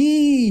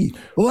 yee,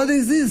 what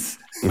is this?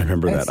 I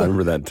remember that. I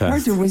remember that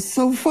test. It was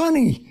so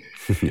funny.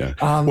 Yeah.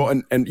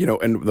 Well, and you know,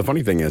 and the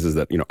funny thing is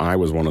that, you know, I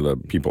was one of the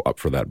people up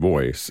for that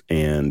voice,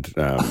 and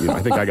you know,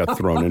 I think I got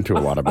thrown into a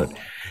lot of it.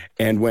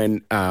 And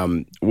when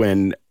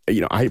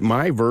you know,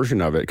 my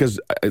version of it, because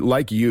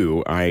like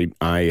you, I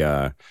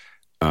to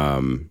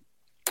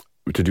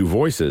do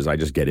voices, I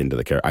just get into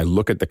the character. I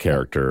look at the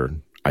character.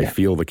 I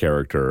feel the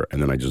character,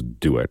 and then I just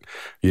do it,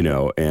 you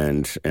know,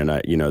 and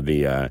I, you know,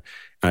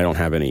 I don't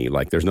have any,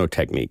 like, there's no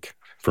technique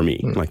for me.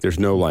 Like, there's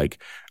no, like,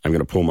 I'm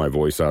going to pull my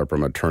voice up, or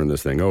I'm going to turn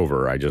this thing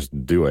over. I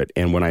just do it.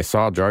 And when I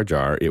saw Jar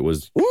Jar, it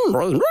was, you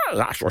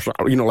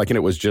know, like, and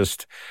it was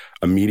just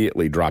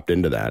immediately dropped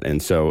into that. And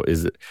so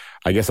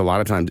I guess a lot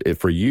of times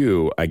for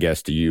you, I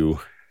guess, do you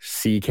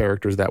see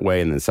characters that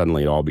way, and then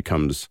suddenly it all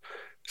becomes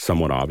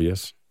somewhat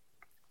obvious?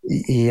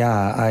 Yeah,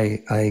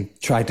 I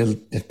try to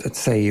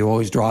say you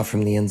always draw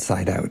from the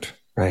inside out,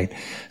 right?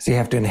 So you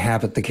have to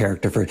inhabit the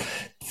character.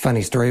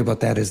 Funny story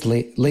about that is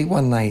late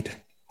one night,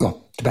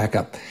 well, to back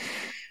up,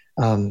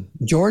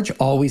 George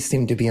always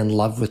seemed to be in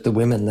love with the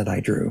women that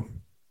I drew.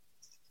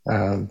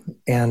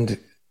 And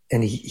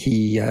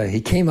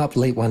he came up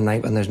late one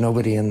night when there's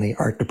nobody in the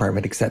art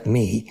department except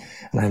me,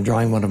 and I'm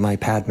drawing one of my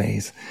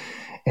Padmes.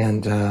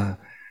 And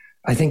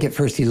I think at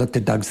first he looked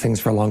at Doug's things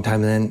for a long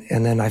time,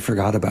 and then I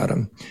forgot about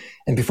him.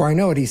 And before I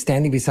know it, he's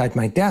standing beside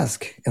my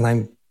desk,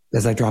 and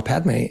as I draw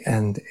Padme,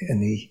 and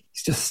he's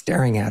just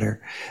staring at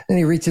her. Then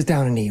he reaches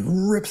down and he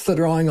rips the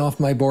drawing off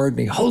my board, and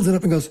he holds it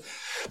up and goes,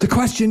 "The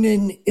question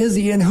is,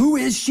 Ian, who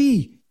is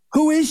she?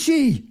 Who is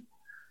she?"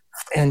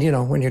 And, you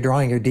know, when you're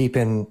drawing, you're deep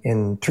in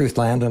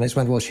Truthland. And I just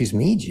went, "Well, she's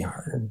me,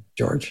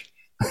 George."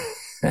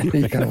 And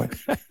he kind of went,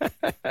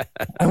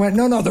 I went,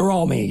 no, they're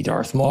all me.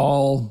 Darth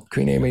Maul,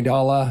 Queen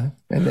Amidala.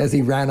 And as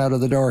he ran out of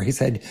the door, he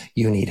said,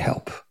 "You need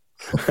help."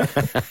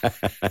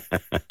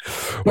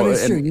 But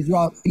it's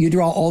true. You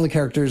draw all the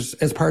characters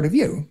as part of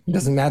you. It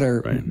doesn't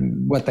matter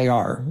what they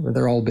are.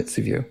 They're all bits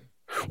of you.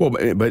 Well,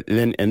 but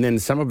then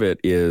some of it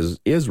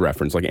is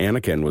reference. Like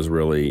Anakin was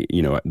really,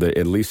 you know,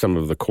 at least some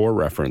of the core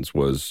reference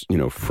was, you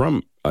know,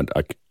 from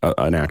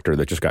an actor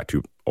that just got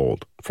too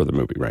old for the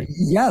movie, right?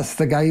 Yes,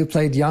 the guy who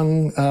played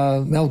young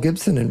Mel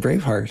Gibson in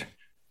Braveheart.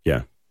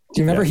 Yeah.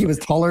 Do you remember he was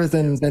taller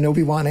than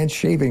Obi-Wan and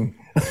shaving?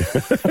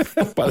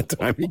 By the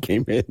time he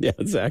came in, yeah,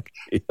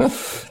 exactly.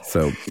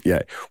 So,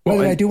 yeah.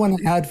 Well, I do want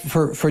to add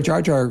for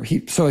Jar Jar,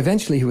 so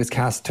eventually he was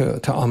cast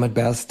to Ahmed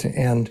Best,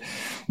 and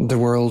the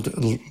world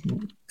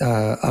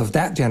of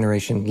that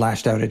generation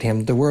lashed out at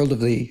him. The world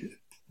of the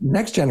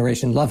next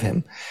generation love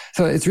him.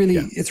 So it's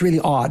really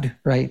odd,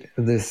 right?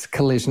 This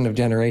collision of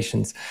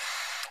generations.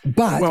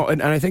 But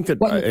and I think that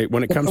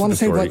when it comes to the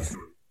story,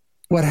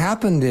 what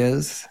happened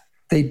is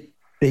they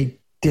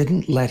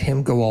didn't let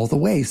him go all the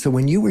way. So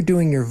when you were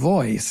doing your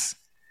voice,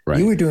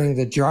 you were doing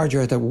the Jar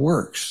Jar that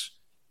works.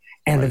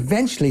 And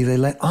eventually they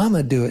let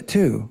Ahmed do it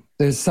too.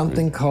 There's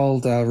something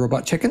called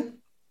Robot Chicken.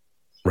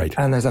 Right.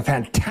 And there's a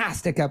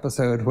fantastic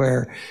episode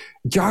where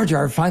Jar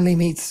Jar finally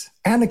meets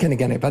Anakin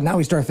again, but now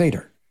he's Darth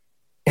Vader.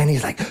 And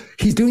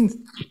he's doing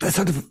the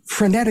sort of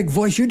frenetic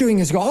voice you're doing.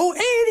 Is go, oh,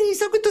 Eddie,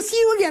 so good to see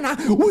you again.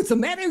 What's the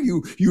matter?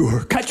 You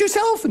cut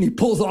yourself? And he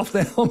pulls off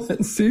the helmet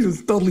and sees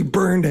his totally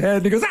burned head.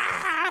 And he goes,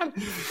 ah!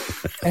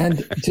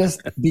 And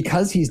just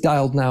because he's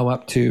dialed now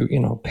up to,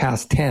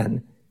 past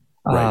 10,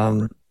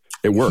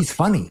 it works. He's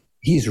funny.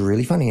 He's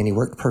really funny, and he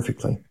worked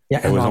perfectly.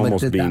 Yeah, it was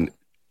almost being,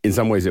 in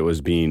some ways, it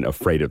was being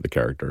afraid of the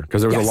character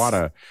because there was a lot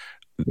of,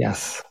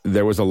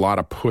 there was a lot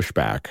of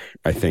pushback.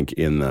 I think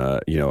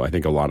I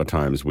think a lot of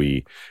times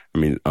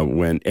and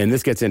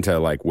this gets into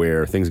like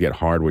where things get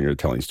hard when you're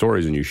telling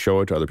stories and you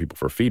show it to other people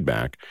for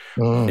feedback,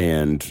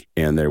 and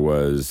there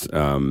was,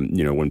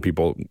 when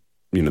people.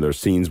 There's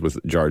scenes with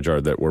Jar Jar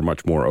that were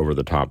much more over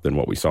the top than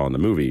what we saw in the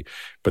movie,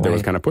 but there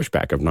was kind of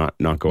pushback of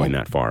not going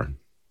that far.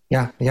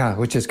 Yeah,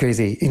 which is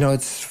crazy.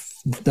 It's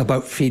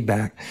about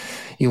feedback.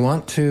 You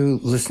want to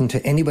listen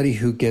to anybody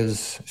who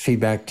gives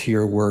feedback to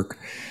your work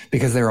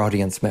because they're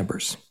audience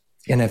members.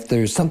 And if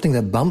there's something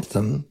that bumped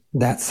them,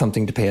 that's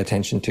something to pay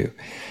attention to.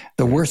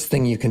 The worst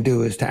thing you can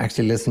do is to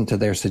actually listen to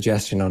their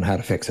suggestion on how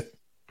to fix it.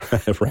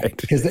 Right.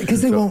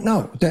 Because they won't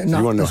know. So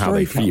you want to know how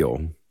they feel,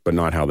 but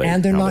not how they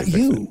And they're not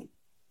you. It.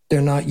 They're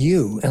not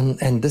you.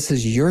 And this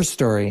is your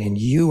story, and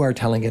you are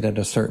telling it in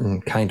a certain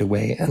kind of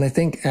way. And I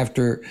think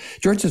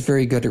George is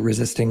very good at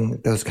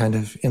resisting those kind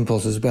of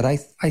impulses, but I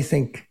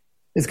think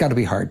it's got to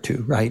be hard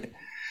too, right?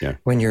 Yeah.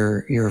 When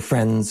your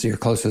friends, your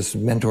closest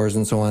mentors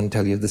and so on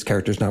tell you this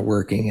character's not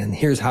working and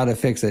here's how to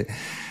fix it.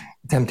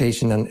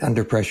 Temptation and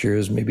under pressure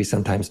is maybe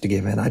sometimes to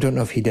give in. I don't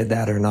know if he did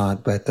that or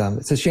not, but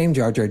it's a shame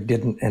Jar Jar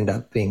didn't end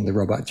up being the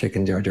Robot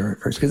Chicken Jar Jar at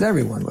first, because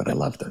everyone would have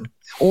loved him.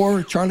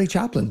 Or Charlie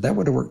Chaplin. That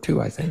would have worked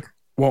too, I think.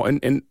 Well,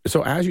 and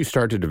so as you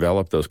start to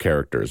develop those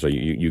characters, so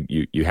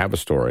you have a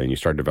story and you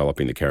start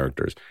developing the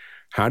characters,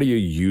 how do you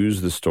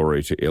use the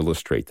story to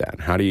illustrate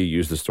that? How do you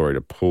use the story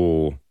to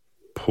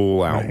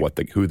pull out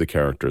who the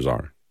characters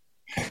are?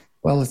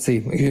 Well, let's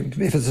see.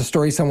 If it's a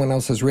story someone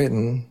else has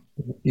written,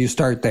 you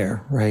start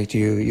there, right?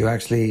 You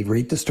actually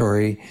read the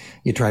story,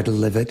 you try to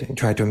live it, you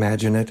try to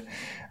imagine it.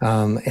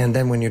 And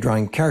then when you're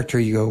drawing character,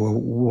 you go,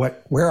 well,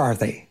 where are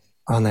they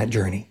on that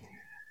journey?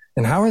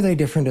 And how are they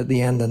different at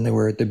the end than they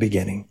were at the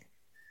beginning?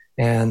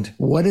 And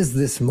what is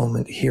this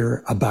moment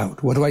here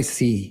about? What do I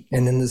see?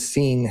 And in the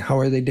scene, how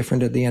are they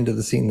different at the end of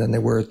the scene than they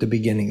were at the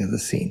beginning of the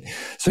scene?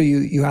 So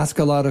you ask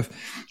a lot of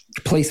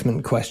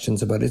placement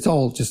questions about it.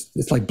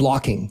 It's like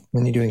blocking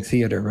when you're doing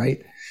theater,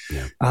 right?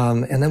 Yeah.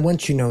 And then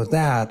once you know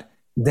that,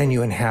 then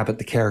you inhabit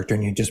the character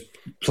and you just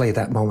play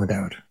that moment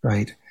out,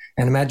 right?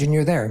 And imagine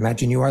you're there.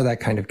 Imagine you are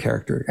that kind of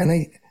character.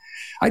 And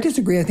I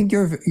disagree. I think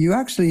you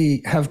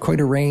actually have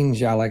quite a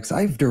range, Alex.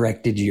 I've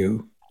directed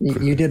you.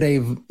 You did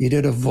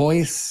a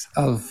voice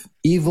of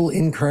evil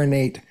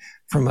incarnate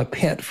from a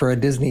pit for a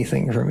Disney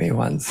thing for me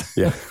once.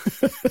 Yeah.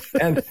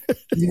 And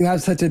you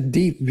have such a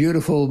deep,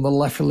 beautiful,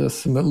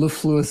 mellifluous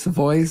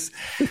voice.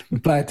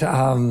 But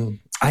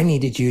I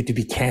needed you to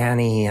be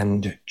canny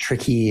and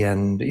tricky,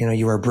 and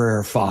you were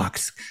Brer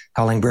Fox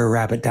calling Brer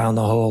Rabbit down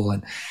the hole,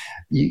 and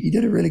you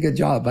did a really good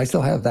job. I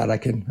still have that. I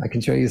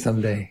can show you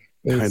someday.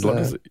 I'd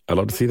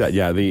love to see that.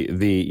 Yeah.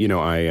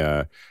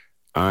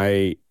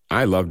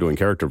 I love doing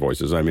character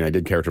voices. I mean, I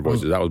did character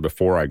voices. That was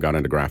before I got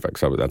into graphics.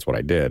 So that's what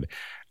I did.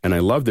 And I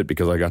loved it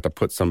because I got to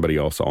put somebody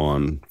else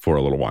on for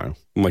a little while.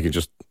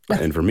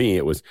 And for me,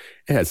 it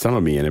had some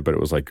of me in it, but it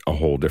was like a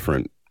whole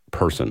different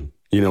person.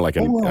 We're all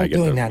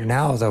doing that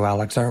now, though,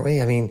 Alex, aren't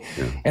we? I mean,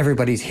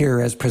 everybody's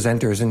here as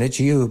presenters, and it's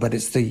you, but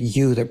it's the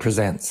you that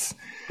presents.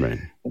 Right.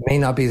 It may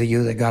not be the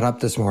you that got up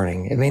this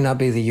morning. It may not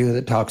be the you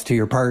that talks to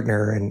your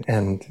partner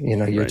and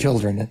your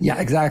children. Yeah,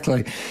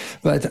 exactly.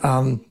 But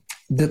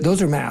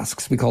those are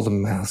masks. We call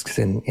them masks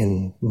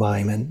in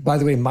mime. And by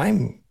the way,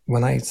 mime,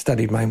 when I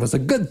studied mime, was a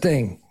good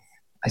thing.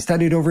 I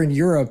studied over in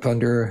Europe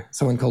under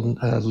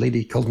a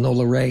lady called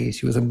Nola Ray.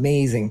 She was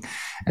amazing.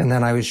 And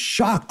then I was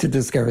shocked to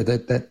discover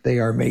that they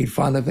are made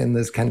fun of in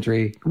this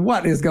country.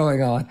 What is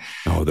going on?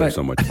 Oh, they're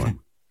so much fun.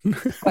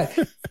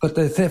 but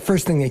the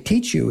first thing they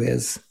teach you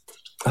is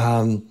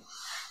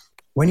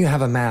when you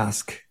have a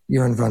mask,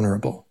 you're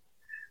invulnerable.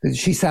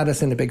 She sat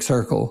us in a big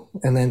circle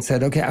and then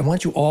said, okay, I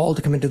want you all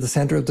to come into the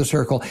center of the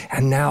circle.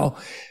 And now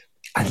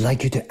I'd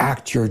like you to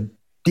act your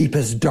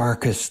deepest,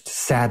 darkest,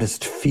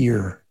 saddest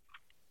fear.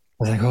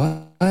 I was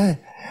like, what?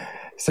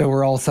 So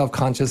we're all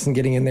self-conscious and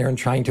getting in there and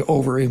trying to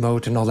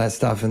over-emote and all that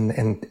stuff.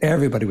 And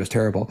everybody was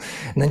terrible.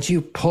 And then she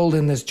pulled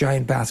in this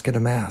giant basket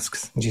of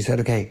masks. And she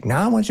said, okay,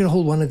 now I want you to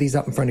hold one of these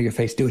up in front of your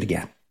face. Do it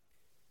again.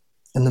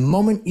 And the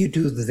moment you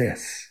do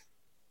this,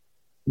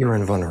 you're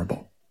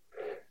invulnerable.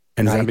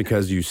 And is that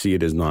because you see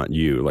it as not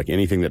you? Like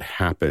anything that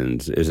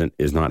happens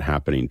is not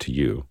happening to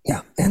you?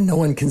 Yeah, and no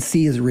one can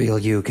see as real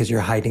you because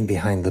you're hiding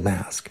behind the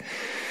mask.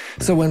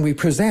 Right. So when we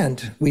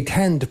present, we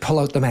tend to pull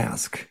out the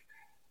mask,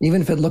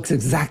 even if it looks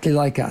exactly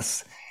like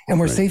us. And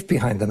we're safe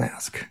behind the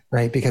mask,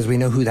 right? Because we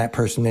know who that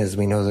person is.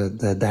 We know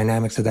the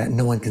dynamics of that.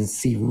 No one can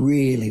see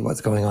really what's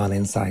going on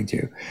inside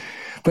you.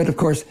 But of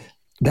course,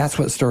 that's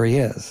what story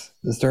is.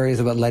 The story is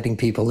about letting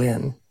people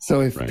in. So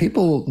if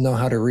people know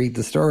how to read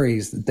the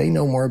stories, they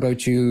know more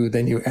about you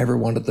than you ever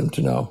wanted them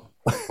to know.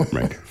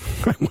 Right.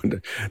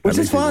 Which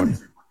is fun.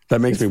 That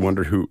makes me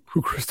wonder who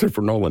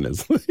Christopher Nolan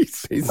is.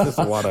 He's just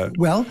a lot of...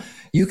 Well,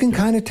 you can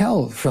kind of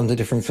tell from the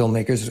different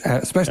filmmakers,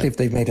 especially if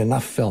they've made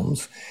enough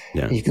films.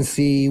 Yeah. You can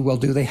see,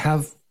 well,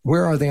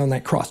 where are they on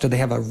that cross? Do they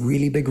have a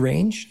really big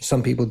range?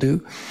 Some people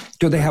do.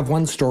 Do they have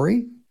one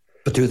story,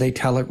 but do they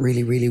tell it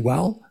really, really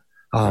well?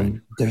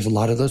 There's a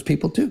lot of those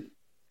people too.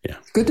 Yeah.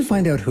 It's good to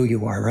find out who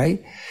you are,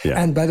 right?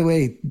 Yeah. And by the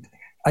way,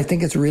 I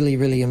think it's really,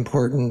 really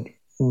important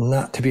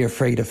not to be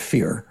afraid of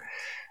fear.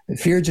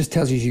 Fear just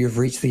tells you you've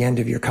reached the end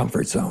of your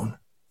comfort zone.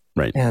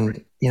 Right.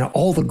 And,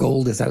 all the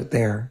gold is out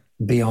there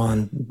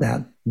beyond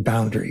that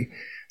boundary.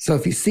 So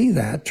if you see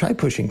that, try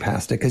pushing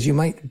past it because you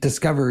might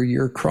discover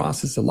your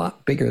cross is a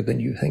lot bigger than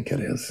you think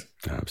it is.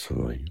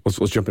 Absolutely.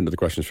 Let's jump into the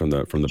questions from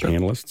the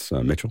panelists.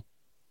 Mitchell?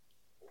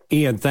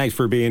 Ian, thanks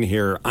for being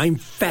here. I'm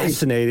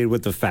fascinated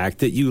with the fact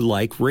that you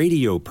like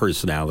radio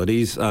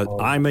personalities.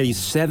 I'm a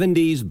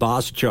 70s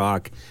boss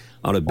jock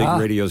on a big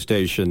radio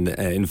station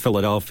in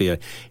Philadelphia,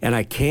 and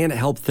I can't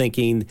help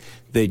thinking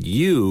that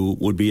you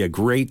would be a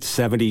great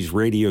 70s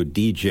radio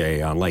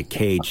DJ on like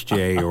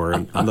KHJ or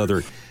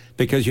another,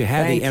 because you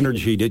have the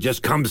energy that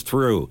just comes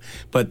through.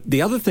 But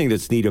the other thing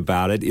that's neat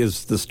about it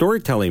is the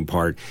storytelling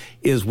part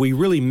is we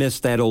really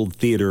miss that old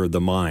theater of the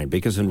mind,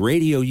 because in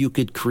radio you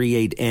could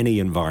create any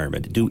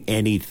environment, do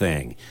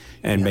anything,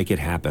 and make it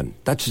happen.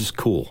 That's just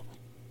cool.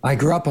 I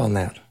grew up on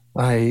that.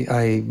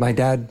 My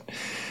dad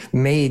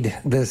made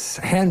this,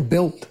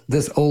 hand-built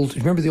this old,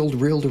 remember the old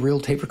reel-to-reel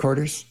tape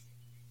recorders?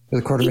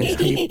 The quarter-inch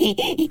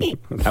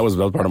tape? That was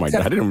part of my,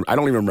 I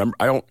don't even remember,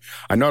 I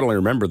not only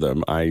remember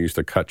them, I used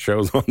to cut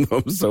shows on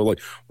them,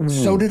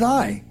 So did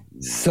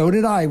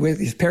I, with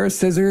these pair of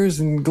scissors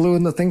and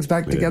gluing the things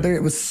back together.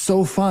 It was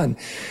so fun.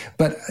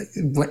 But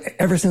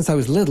ever since I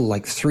was little,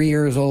 like 3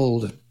 years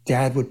old,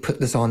 Dad would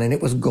put this on, and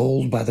it was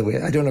gold, by the way.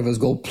 I don't know if it was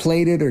gold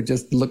plated or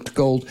just looked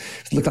gold.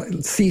 It looked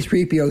like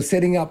C-3PO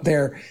sitting up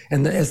there,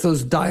 and as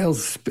those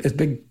dials, as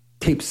big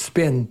tapes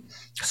spin,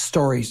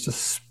 stories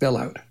just spill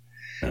out.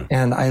 Yeah.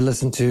 And I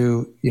listened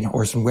to,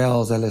 Orson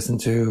Welles.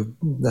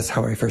 That's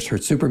how I first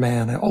heard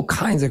Superman, all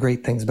kinds of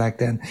great things back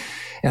then.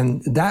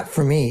 And that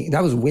for me,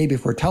 that was way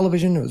before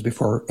television. It was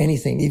before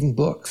anything, even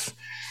books.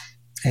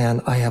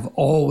 And I have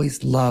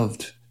always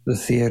loved the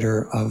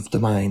theater of the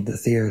mind, the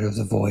theater of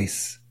the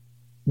voice,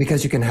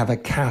 because you can have a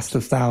cast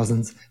of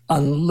thousands,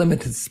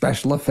 unlimited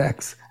special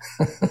effects.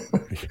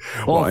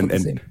 Well,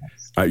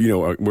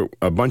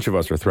 a bunch of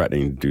us are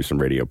threatening to do some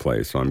radio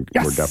plays, so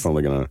we're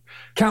definitely going to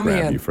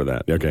grab you for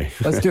that. Okay.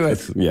 Let's do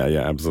it. Yeah,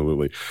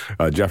 absolutely.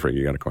 Jeffrey,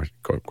 you got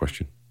a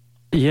question?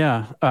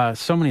 Yeah,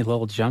 so many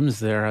little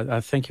gems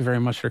there. Thank you very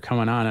much for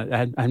coming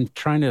on. I'm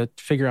trying to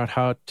figure out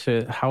how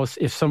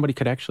if somebody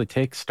could actually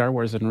take Star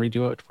Wars and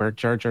redo it where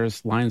Jar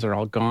Jar's lines are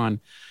all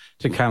gone,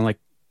 to kind of like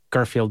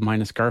Garfield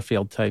minus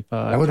Garfield type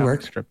that would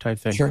work. Strip type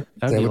thing. Sure.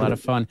 That'd be a lot of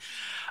fun.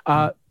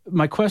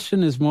 My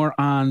question is more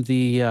on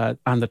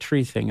the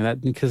tree thing,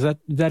 because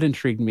that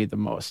intrigued me the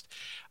most.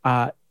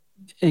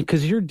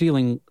 Because you're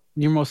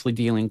mostly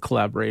dealing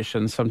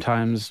collaboration,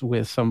 sometimes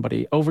with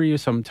somebody over you,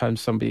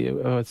 sometimes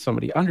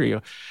somebody under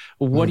you.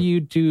 What do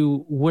you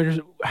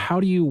do? How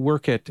do you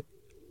work it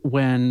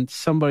when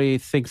somebody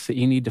thinks that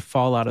you need to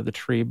fall out of the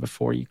tree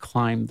before you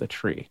climb the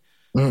tree?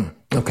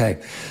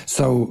 Okay.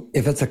 So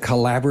if it's a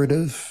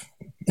collaborative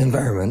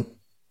environment,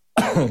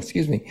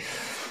 excuse me,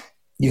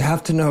 you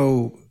have to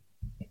know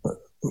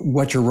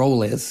what your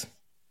role is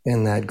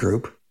in that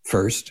group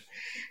first.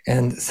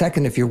 And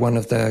second, if you're one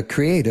of the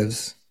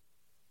creatives,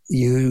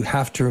 you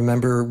have to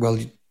remember, well,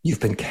 you've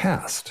been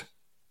cast,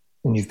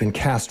 and you've been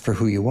cast for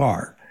who you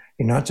are.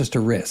 You're not just a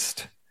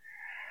wrist.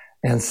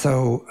 And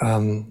so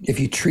if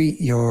you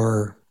treat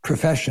your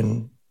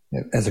profession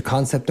as a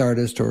concept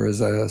artist or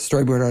as a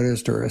storyboard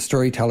artist or a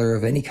storyteller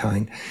of any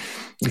kind,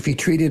 if you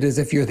treat it as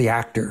if you're the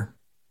actor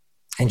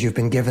and you've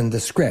been given the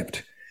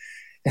script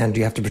and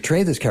you have to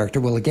portray this character,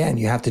 well, again,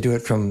 you have to do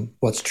it from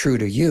what's true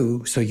to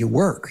you. So you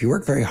work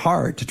very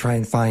hard to try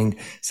and find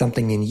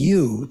something in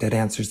you that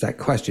answers that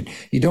question.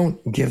 You don't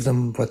give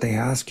them what they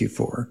ask you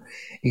for.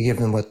 You give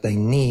them what they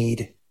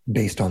need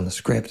based on the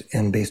script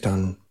and based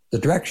on the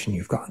direction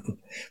you've gotten.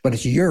 But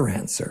it's your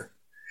answer.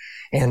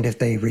 And if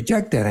they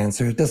reject that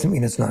answer, it doesn't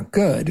mean it's not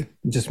good.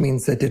 It just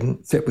means that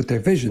didn't fit with their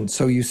vision.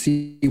 So you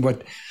see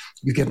what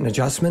you get an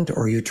adjustment,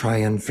 or you try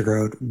and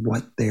figure out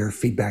what their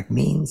feedback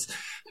means.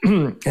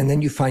 And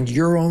then you find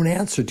your own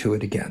answer to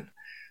it again.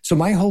 So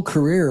my whole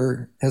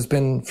career has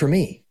been for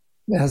me.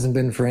 It hasn't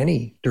been for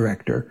any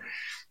director,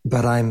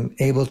 but I'm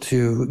able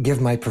to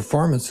give my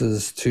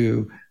performances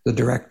to the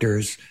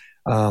directors.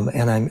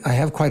 And I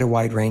have quite a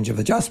wide range of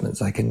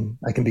adjustments. I can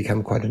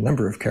become quite a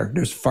number of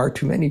characters. Far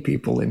too many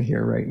people in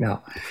here right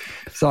now,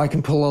 so I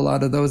can pull a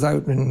lot of those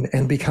out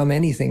and become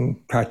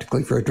anything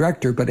practically for a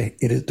director. But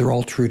they're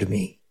all true to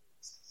me.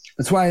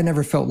 That's why I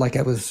never felt like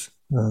I was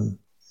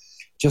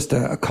just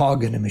a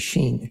cog in a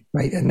machine.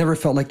 Right? I never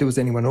felt like there was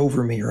anyone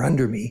over me or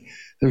under me.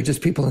 There were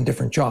just people in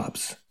different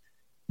jobs,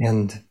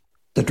 and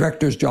the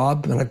director's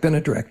job, and I've been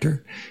a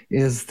director,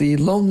 is the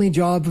lonely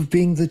job of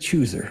being the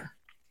chooser.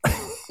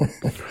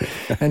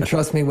 And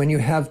trust me, when you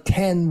have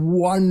 10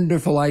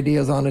 wonderful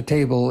ideas on a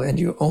table and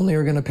you only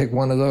are going to pick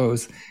one of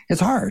those,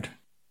 it's hard.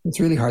 It's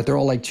really hard. They're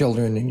all like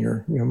children, and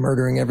you're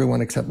murdering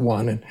everyone except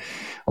one and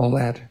all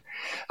that.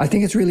 I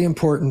think it's really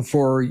important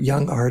for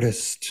young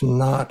artists to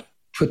not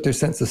put their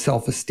sense of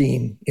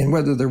self-esteem in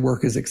whether their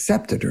work is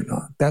accepted or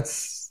not.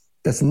 That's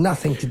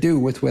nothing to do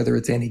with whether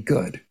it's any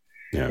good.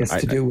 Yeah, it's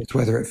to do with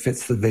whether it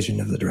fits the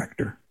vision of the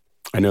director.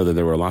 I know that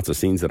there were lots of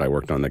scenes that I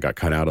worked on that got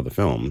cut out of the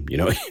film,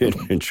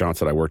 in shots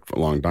that I worked a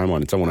long time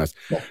on. And someone asked,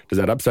 does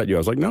that upset you? I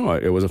was like, no,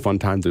 it was a fun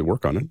time to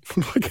work on it.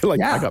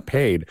 I got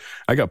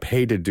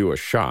paid to do a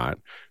shot,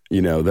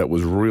 that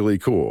was really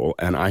cool.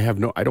 And I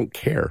don't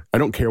care. I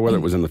don't care whether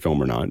it was in the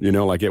film or not.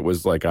 It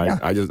was like,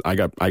 I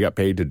got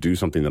paid to do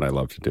something that I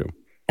love to do.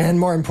 And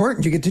more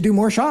important, you get to do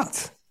more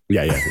shots.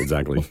 Yeah,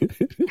 exactly.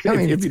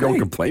 If you don't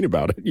complain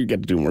about it, you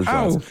get to do more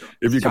shots.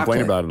 If you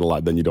complain about it a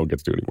lot, then you don't get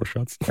to do any more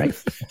shots.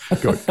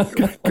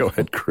 Right. Go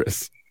ahead,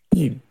 Chris.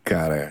 You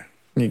gotta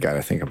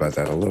think about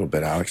that a little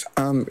bit, Alex.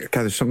 God,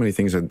 there's so many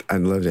things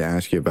I'd love to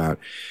ask you about.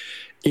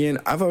 Ian,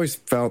 I've always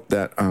felt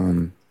that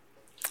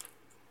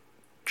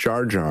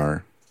Jar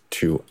Jar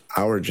to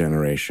our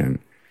generation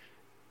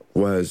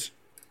was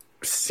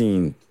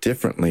seen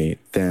differently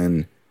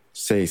than,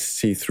 say,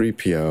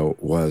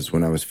 C-3PO was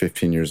when I was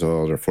 15 years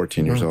old or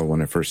 14 years old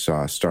when I first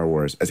saw Star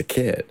Wars as a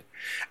kid.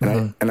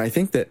 And I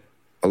think that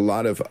a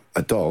lot of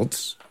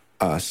adults,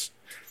 us,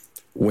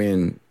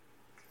 when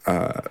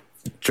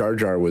Jar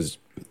Jar was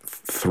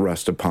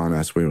thrust upon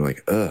us, we were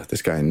like, ugh,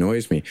 this guy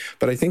annoys me.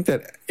 But I think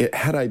that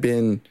had I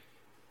been,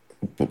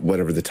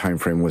 whatever the time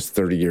frame was,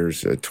 30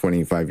 years,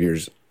 25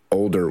 years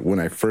older when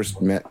I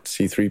first met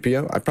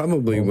C-3PO, I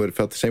probably would have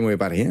felt the same way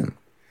about him.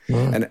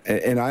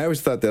 And I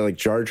always thought that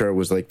Jar Jar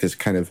was like this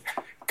kind of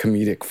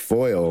comedic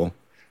foil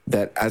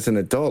that as an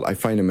adult I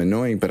find him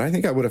annoying, but I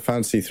think I would have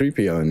found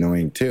C-3PO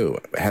annoying too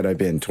had I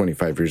been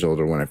 25 years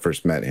older when I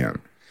first met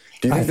him.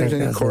 Do you think there's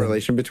any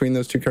correlation between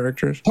those two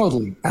characters?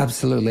 Totally,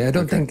 absolutely. I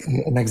don't think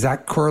an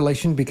exact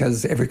correlation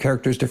because every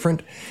character is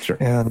different. Sure.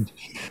 And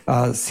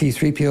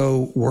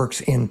C-3PO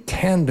works in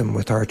tandem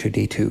with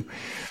R2-D2.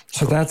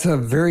 So that's a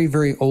very,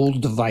 very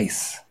old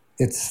device.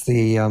 It's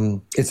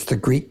the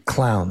Greek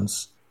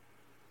clowns.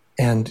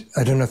 And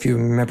I don't know if you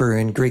remember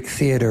in Greek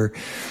theater,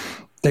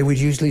 they would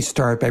usually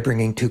start by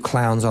bringing two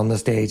clowns on the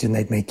stage and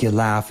they'd make you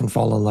laugh and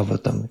fall in love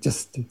with them.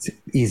 It's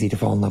easy to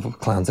fall in love with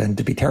clowns and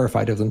to be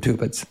terrified of them too,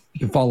 but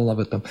you can fall in love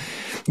with them.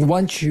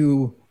 Once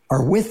you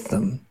are with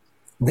them,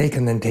 they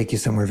can then take you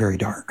somewhere very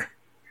dark.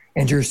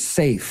 And you're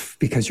safe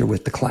because you're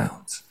with the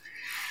clowns.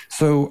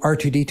 So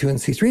R2-D2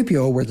 and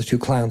C-3PO were the two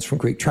clowns from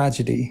Greek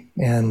tragedy.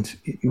 And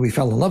we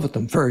fell in love with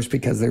them first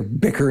because they're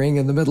bickering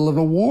in the middle of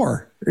a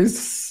war.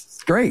 It's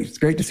great. It's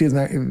great to see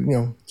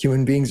them,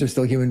 human beings are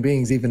still human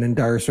beings, even in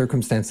dire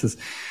circumstances.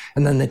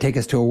 And then they take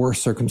us to a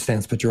worse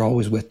circumstance, but you're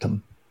always with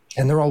them.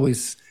 And they're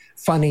always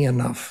funny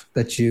enough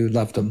that you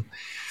love them.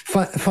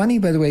 Funny,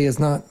 by the way, it's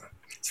not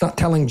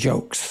telling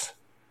jokes.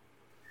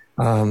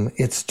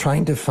 It's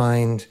trying to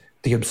find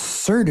the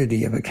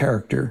absurdity of a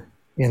character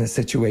in a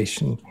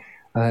situation.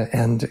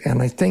 And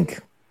I think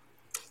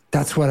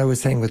that's what I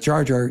was saying with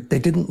Jar Jar. They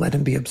didn't let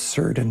him be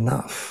absurd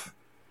enough.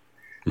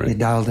 Right. They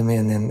dialed him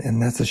in, and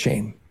that's a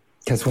shame.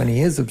 Because when he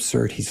is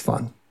absurd, he's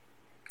fun.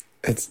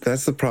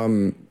 That's the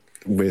problem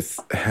with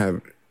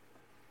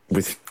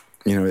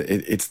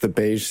it's the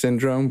beige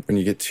syndrome when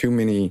you get too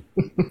many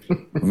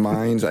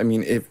minds. I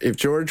mean, if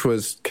George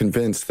was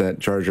convinced that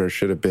Jar Jar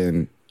should have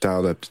been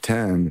dialed up to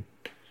 10,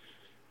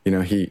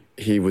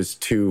 he was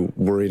too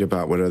worried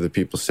about what other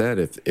people said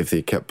if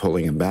they kept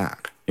pulling him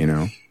back.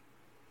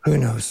 Who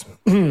knows?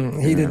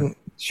 He didn't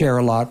share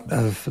a lot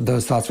of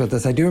those thoughts with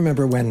us. I do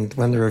remember when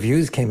the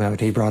reviews came out,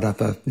 he brought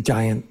up a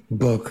giant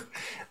book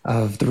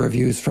of the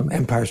reviews from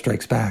Empire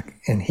Strikes Back,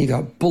 and he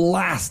got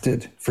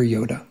blasted for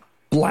Yoda.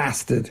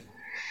 Blasted.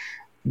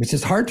 Which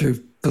is hard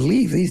to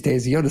believe these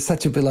days. Yoda's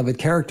such a beloved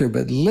character,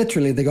 but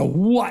literally they go,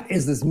 what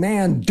is this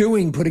man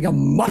doing putting a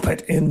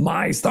Muppet in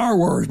my Star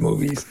Wars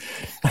movies?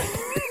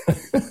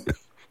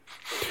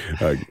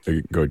 Go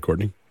ahead,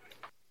 Courtney.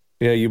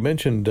 Yeah, you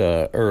mentioned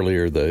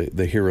earlier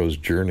the hero's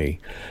journey,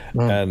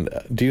 and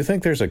do you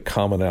think there's a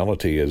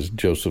commonality, as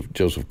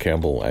Joseph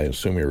Campbell, I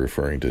assume you're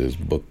referring to his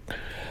book,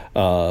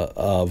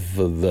 of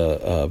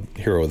the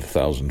Hero of the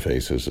Thousand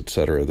Faces,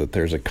 etc., that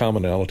there's a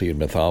commonality in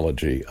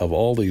mythology of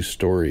all these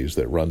stories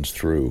that runs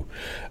through,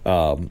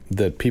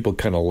 that people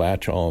kind of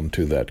latch on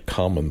to that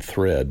common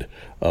thread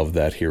of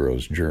that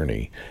hero's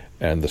journey.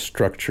 And the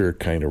structure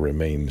kind of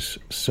remains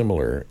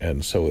similar,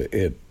 and so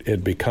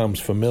it becomes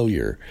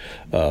familiar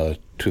to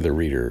the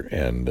reader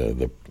and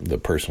the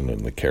person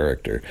and the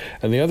character.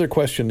 And the other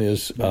question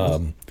is,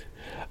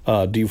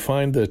 do you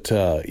find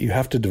that you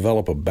have to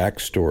develop a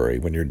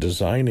backstory when you're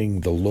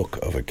designing the look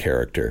of a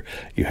character?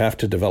 You have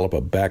to develop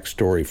a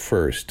backstory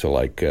first to,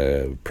 like,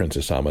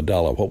 Princess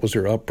Amidala. What was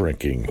her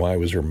upbringing? Why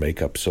was her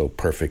makeup so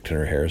perfect and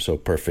her hair so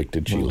perfect?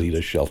 Did she lead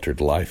a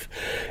sheltered life,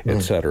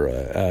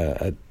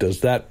 etc.?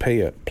 Does that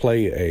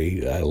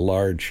play a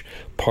large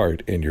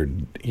part in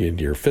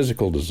your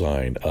physical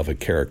design of a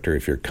character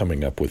if you're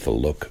coming up with the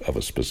look of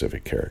a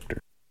specific character?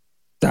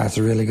 That's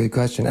a really good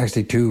question.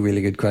 Actually, two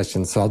really good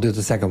questions. So I'll do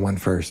the second one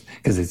first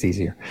because it's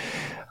easier.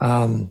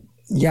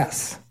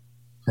 Yes.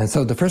 And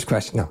so the first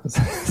question, no, the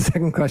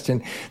second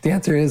question, the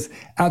answer is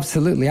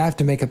absolutely. I have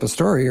to make up a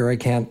story or I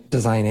can't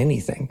design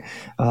anything.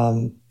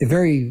 It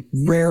very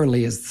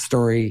rarely is the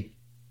story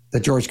that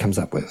George comes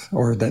up with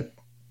or that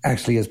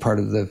actually is part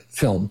of the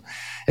film.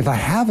 If I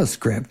have a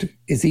script,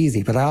 it's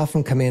easy, but I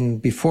often come in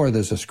before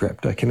there's a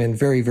script. I come in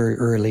very, very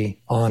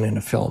early on in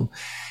a film.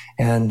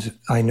 And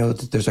I know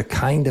that there's a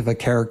kind of a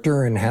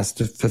character and has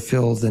to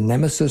fulfill the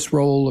nemesis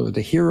role or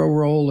the hero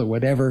role or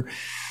whatever.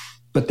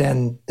 But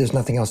then there's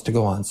nothing else to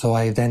go on. So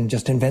I then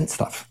just invent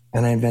stuff,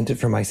 and I invent it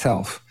for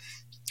myself.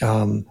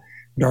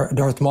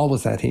 Darth Maul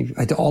was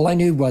that. All I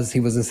knew was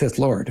he was a Sith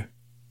Lord.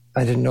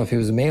 I didn't know if he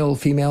was a male,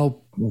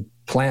 female,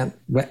 plant,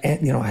 I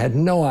had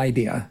no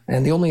idea.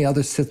 And the only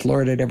other Sith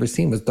Lord I'd ever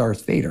seen was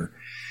Darth Vader.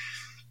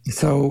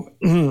 So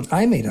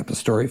I made up a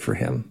story for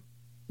him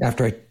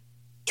after I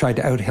tried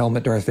to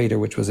out-helmet Darth Vader,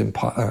 which was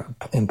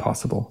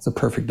impossible. It's a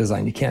perfect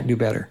design. You can't do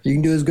better. You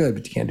can do as good,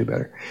 but you can't do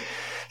better.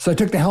 So I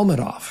took the helmet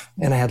off,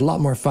 and I had a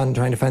lot more fun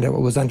trying to find out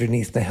what was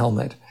underneath the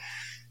helmet.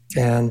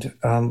 And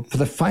for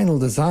the final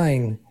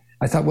design,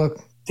 I thought, well,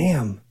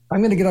 damn, I'm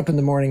going to get up in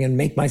the morning and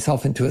make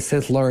myself into a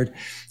Sith Lord.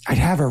 I'd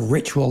have a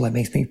ritual that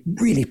makes me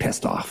really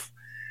pissed off.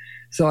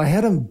 So I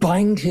had him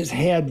bind his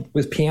head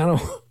with piano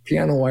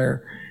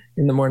wire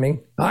in the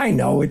morning. I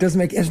know it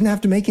doesn't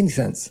have to make any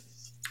sense.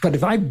 But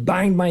if I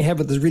bind my head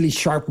with this really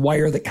sharp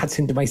wire that cuts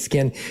into my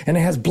skin and it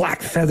has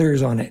black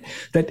feathers on it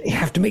that you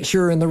have to make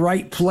sure are in the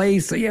right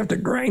place, so you have to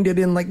grind it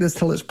in like this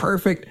till it's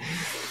perfect.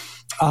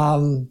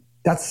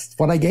 That's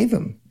what I gave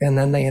him. And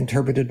then they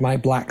interpreted my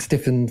black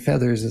stiffened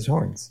feathers as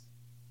horns.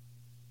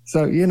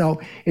 So,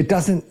 it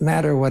doesn't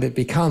matter what it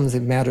becomes.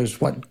 It matters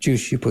what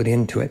juice you put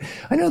into it.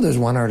 I know there's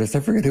one artist,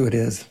 I forget who it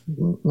is.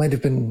 Might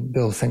have been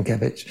Bill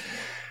Sienkiewicz.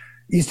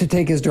 He used to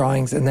take his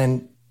drawings and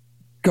then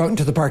go out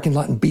into the parking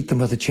lot and beat them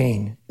with a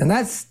chain. And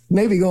that's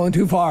maybe going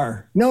too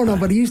far. No,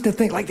 but he used to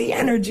think like the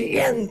energy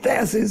in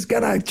this is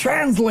going to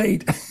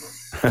translate.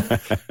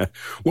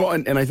 Well,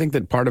 and I think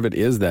that part of it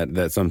is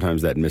that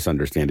sometimes that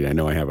misunderstanding. I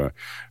know I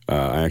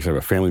actually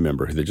have a family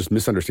member that just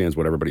misunderstands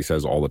what everybody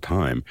says all the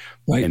time.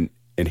 Right.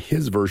 And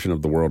his version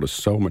of the world is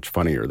so much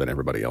funnier than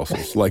everybody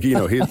else's. He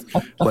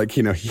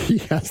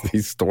has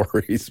these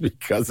stories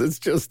because it's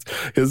just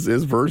his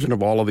version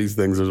of all of these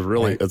things is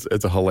really, right.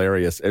 It's a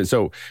hilarious. And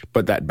so,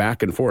 but that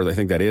back and forth, I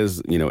think that is,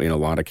 in a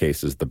lot of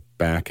cases, the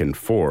back and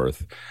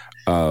forth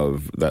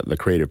of the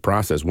creative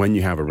process when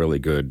you have a really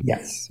good,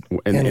 yes.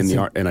 And the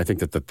art. And I think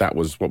that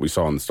was what we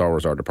saw in the Star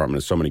Wars art department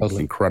is so many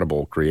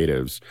incredible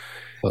creatives.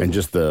 And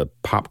just the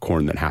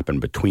popcorn that happened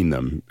between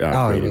them.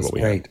 It was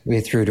great.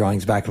 We threw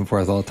drawings back and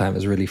forth all the time. It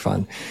was really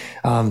fun.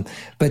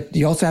 But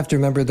you also have to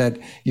remember that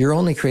you're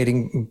only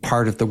creating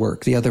part of the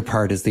work. The other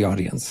part is the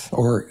audience,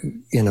 or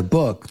in a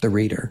book, the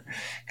reader.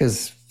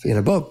 Because in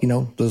a book,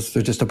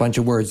 they're just a bunch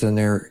of words and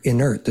they're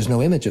inert. There's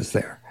no images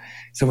there.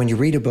 So when you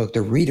read a book,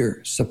 the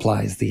reader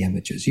supplies the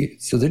images.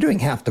 So they're doing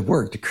half the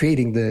work. They're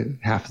creating the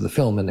half of the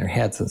film in their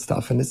heads and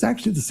stuff. And it's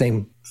actually the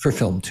same for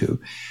film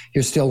too.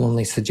 You're still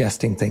only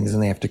suggesting things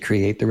and they have to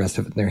create the rest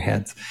of it in their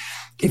heads.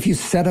 If you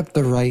set up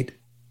the right,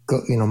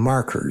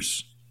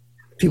 markers,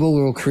 people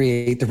will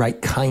create the right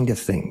kind of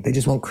thing. They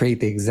just won't create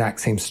the exact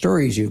same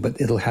story as you,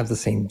 but it'll have the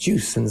same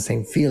juice and the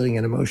same feeling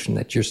and emotion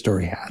that your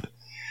story had.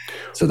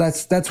 So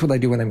that's what I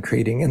do when I'm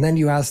creating. And then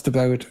you asked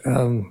about,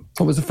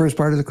 what was the first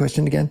part of the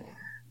question again?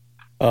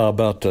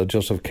 About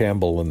Joseph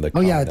Campbell and the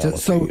commonality.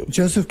 So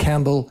Joseph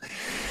Campbell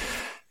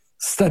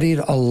studied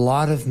a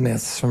lot of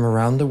myths from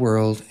around the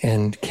world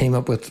and came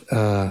up with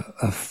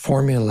a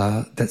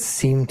formula that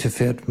seemed to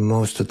fit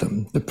most of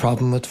them. The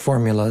problem with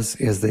formulas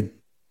is that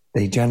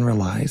they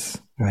generalize,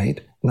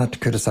 right? Not to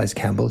criticize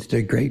Campbell, he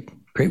did great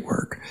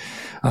work.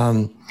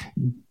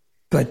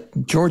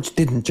 But George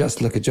didn't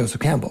just look at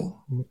Joseph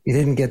Campbell. He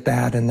didn't get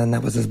that, and then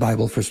that was his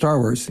Bible for Star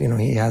Wars.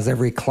 He has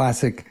every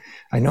classic.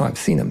 I know, I've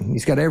seen him.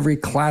 He's got every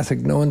classic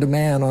known to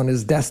man on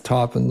his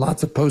desktop and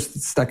lots of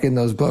post-its stuck in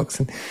those books.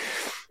 And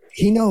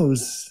he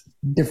knows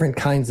different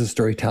kinds of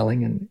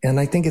storytelling. And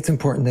I think it's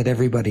important that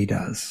everybody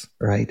does,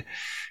 right?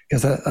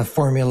 Because a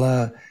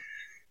formula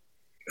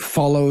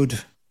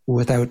followed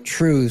without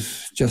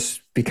truth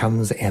just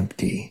becomes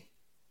empty.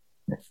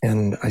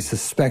 And I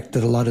suspect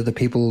that a lot of the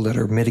people that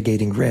are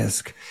mitigating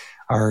risk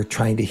are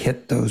trying to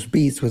hit those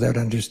beats without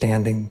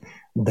understanding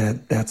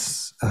that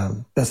that's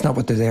not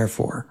what they're there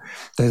for.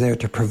 They're there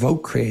to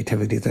provoke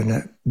creativity. They're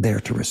not there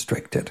to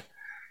restrict it.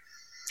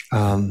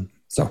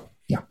 So,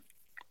 yeah,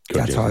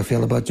 that's how I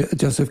feel about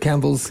Joseph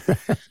Campbell's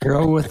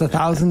Hero with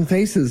 1,000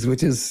 Faces,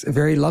 which is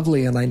very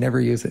lovely, and I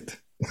never use it.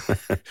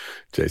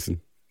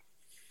 Jason?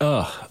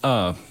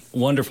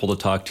 Wonderful to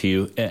talk to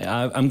you.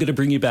 I'm going to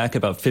bring you back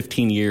about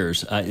 15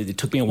 years. It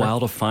took me a while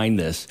to find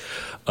this.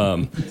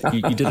 You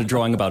did a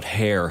drawing about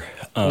hair.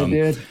 I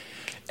did.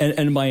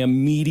 And my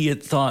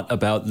immediate thought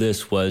about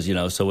this was,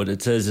 so what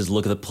it says is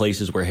look at the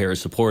places where hair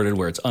is supported,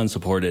 where it's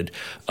unsupported,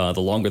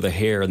 the longer the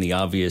hair and the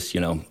obvious,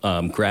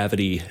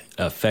 gravity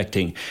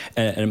affecting.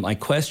 And my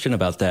question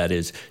about that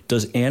is,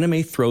 does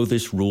anime throw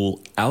this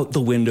rule out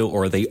the window,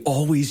 or are they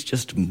always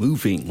just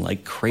moving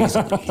like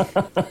crazily?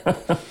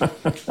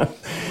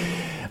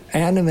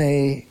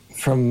 Anime,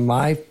 from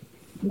my,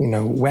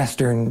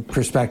 Western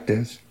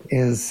perspective,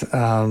 is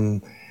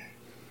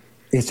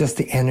just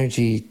the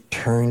energy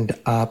turned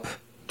up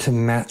to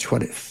match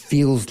what it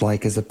feels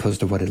like as opposed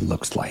to what it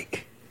looks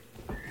like.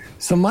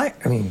 So my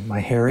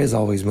hair is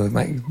always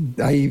moving.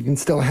 I even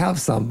still have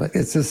some, but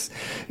it's just,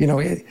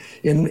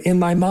 in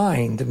my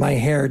mind, my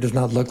hair does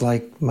not look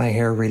like my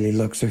hair really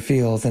looks or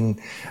feels. And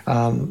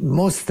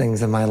most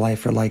things in my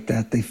life are like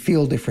that. They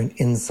feel different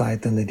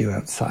inside than they do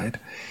outside.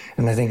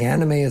 And I think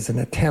anime is an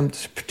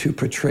attempt to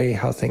portray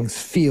how things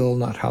feel,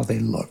 not how they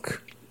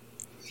look.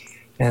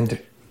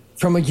 And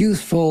from a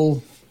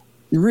youthful,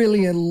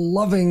 really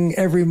loving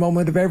every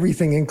moment of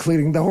everything,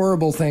 including the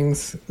horrible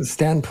things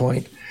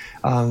standpoint,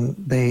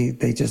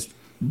 they just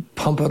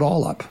pump it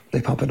all up.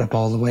 They pump it up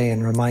all the way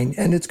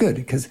and it's good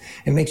because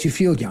it makes you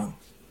feel young.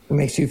 It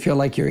makes you feel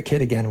like you're a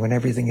kid again when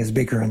everything is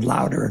bigger and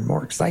louder and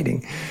more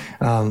exciting.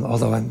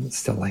 Although I'm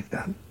still like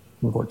that,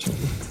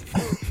 unfortunately.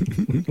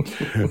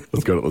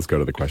 Let's go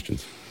to the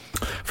questions.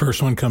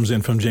 First one comes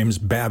in from James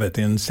Babbitt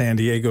in San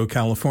Diego,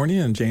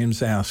 California, and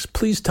James asks,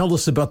 please tell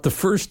us about the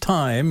first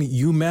time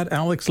you met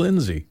Alex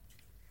Lindsay.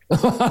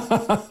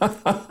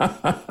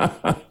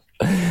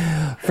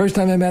 First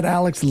time I met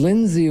Alex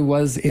Lindsay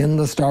was in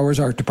the Star Wars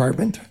art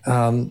department.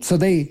 So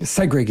they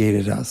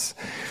segregated us.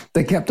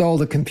 They kept all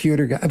the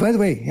computer guys. By the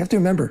way, you have to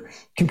remember,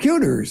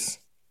 computers.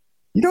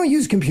 You don't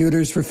use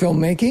computers for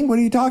filmmaking. What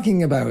are you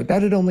talking about?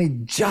 That had only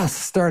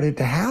just started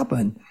to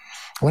happen.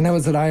 When I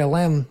was at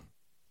ILM,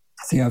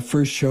 our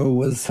first show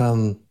was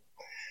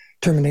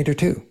Terminator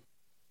 2.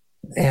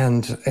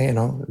 And,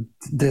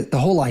 the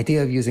whole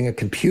idea of using a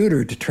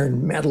computer to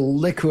turn metal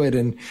liquid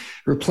and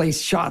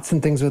replace shots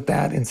and things with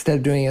that instead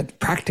of doing it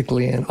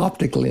practically and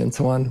optically and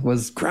so on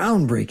was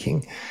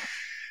groundbreaking.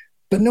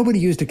 But nobody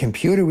used a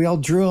computer. We all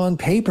drew on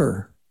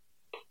paper.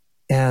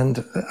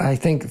 And I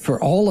think for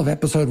all of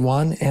episode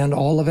 1 and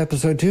all of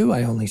episode 2,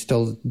 I only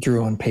still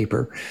drew on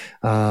paper.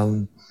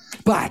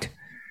 But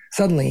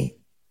suddenly,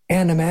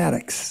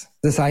 animatics,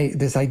 this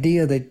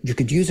idea that you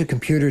could use a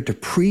computer to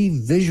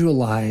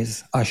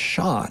pre-visualize a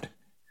shot.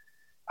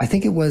 I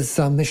think it was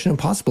Mission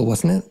Impossible,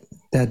 wasn't it?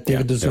 That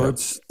David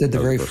Dezorts did the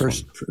very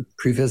first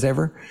previs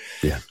ever.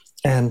 Yeah.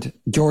 And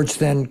George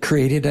then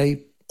created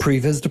a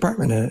previs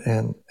department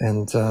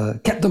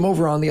and kept them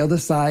over on the other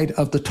side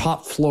of the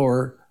top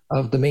floor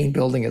of the main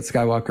building at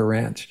Skywalker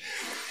Ranch.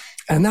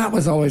 And that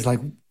was always like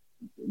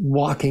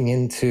walking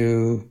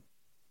into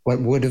what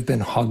would have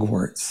been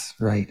Hogwarts,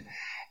 right?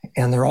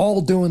 And they're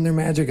all doing their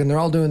magic and they're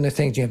all doing their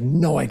things. You have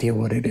no idea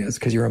what it is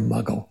because you're a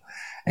muggle.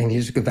 And you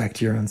just go back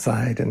to your own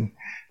side and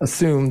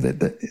assume that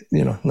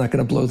not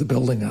going to blow the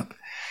building up.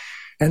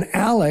 And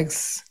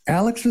Alex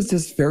was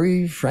just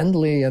very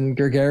friendly and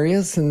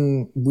gregarious.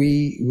 And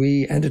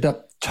we ended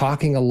up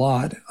talking a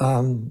lot.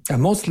 And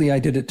mostly I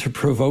did it to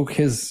provoke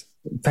his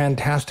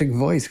fantastic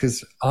voice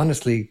because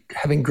honestly,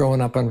 having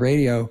grown up on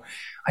radio,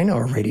 I know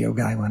a radio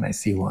guy when I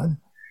see one.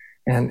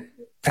 And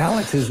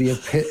Alex is the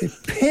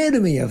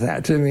epitome of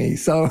that to me.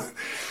 So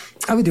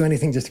I would do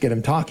anything just to get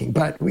him talking.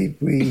 But we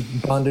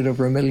bonded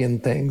over a million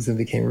things and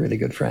became really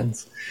good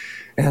friends.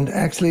 And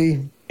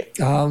actually,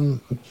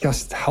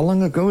 just how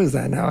long ago is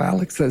that now,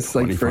 Alex? That's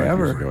like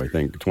forever. Years ago, I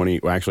think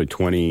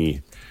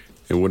 20.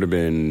 It would have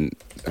been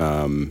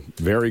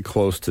very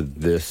close to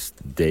this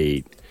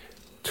date.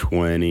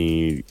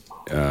 20.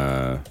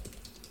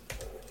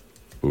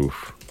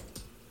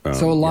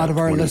 So a lot of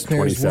our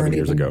listeners weren't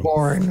even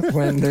born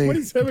when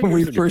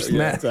we first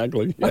met.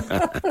 Exactly.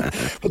 Yeah.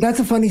 But that's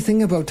a funny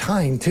thing about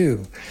time,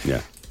 too.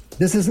 Yeah.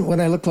 This isn't what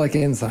I look like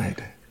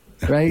inside,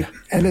 right?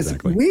 And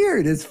it's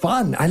weird. It's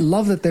fun. I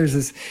love that there's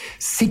this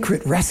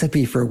secret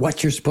recipe for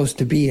what you're supposed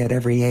to be at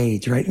every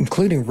age, right?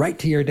 Including right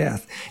to your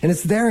death. And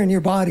it's there in your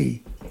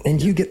body. And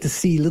you get to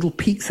see little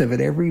peeks of it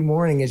every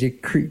morning as you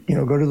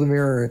go to the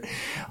mirror.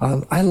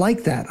 I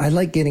like that. I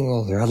like getting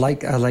older. I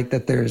like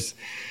that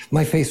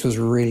my face was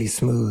really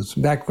smooth.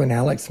 Back when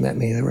Alex met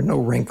me, there were no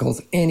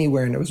wrinkles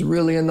anywhere. And it was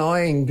really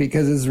annoying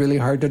because it's really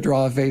hard to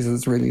draw a face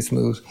that's really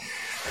smooth.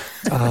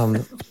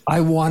 I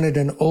wanted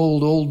an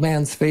old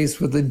man's face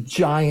with a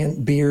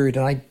giant beard,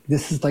 and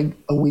this is like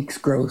a week's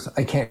growth.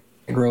 I can't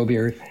grow a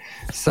beard.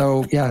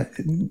 So yeah,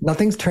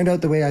 nothing's turned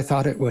out the way I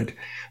thought it would.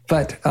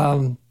 But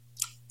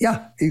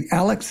yeah,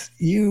 Alex,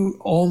 you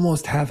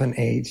almost haven't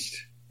aged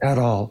at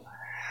all.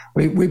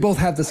 We both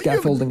have the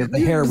scaffolding of the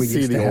hair we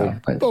used to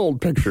have. The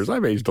old pictures.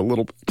 I've aged a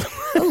little bit.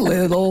 A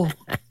little,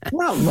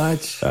 not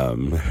much.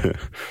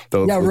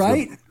 Yeah,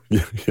 right?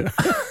 Yeah.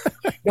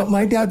 No,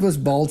 my dad was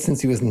bald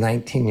since he was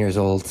 19 years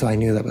old, so I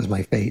knew that was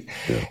my fate.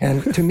 Yeah.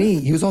 And to me,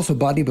 he was also a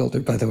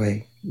bodybuilder, by the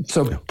way.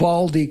 So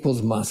bald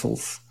equals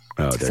muscles.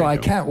 Oh, so I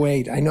can't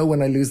wait. I know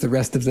when I lose the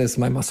rest of this,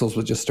 my muscles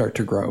will just start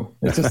to grow.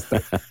 It's just how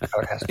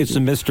it has to It's be.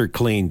 a Mr.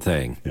 Clean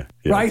thing. Yeah,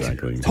 right?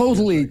 Exactly.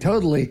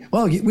 Totally.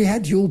 Well, we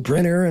had Yul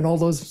Brynner and all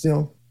those,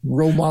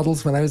 role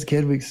models when I was a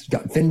kid. We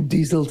got Vin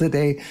Diesel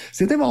today.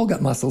 So they've all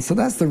got muscles. So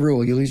that's the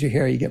rule. You lose your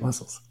hair, you get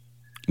muscles.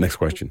 Next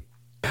question.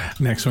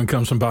 Next one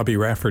comes from Bobby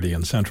Rafferty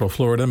in Central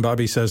Florida. And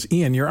Bobby says,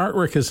 Ian, your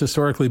artwork has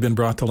historically been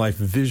brought to life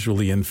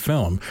visually in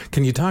film.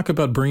 Can you talk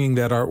about bringing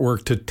that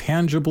artwork to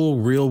tangible,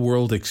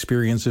 real-world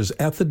experiences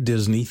at the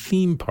Disney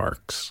theme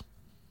parks?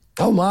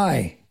 Oh,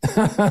 my.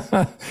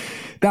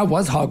 That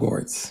was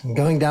Hogwarts.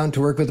 Going down to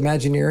work with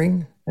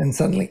Imagineering, and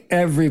suddenly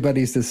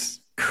everybody's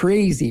this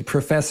crazy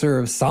professor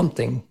of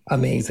something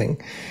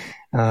amazing.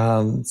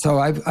 So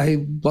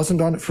I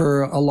wasn't on it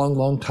for a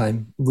long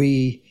time.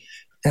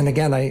 And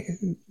again, I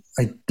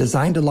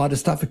designed a lot of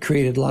stuff. I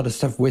created a lot of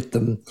stuff with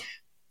them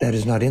that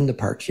is not in the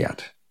parks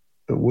yet,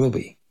 but will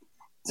be.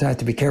 So I have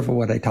to be careful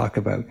what I talk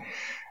about.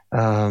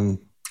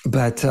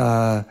 But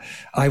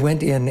I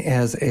went in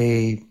as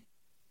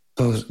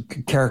both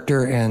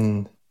character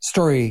and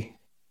story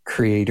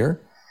creator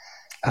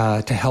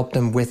to help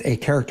them with a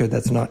character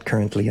that's not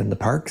currently in the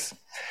parks,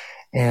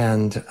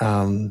 and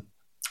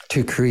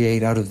to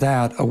create out of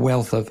that a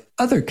wealth of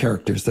other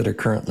characters that are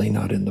currently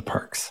not in the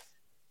parks.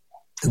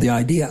 The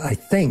idea, I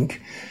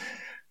think,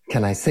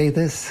 can I say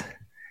this?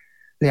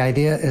 The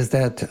idea is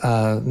that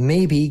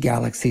maybe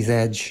Galaxy's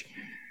Edge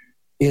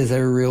is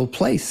a real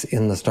place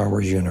in the Star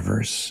Wars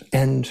universe.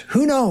 And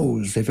who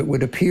knows if it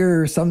would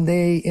appear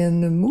someday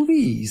in the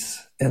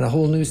movies and a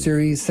whole new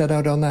series set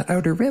out on that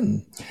outer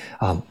rim.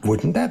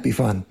 Wouldn't that be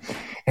fun?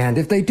 And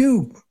if they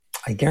do,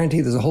 I guarantee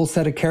there's a whole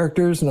set of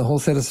characters and a whole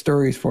set of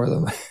stories for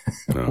them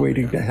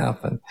waiting to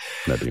happen.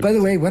 By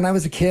the way, when I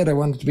was a kid, I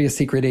wanted to be a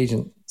secret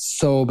agent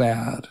so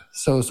bad.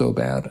 So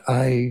bad.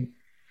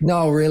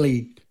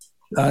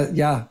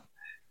 Yeah.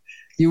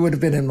 You would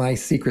have been in my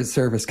Secret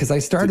Service because I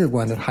started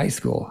one at high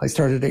school. I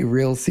started a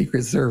real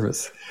Secret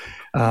Service.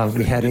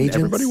 We had agents.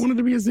 Everybody wanted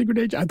to be a secret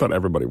agent? I thought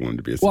everybody wanted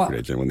to be a secret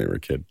agent when they were a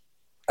kid.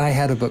 I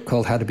had a book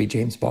called How to Be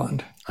James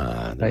Bond.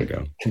 There you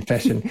go.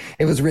 Confession.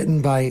 It was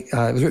written by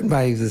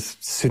this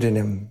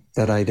pseudonym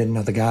that I didn't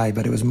know the guy,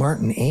 but it was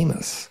Martin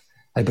Amis,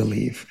 I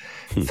believe.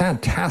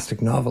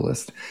 Fantastic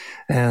novelist.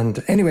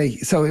 And anyway,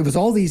 so it was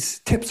all these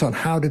tips on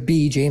how to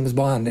be James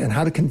Bond and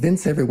how to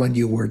convince everyone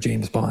you were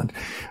James Bond.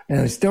 And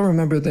I still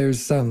remember there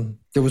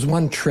was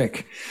one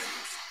trick.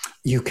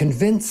 You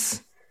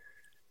convince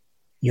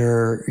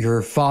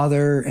your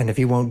father, and if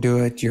he won't do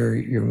it,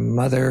 your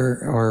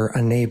mother or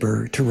a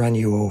neighbor to run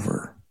you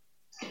over.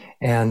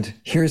 And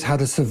here's how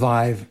to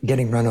survive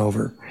getting run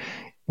over.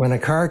 When a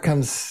car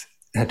comes,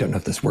 I don't know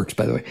if this works,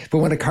 by the way, but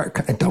when a car,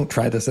 and don't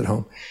try this at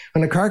home.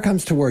 When a car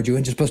comes toward you,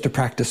 and you're supposed to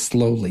practice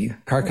slowly,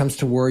 car comes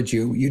towards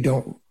you, you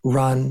don't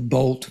run,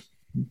 bolt,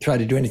 try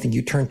to do anything.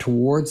 You turn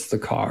towards the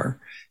car,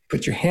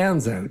 put your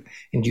hands out,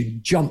 and you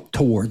jump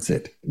towards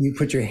it. You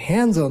put your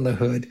hands on the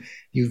hood,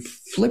 you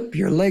flip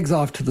your legs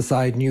off to the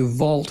side, and you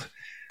vault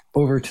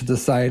over to the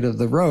side of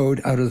the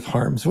road out of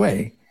harm's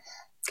way.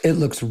 It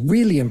looks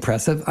really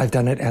impressive. I've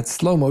done it at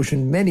slow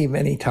motion many,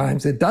 many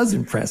times. It does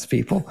impress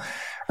people.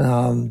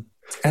 And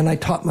I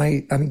taught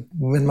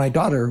when my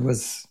daughter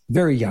was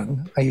very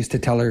young, I used to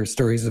tell her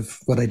stories of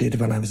what I did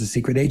when I was a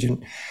secret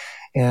agent.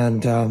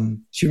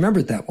 And she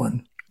remembered that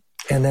one.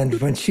 And then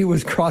when she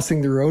was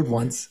crossing the road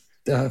once,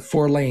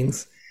 4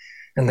 lanes,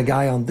 and the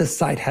guy on this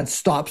side had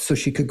stopped so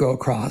she could go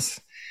across,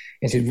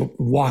 and she's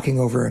walking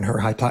over in her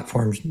high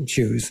platform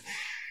shoes.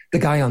 The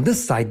guy on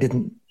this side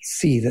didn't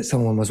see that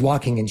someone was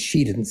walking, and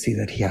she didn't see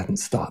that he hadn't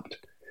stopped.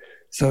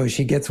 So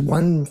she gets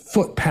 1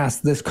 foot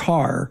past this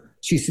car.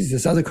 She sees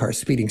this other car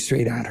speeding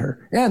straight at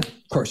her. And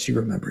of course she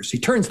remembers. She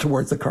turns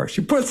towards the car.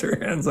 She puts her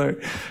hands out.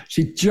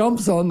 She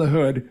jumps on the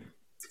hood.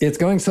 It's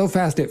going so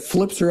fast, it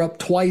flips her up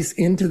twice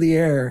into the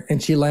air,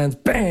 and she lands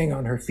bang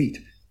on her feet.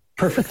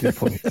 Perfectly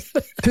poised.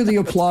 To the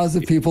applause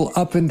of people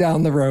up and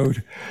down the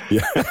road.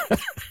 Yeah.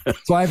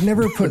 So I've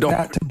never put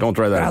that to don't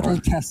try that battle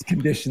test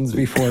conditions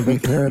before, but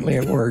apparently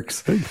it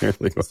works.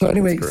 So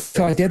anyway,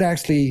 so I did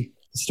actually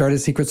started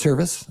Secret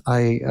Service.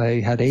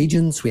 I had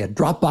agents. We had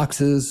drop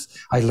boxes.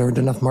 I learned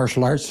enough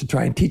martial arts to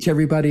try and teach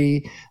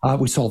everybody.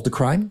 We solved a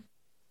crime.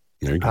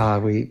 There you go.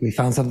 We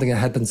found something that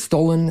had been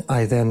stolen.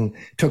 I then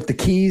took the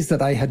keys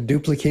that I had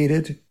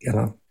duplicated, and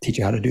I'll teach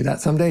you how to do that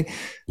someday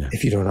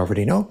if you don't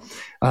already know.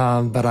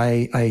 But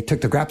I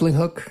took the grappling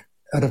hook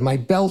out of my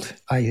belt.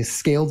 I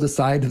scaled the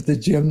side of the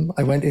gym.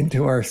 I went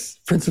into our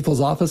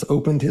principal's office,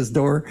 opened his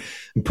door,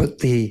 and put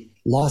the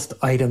lost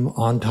item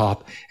on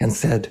top and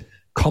said,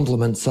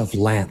 "Compliments of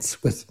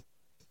Lance," with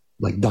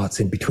like dots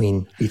in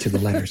between each of the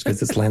letters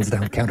because it's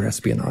Lansdowne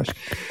counter-espionage.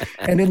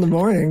 And in the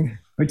morning,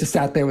 I just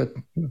sat there with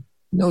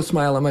no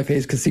smile on my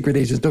face because secret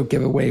agents don't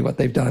give away what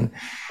they've done.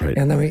 Right.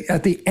 And then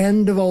at the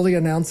end of all the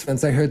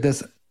announcements, I heard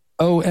this,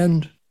 "Oh,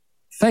 and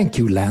thank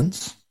you,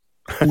 Lance,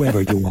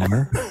 whoever you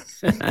are."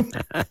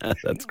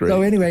 That's great.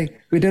 So anyway,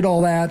 we did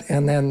all that.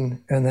 And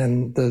then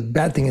the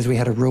bad thing is we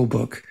had a rule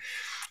book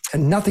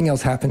and nothing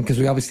else happened because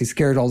we obviously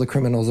scared all the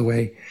criminals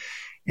away.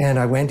 And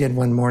I went in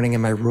one morning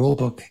and my rule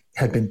book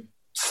had been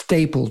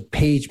stapled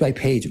page by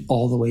page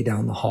all the way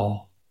down the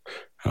hall.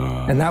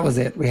 And that was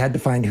it. We had to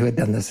find who had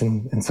done this.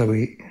 And so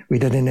we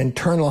did an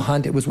internal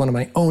hunt. It was one of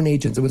my own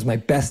agents. It was my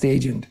best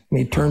agent. And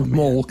he turned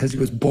mole because he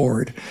was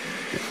bored.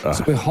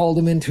 So we hauled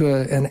him into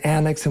an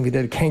annex and we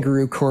did a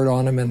kangaroo court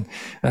on him, and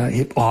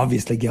he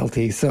obviously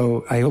guilty.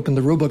 So I opened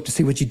the rule book to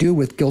see what you do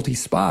with guilty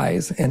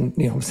spies, and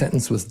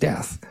sentence was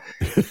death.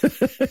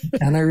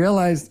 And I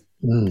realized,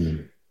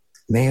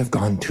 may have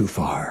gone too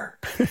far.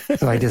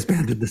 So I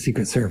disbanded the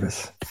Secret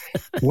Service,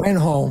 went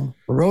home,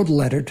 wrote a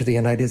letter to the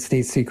United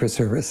States Secret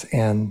Service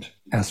and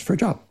asked for a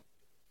job.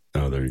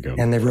 Oh, there you go.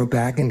 And they wrote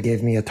back and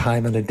gave me a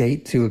time and a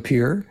date to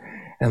appear.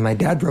 And my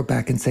dad wrote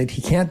back and said,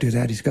 he can't do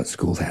that. He's got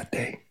school that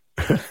day.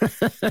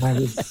 I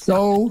was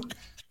so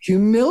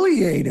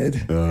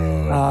humiliated.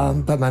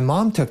 But my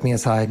mom took me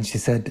aside and she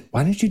said,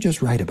 why don't you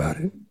just write about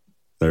it?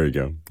 There you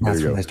go.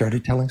 That's when I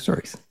started telling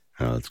stories.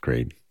 Oh, that's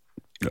great.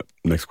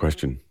 Next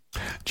question.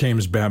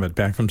 James Babbitt,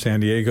 back from San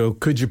Diego.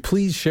 Could you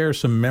please share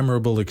some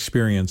memorable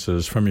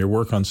experiences from your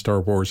work on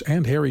Star Wars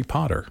and Harry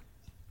Potter?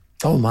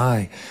 Oh,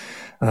 my.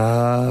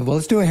 Well,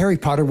 let's do a Harry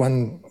Potter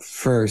one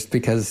first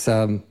because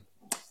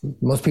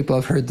most people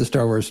have heard the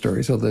Star Wars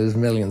story, so there's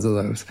millions of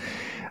those.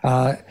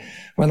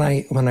 When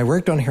I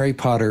worked on Harry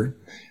Potter,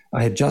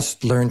 I had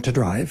just learned to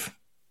drive.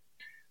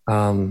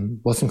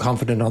 Wasn't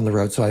confident on the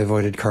road, so I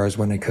avoided cars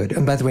when I could.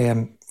 And by the way,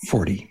 I'm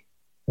 40.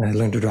 I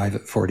learned to drive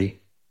at 40.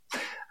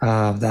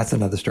 That's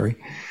another story.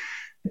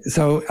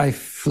 So I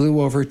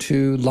flew over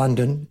to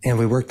London and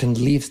we worked in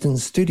Leavesden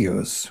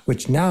Studios,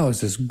 which now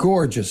is this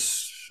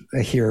gorgeous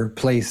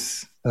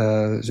place,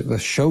 a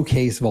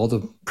showcase of all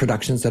the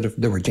productions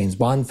there were James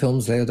Bond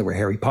films there were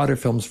Harry Potter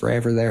films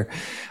forever there.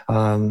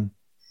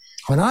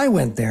 When I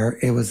went there,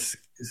 it was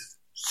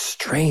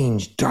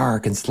strange,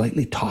 dark, and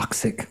slightly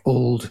toxic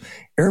old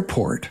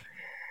airport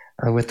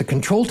with the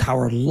control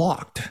tower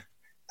locked.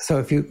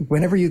 So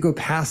whenever you go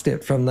past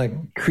it from the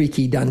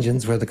creaky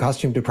dungeons where the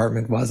costume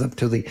department was up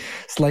to the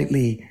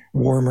slightly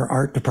warmer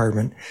art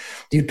department,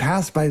 you'd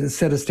pass by the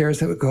set of stairs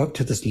that would go up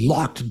to this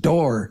locked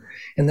door,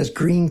 and this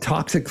green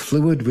toxic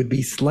fluid would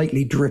be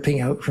slightly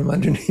dripping out from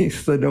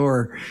underneath the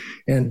door.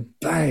 And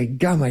by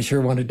gum, I sure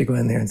wanted to go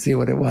in there and see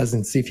what it was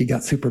and see if you got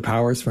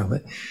superpowers from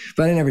it.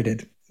 But I never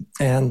did.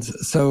 And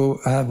so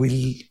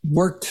we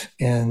worked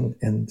and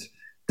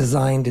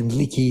designed in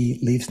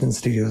leaky Leavesden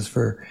Studios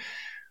for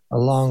a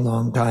long,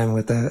 long time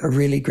with a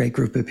really great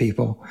group of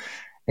people.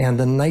 And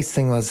the nice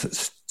thing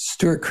was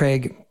Stuart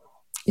Craig,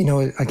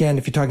 again,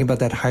 if you're talking about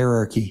that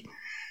hierarchy,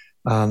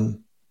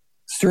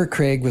 Stuart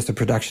Craig was the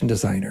production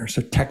designer.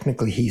 So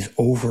technically he's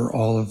over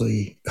all of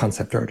the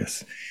concept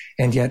artists.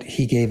 And yet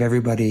he gave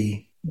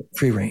everybody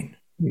free rein.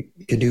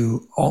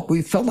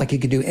 We felt like he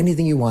could do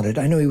anything you wanted.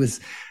 I know he was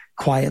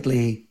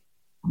quietly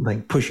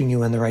like pushing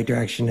you in the right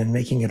direction and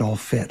making it all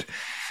fit.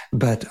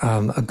 But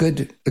a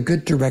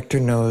good director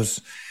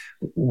knows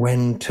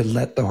when to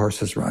let the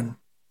horses run,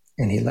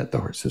 and he let the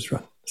horses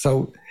run.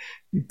 So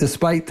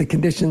despite the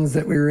conditions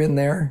that we were in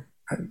there,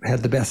 I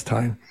had the best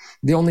time.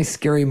 The only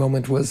scary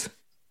moment was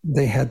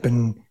they had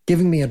been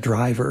giving me a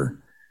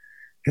driver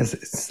because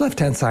it's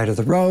left-hand side of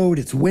the road.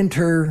 It's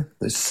winter.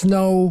 There's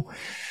snow,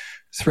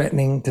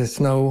 threatening to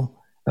snow.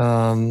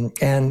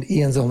 And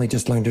Ian's only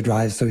just learned to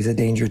drive, so he's a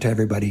danger to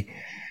everybody.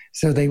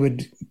 So they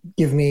would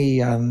give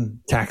me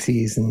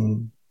taxis,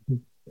 and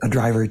a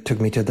driver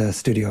took me to the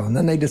studio, and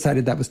then they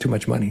decided that was too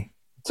much money.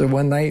 So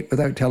one night,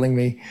 without telling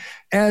me,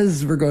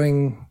 as we're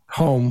going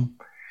home,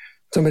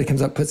 somebody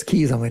comes up, puts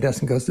keys on my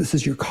desk and goes, "This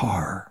is your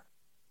car.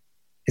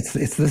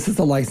 This is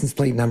the license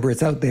plate number.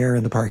 It's out there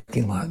in the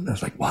parking lot." And I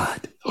was like,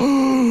 "What?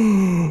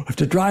 I have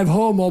to drive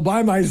home all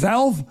by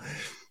myself?"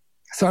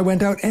 So I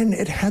went out and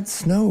it had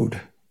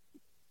snowed.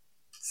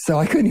 So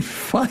I couldn't even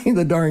find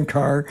the darn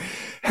car.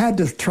 Had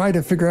to try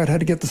to figure out how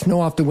to get the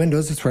snow off the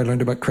windows. That's where I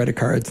learned about credit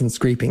cards and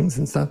scrapings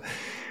and stuff.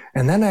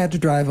 And then I had to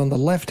drive on the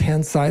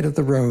left-hand side of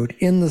the road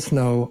in the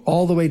snow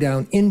all the way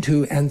down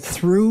into and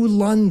through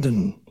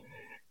London.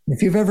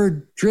 If you've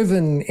ever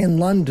driven in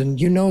London,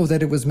 you know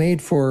that it was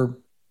made for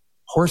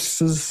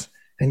horses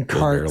and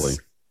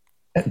carts.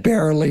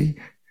 Barely.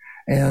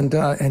 And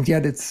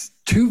yet it's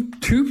two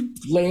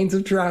lanes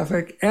of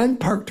traffic and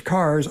parked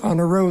cars on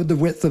a road the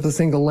width of a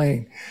single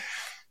lane.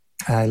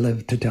 I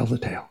live to tell the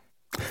tale.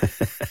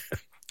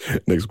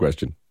 Next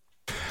question.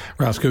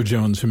 Roscoe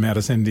Jones from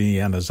Madison,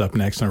 Indiana is up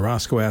next. And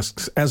Roscoe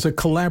asks, as a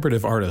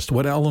collaborative artist,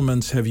 what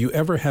elements have you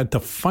ever had to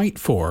fight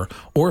for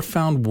or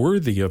found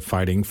worthy of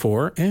fighting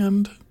for?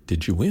 And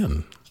did you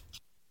win?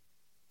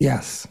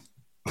 Yes,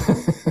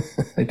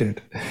 I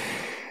did.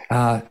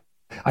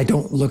 I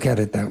don't look at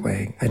it that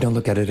way. I don't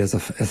look at it as a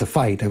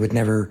fight. I would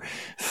never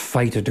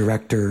fight a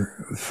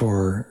director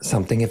for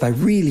something. If I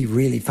really,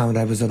 really found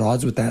I was at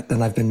odds with that,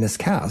 then I've been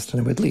miscast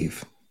and I would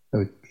leave. I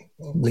would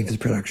leave his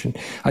production.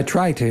 I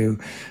try to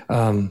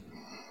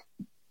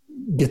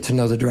get to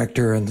know the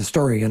director and the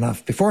story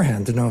enough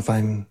beforehand to know if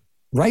I'm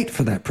right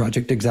for that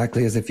project,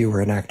 exactly as if you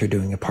were an actor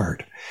doing a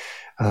part.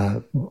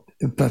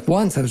 But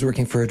once I was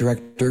working for a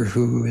director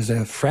who is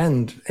a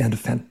friend and a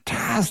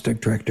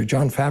fantastic director,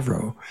 Jon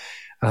Favreau.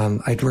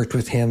 I'd worked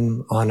with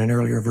him on an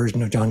earlier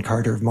version of John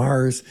Carter of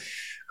Mars.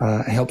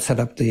 I helped set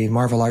up the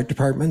Marvel art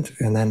department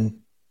and then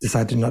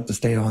decided not to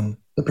stay on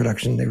the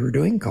production they were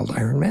doing called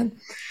Iron Man.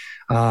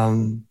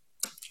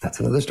 That's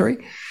another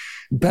story.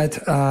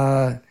 But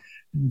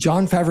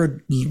Jon Favreau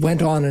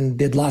went on and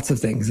did lots of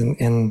things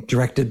and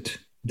directed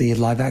the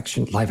live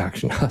action,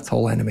 that's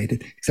all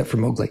animated, except for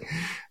Mowgli,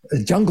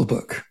 Jungle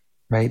Book,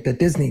 right, that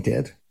Disney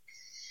did.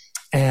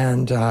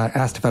 And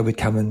asked if I would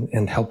come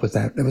and help with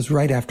that. It was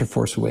right after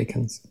Force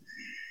Awakens.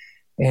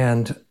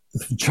 And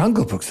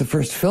Jungle Book's the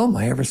first film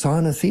I ever saw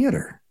in a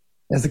theater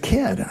as a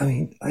kid. I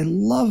mean, I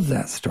love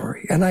that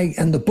story.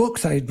 And the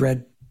books I'd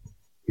read,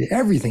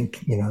 everything,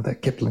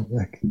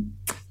 that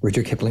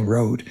Rudyard Kipling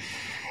wrote.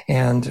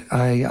 And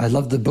I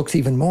loved the books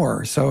even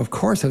more. So of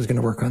course I was going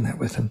to work on that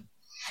with him.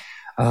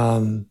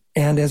 And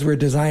as we're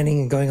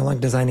designing and going along,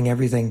 designing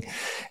everything,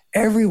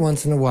 every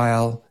once in a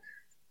while,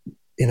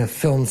 in a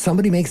film,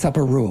 somebody makes up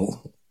a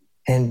rule,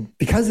 and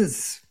because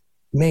it's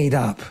made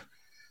up,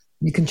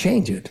 you can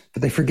change it,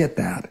 but they forget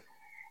that.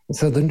 And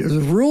so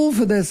the rule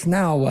for this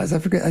now was,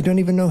 I don't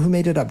even know who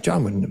made it up.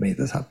 John wouldn't have made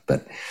this up,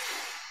 but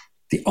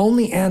the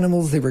only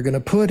animals they were going to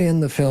put in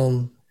the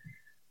film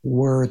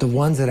were the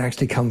ones that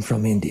actually come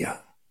from India,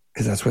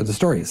 because that's where the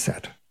story is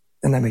set.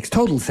 And that makes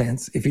total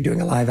sense if you're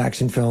doing a live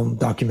action film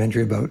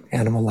documentary about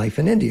animal life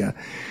in India.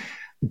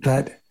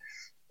 But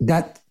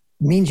that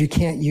means you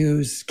can't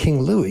use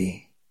King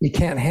Louis. You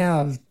can't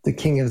have the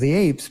King of the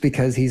Apes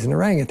because he's an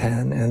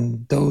orangutan,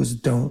 and those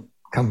don't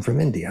come from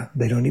India.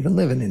 They don't even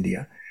live in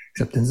India,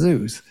 except in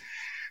zoos.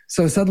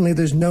 So suddenly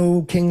there's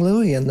no King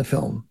Louis in the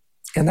film,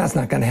 and that's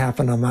not going to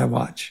happen on my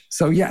watch.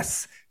 So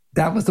yes,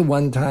 that was the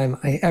one time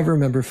I ever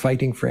remember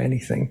fighting for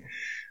anything.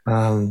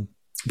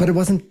 But it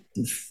wasn't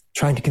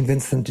trying to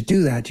convince them to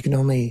do that. You can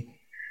only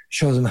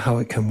show them how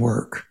it can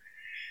work.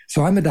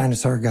 So I'm a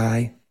dinosaur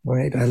guy,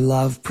 right? I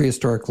love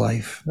prehistoric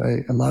life.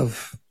 I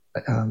love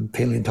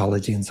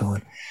paleontology and so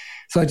on.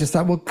 So I just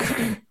thought, well,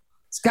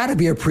 it's got to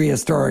be a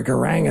prehistoric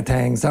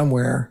orangutan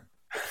somewhere.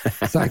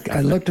 So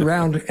I looked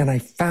around and I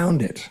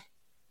found it.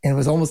 And it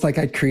was almost like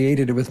I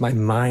created it with my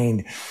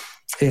mind.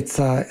 It's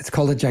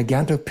called a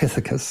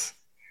Gigantopithecus.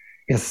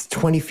 It's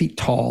 20 feet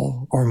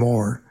tall or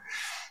more.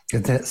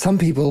 Some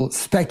people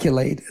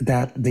speculate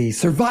that the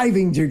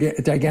surviving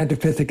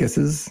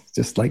Gigantopithecus,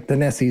 just like the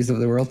Nessies of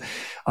the world,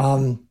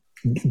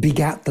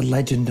 begat the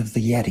legend of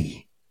the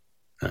Yeti.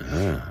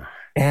 Uh-huh.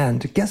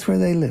 And guess where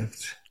they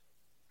lived?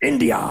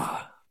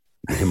 India.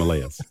 The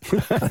Himalayas.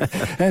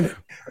 And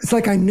it's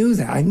like I knew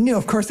that. I knew,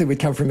 of course, they would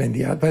come from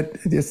India, but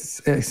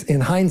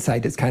in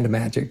hindsight, it's kind of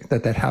magic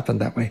that happened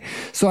that way.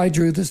 So I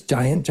drew this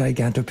giant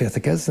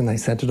Gigantopithecus and I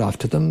sent it off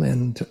to them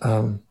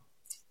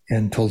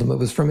and told them it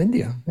was from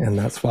India. And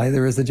that's why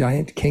there is a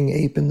giant king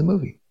ape in the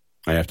movie.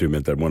 I have to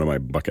admit that one of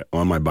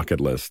my bucket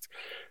list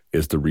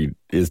is to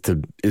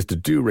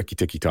do Rikki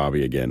Tikki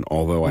Tavi again.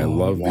 Although I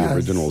love the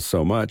original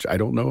so much, I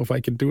don't know if I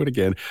could do it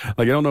again.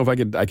 Like, I don't know if I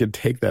could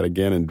take that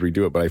again and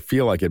redo it, but I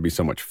feel like it'd be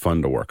so much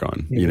fun to work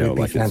on. It would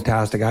be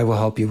fantastic. I will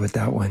help you with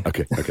that one.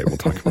 Okay, we'll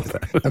talk about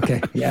that. Okay,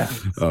 yeah.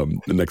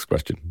 The next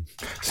question.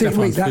 See,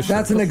 wait,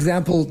 that's an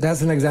example.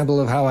 That's an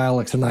example of how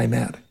Alex and I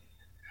met.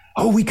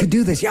 Oh, we could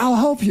do this. Yeah, I'll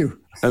help you.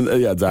 And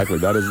yeah, exactly.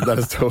 That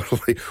is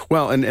totally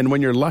well. And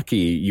when you're lucky,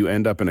 you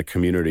end up in a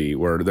community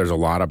where there's a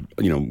lot of,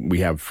 we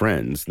have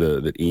friends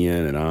that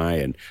Ian and I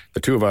and the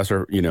two of us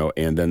are,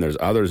 and then there's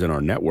others in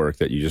our network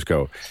that you just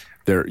go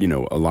there.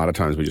 A lot of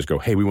times we just go,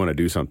 hey, we want to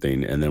do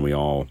something, and then we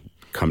all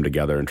come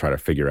together and try to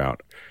figure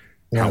out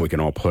how we can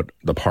all put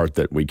the part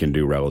that we can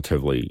do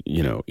relatively,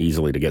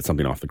 easily to get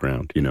something off the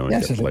ground. And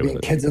get play with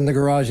it. Kids in the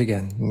garage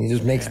again. You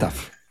just make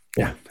stuff.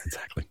 Yeah,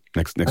 exactly.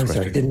 Next I'm question.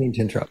 Sorry, didn't mean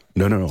to interrupt.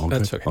 No.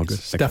 That's okay. All good.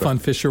 Stefan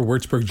Fischer,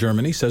 Würzburg,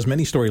 Germany, says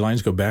many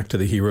storylines go back to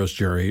the hero's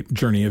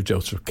journey of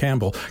Joseph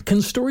Campbell.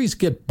 Can stories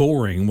get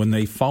boring when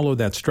they follow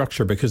that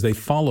structure because they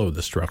follow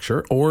the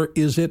structure, or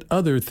is it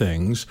other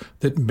things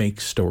that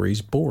make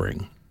stories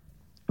boring?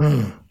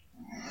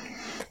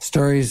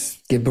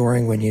 Stories get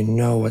boring when you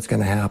know what's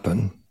going to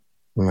happen,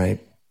 right?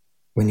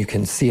 When you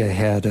can see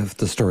ahead of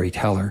the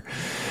storyteller.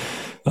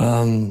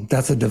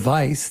 That's a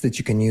device that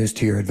you can use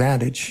to your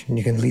advantage. And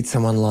you can lead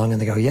someone along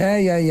and they go, yeah.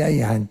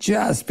 And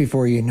just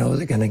before you know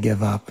they're going to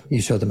give up,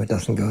 you show them it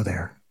doesn't go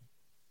there.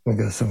 It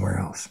goes somewhere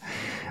else.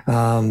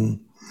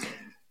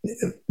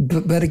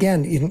 But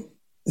again,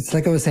 it's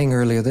like I was saying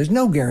earlier, there's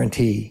no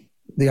guarantee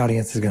the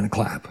audience is going to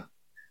clap,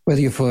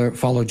 whether you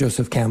follow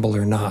Joseph Campbell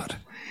or not.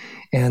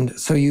 And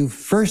so you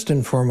first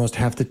and foremost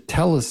have to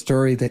tell a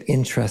story that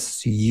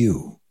interests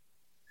you,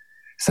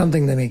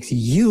 something that makes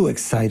you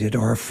excited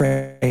or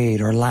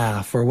afraid or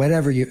laugh or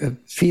whatever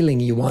feeling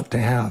you want to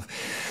have.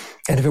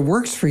 And if it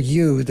works for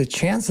you, the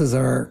chances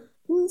are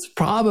it's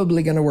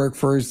probably going to work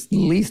for at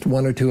least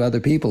one or two other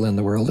people in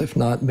the world, if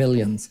not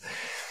millions.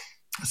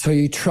 So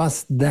you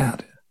trust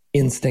that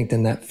instinct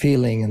and that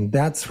feeling, and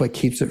that's what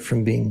keeps it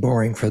from being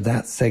boring for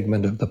that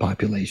segment of the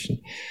population.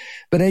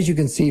 But as you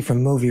can see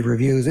from movie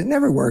reviews, it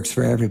never works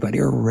for everybody,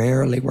 or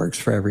rarely works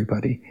for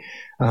everybody.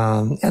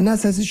 And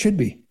that's as it should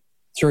be.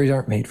 Stories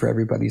aren't made for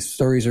everybody.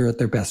 Stories are at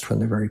their best when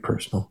they're very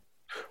personal.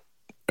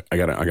 I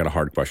got a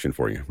hard question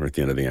for you. We're at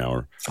the end of the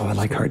hour. Oh, I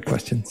like hard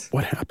questions.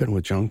 What happened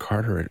with John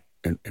Carter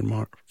and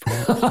Mark?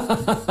 What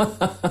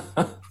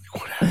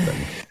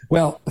happened?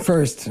 Well,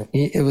 first,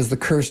 it was the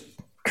cursed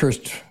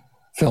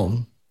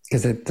film,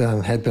 because it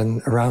had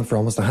been around for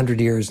almost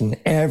 100 years and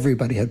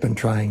everybody had been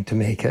trying to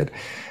make it.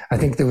 I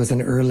think there was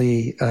an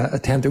early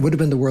attempt. It would have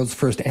been the world's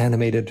first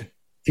animated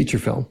feature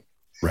film.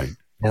 Right.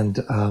 And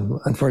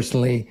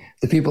unfortunately,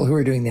 the people who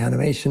were doing the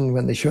animation,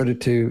 when they showed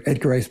it to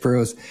Edgar Rice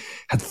Burroughs,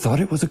 had thought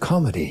it was a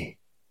comedy.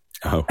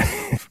 Oh.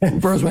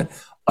 And Burroughs went,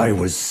 I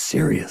was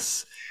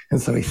serious.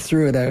 And so he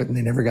threw it out and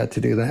they never got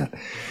to do that.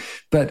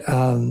 But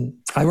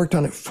I worked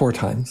on it 4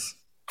 times.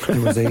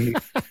 There was a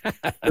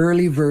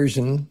early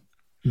version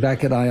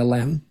back at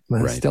ILM,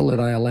 when right. Still at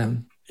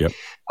ILM. Yep.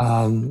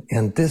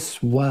 And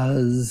this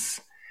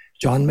was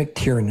John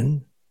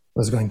McTiernan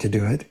was going to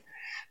do it.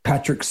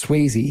 Patrick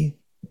Swayze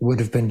would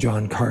have been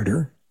John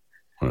Carter,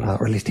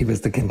 or at least he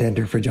was the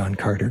contender for John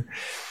Carter.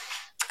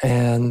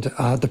 And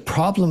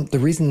the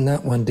reason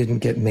that one didn't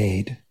get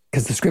made,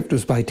 because the script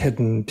was by Ted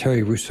and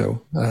Terry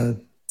Russo,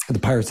 the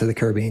Pirates of the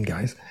Caribbean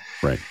guys.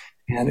 Right.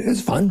 And it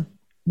was fun,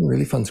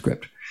 really fun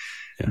script.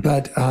 Yeah.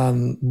 But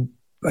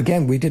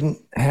again, we didn't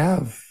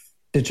have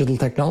digital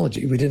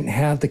technology. We didn't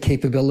have the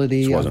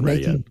capability of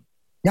making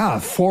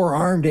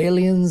 4-armed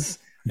aliens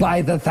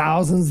by the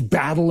thousands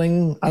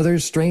battling other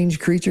strange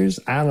creatures.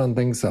 I don't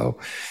think so.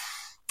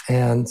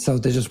 And so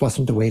there just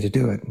wasn't a way to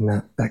do it. And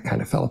that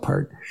kind of fell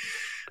apart.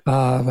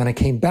 When I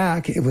came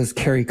back, it was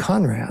Cary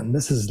Conran.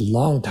 This is a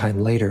long time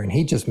later, and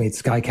he just made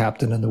Sky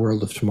Captain and The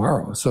World of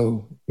Tomorrow.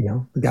 So,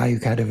 the guy who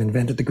kind of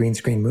invented the green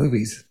screen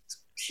movies,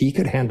 he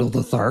could handle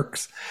the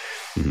Tharks.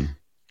 Mm-hmm.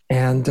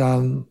 And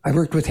I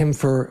worked with him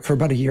for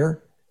about a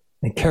year.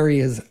 And Cary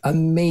is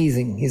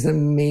amazing. He's an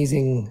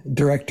amazing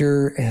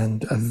director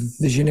and a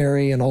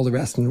visionary and all the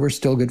rest. And we're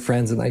still good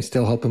friends, and I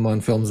still help him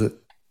on films that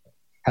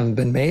haven't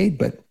been made,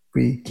 but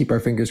we keep our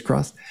fingers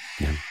crossed.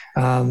 Yeah.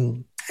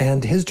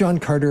 And his John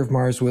Carter of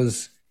Mars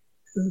was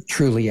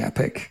truly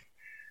epic.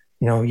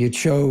 You'd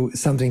show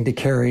something to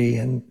Cary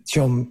and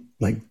show him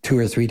like 2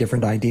 or 3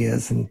 different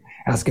ideas and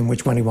ask him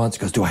which one he wants.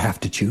 He goes, do I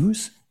have to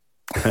choose?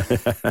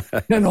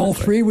 And all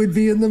 3 would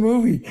be in the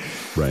movie.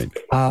 Right.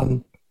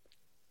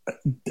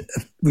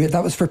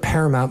 That was for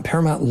Paramount.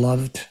 Paramount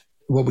loved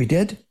what we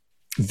did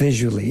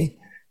visually.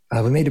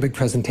 We made a big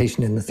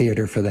presentation in the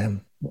theater for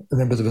them. I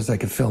remember there was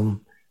like a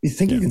film. You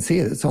can see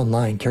it. It's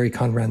online. Cary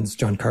Conran's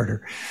John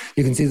Carter.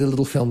 You can see the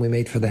little film we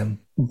made for them.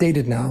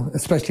 Dated now,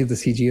 especially the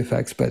CG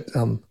effects, but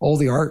all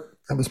the art,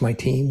 that was my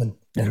team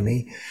and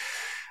me.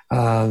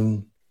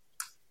 And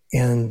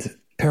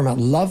Paramount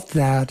loved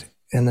that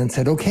and then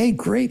said, okay,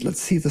 great,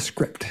 let's see the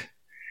script.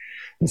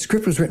 And the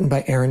script was written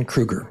by Aaron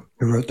Kruger,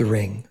 who wrote The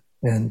Ring.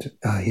 And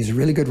he's a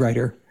really good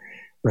writer,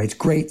 writes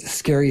great,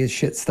 scary as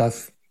shit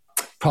stuff.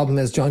 Problem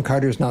is, John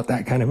Carter is not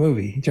that kind of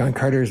movie. John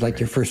Carter is like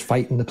your first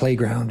fight in the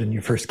playground and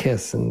your first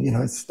kiss. And,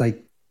 it's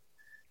like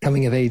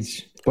coming of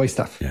age boy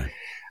stuff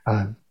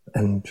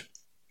and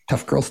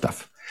tough girl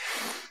stuff.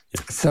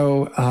 Yeah.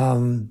 So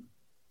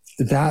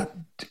that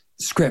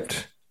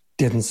script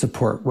didn't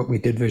support what we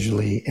did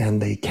visually, and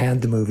they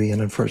canned the movie.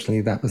 And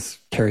unfortunately,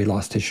 Cary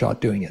lost his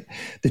shot doing it.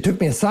 They took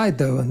me aside,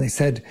 though, and they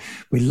said,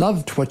 we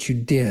loved what you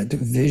did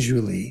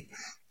visually.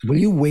 Will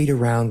you wait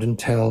around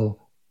until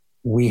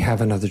we have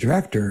another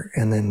director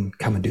and then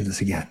come and do this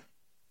again?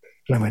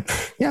 And I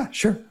went, yeah,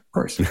 sure, of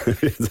course.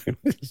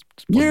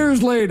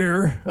 Years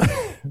later,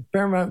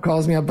 Paramount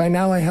calls me up. By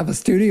now I have a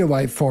studio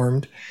I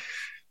formed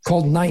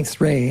called Ninth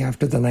Ray,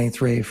 after the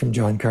Ninth Ray from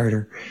John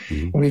Carter.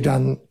 Mm-hmm. And we've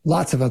done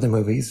lots of other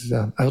movies,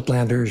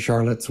 Outlander,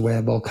 Charlotte's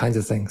Web, all kinds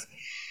of things.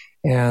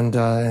 And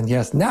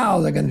yes, now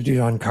they're going to do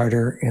John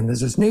Carter. And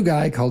there's this new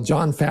guy called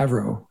Jon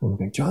Favreau. And I'm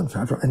like, Jon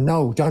Favreau? And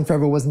no, Jon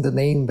Favreau wasn't the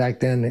name back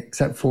then,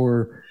 except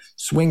for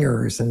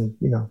Swingers and,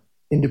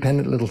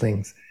 independent little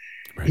things.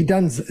 Right. He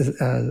done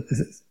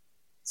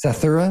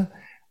Zathura,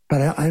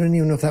 but I don't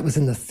even know if that was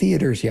in the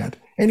theaters yet.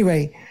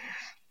 Anyway,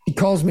 he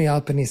calls me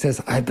up and he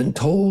says, I've been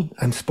told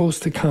I'm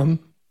supposed to come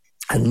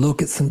and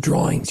look at some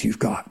drawings you've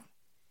got.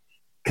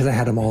 Because I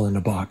had them all in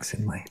a box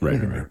in my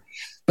living room.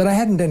 But I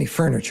hadn't any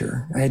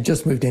furniture. I had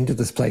just moved into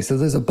this place. So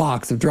there's a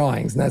box of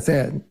drawings, and that's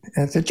it. And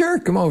I said, sure,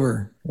 come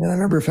over. And I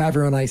remember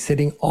Favreau and I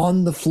sitting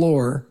on the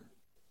floor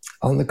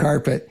on the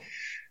carpet,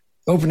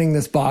 opening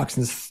this box,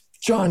 and this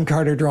John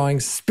Carter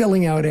drawings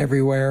spilling out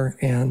everywhere.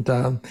 And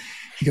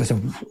he goes,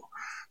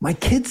 my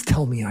kids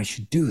tell me I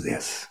should do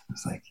this. I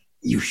was like,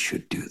 you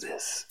should do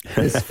this.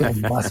 This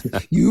film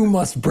you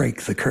must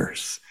break the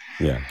curse.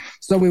 Yeah.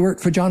 So we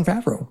worked for Jon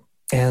Favreau,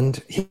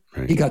 and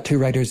he got 2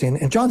 writers in,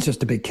 and John's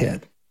just a big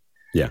kid.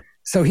 Yeah.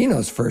 So he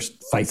knows first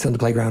fights on the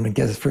playground and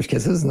gets his first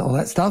kisses and all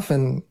that stuff.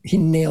 And he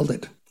nailed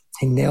it.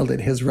 He nailed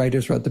it. His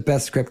writers wrote the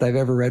best script I've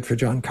ever read for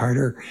John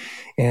Carter.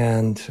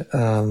 And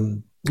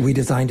we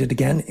designed it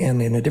again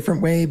and in a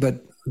different way,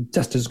 but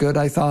just as good,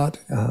 I thought.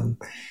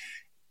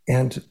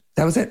 And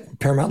that was it.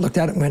 Paramount looked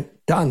at it and went,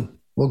 done.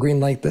 We'll green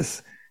light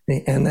this.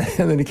 And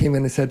then he came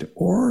in and said,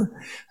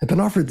 or I've been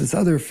offered this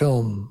other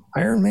film,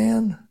 Iron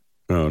Man.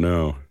 Oh,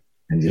 no.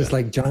 And just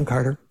like John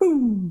Carter,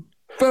 boom.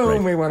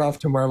 Boom, we went off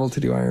to Marvel to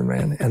do Iron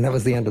Man. And that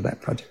was the end of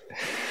that project.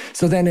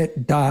 So then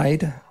it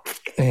died.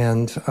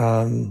 And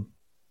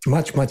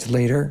much, much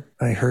later,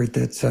 I heard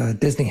that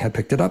Disney had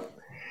picked it up.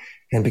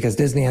 And because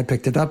Disney had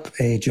picked it up,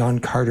 a John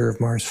Carter of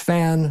Mars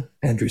fan,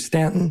 Andrew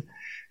Stanton,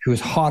 who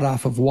was hot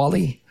off of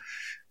WALL-E,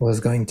 was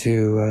going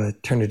to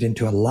turn it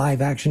into a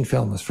live action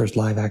film, his first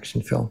live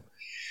action film.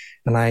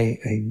 And I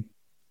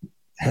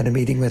had a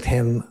meeting with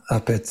him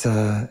up at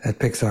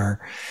Pixar.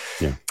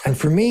 Yeah. And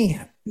for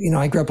me,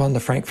 I grew up on the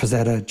Frank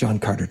Frazetta, John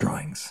Carter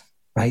drawings,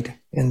 right?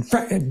 And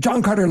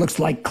John Carter looks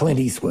like Clint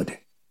Eastwood,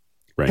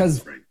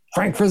 because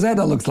Frank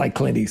Frazetta looks like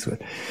Clint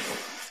Eastwood.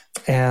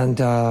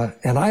 And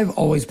I've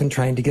always been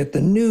trying to get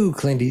the new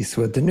Clint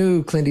Eastwood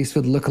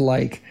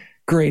lookalike,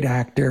 great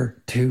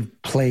actor to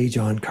play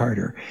John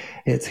Carter.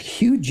 It's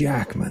Hugh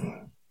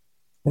Jackman.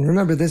 And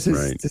remember, this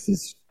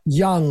is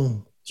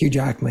young Hugh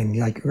Jackman,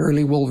 like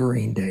early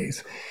Wolverine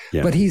days.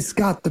 Yeah. But he's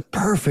got the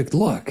perfect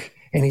look.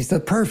 And he's the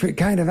perfect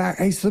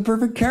he's the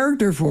perfect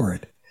character for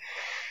it.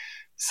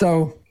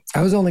 So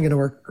I was only going to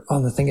work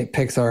on the thing at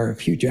Pixar if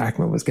Hugh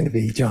Jackman was going to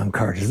be John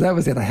Carter. So that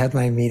was it. I had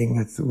my meeting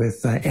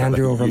with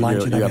Andrew over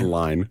lunch. You had a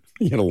line.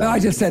 I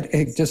just said,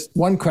 hey, just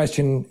one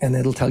question, and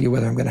it'll tell you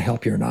whether I'm going to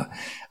help you or not.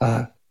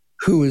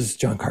 Who is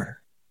John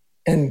Carter?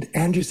 And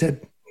Andrew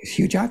said,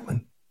 Hugh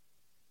Jackman.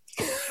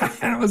 And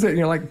that was it. And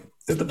you're like,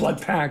 the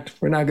blood pact.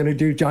 We're not going to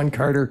do John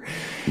Carter.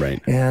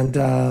 Right.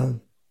 And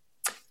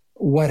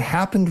what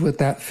happened with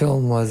that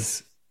film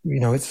was,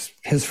 it's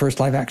his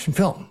first live action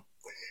film.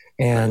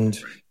 And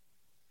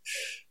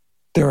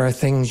there are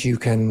things you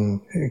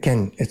can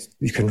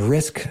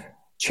risk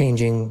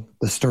changing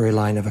the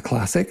storyline of a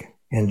classic,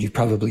 and you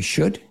probably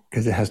should,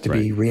 because it has to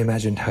be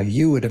reimagined how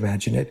you would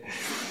imagine it.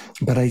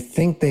 But I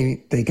think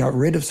they got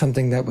rid of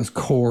something that was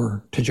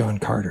core to John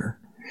Carter.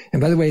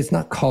 And by the way, it's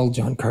not called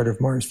John Carter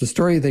of Mars. The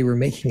story they were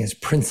making is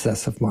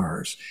Princess of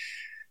Mars.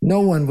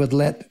 No one would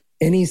let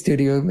any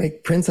studio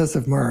make Princess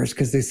of Mars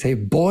because they say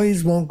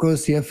boys won't go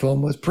see a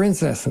film with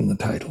princess in the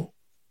title.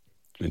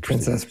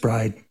 Princess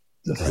Bride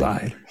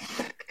aside.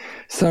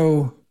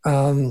 So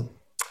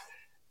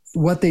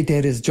what they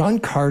did is John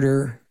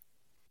Carter,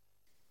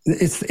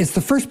 it's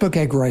the first book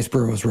Edgar Rice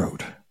Burroughs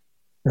wrote,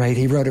 right?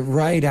 He wrote it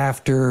right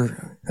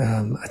after,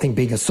 I think,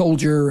 being a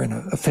soldier and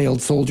a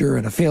failed soldier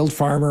and a failed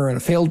farmer and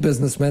a failed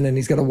businessman. And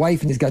he's got a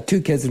wife and he's got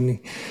 2 kids and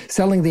he's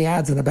selling the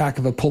ads in the back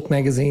of a pulp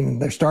magazine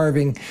and they're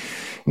starving.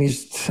 And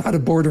he's out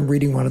of boredom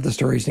reading one of the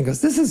stories and he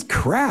goes, this is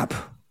crap.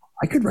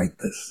 I could write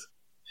this.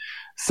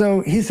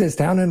 So he sits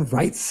down and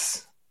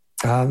writes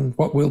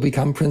what will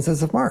become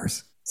Princess of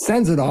Mars,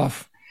 sends it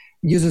off,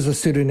 uses a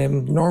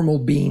pseudonym, Normal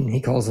Bean, he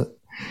calls it.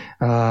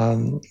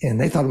 And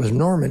they thought it was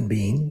Norman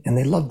Bean, and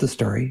they loved the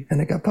story,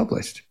 and it got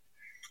published.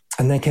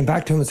 And they came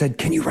back to him and said,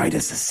 can you write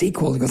us a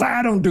sequel? He goes,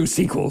 I don't do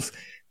sequels.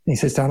 And he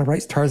sits down and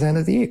writes Tarzan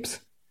of the Apes.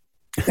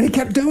 And he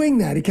kept doing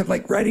that. He kept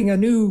writing a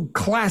new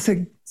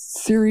classic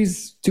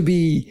series to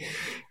be,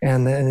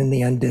 and then in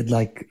the end did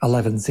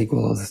 11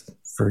 sequels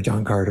for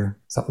John Carter,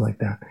 something like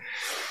that.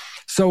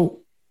 So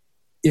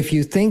if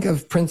you think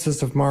of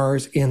Princess of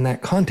Mars in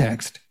that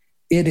context,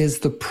 it is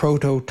the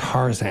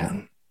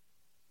proto-Tarzan.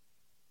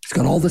 It's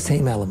got all the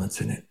same elements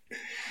in it.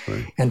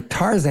 Right. And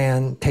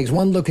Tarzan takes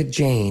one look at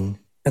Jane,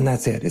 and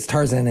that's it. It's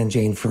Tarzan and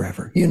Jane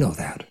forever. You know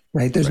that,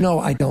 right? There's no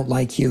I don't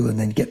like you, and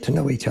then get to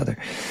know each other.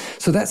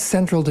 So that's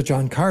central to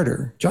John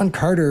Carter. John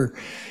Carter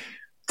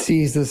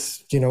sees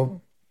this,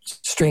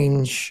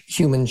 strange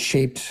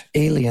human-shaped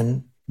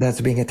alien that's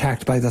being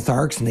attacked by the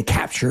Tharks, and they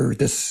capture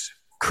this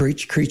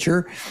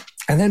creature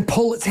and then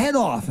pull its head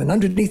off. And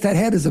underneath that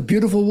head is a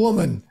beautiful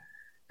woman.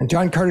 And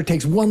John Carter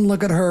takes one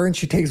look at her and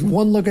she takes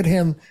one look at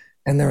him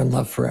and they're in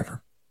love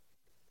forever.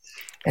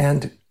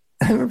 And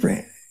I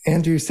remember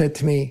Andrew said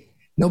to me,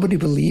 nobody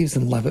believes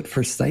in love at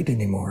first sight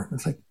anymore. I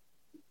was like,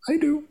 I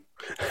do.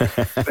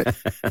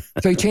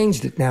 So he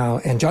changed it now.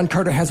 And John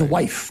Carter has a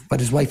wife, but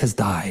his wife has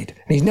died.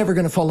 And he's never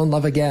going to fall in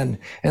love again.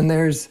 And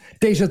there's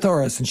Deja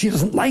Thoris, and she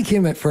doesn't like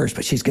him at first,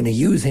 but she's going to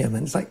use him.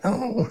 And it's like,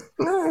 oh,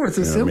 no, it's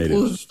a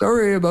simple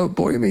story about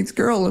boy meets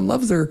girl and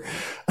loves her.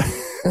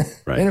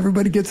 Right. And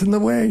everybody gets in the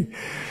way.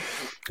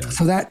 Yeah.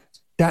 So that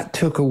that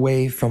took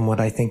away from what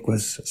I think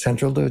was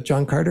central to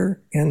John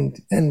Carter. And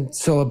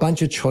so a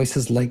bunch of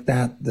choices like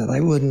that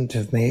I wouldn't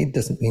have made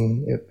doesn't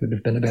mean it would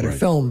have been a better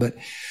film, but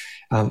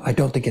I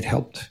don't think it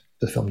helped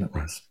the film that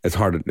was. It's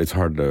hard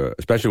to,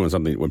 especially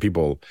when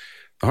people,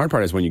 the hard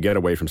part is when you get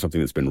away from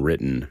something that's been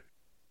written,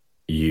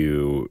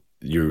 you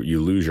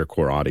lose your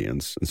core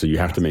audience. And so you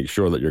have to make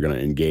sure that you're going to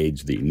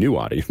engage the new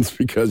audience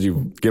because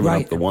you've given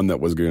up the one that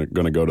was going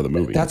to go to the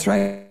movie. That's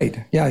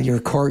right. Yeah,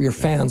 your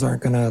fans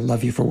aren't going to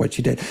love you for what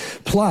you did.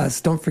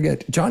 Plus, don't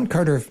forget, John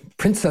Carter,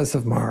 Princess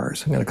of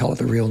Mars, I'm going to call it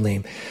the real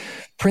name.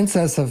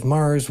 Princess of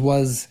Mars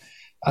was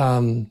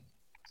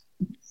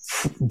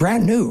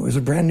brand new. It was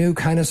a brand new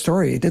kind of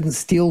story. It didn't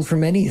steal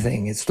from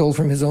anything. It stole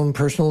from his own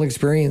personal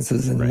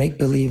experiences and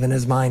make-believe in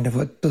his mind of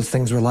what those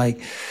things were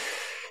like.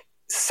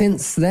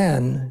 Since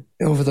then,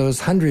 over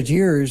those 100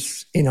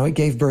 years, it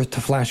gave birth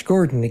to Flash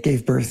Gordon. It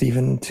gave birth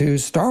even to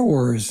Star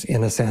Wars,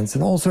 in a sense,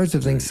 and all sorts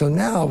of things. So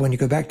now, when you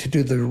go back to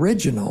do the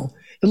original,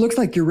 it looks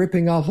like you're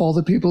ripping off all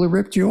the people who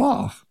ripped you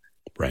off.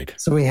 Right.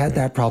 So we had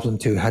that problem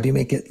too. How do you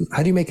make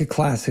a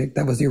classic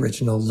that was the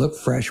original look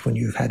fresh when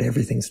you've had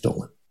everything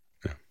stolen?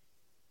 Yeah.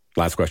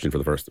 Last question for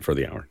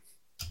the hour.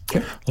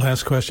 Okay.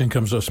 Last question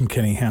comes to us from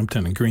Kenny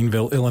Hampton in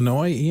Greenville,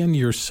 Illinois. Ian,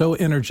 you're so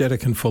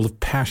energetic and full of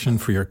passion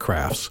for your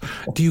crafts.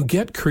 Do you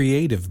get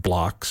creative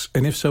blocks?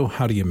 And if so,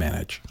 how do you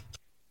manage?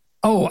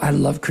 Oh, I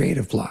love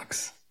creative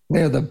blocks.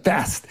 They're the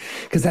best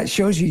because that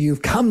shows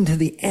you've come to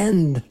the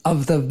end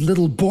of the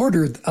little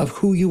border of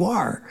who you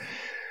are,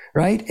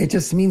 right? It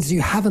just means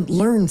you haven't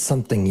learned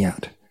something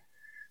yet.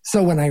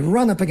 So when I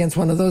run up against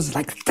one of those, it's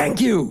like,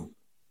 thank you.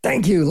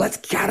 Let's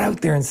get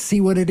out there and see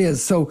what it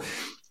is. So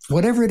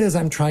whatever it is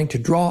I'm trying to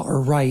draw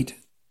or write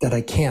that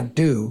I can't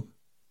do,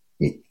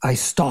 I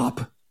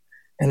stop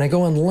and I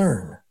go and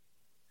learn.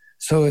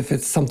 So if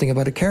it's something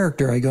about a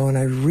character, I go and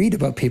I read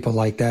about people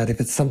like that.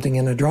 If it's something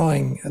in a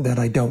drawing that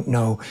I don't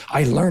know,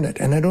 I learn it.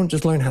 And I don't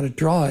just learn how to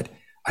draw it.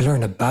 I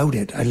learn about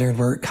it. I learn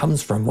where it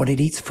comes from, what it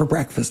eats for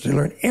breakfast. I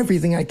learn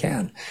everything I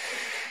can.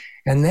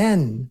 And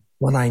then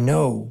when I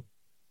know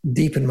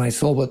deep in my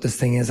soul what this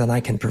thing is and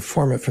I can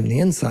perform it from the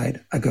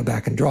inside, I go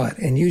back and draw it.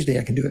 And usually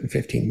I can do it in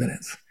 15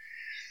 minutes.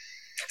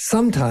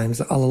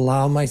 Sometimes I'll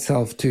allow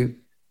myself to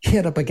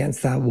hit up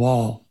against that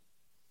wall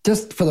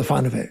just for the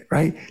fun of it,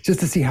 right? Just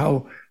to see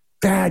how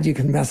bad you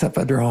can mess up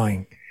a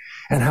drawing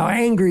and how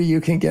angry you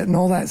can get and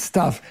all that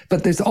stuff.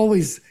 But there's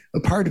always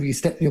a part of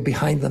you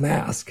behind the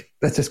mask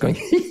that's just going,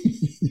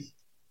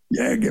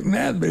 yeah, get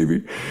mad,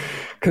 baby.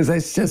 Because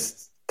it's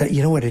just that,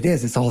 you know what it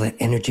is? It's all that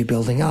energy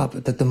building up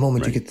that the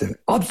moment you get the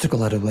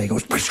obstacle out of the way, it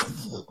goes,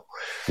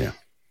 yeah.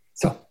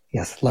 So,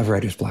 yes, love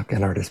writer's block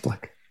and artist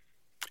block.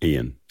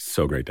 Ian,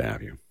 so great to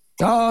have you.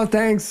 Oh,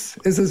 thanks.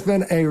 This has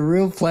been a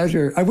real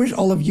pleasure. I wish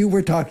all of you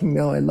were talking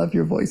now. I love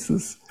your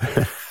voices.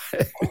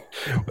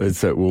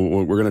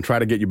 We're going to try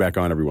to get you back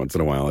on every once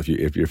in a while if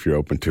you're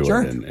open to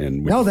sure. it.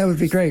 And no, that would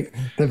be great.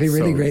 That'd be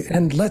really great.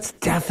 And let's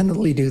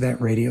definitely do that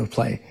radio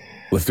play.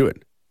 Let's do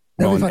it.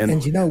 That'd be fun.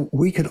 And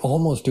we could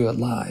almost do it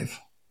live.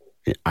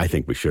 I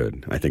think we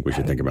should.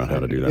 Think about how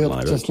to do that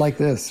live. Just like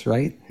this,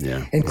 right?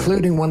 Yeah.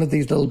 Including one of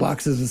these little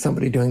boxes with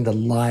somebody doing the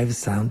live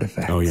sound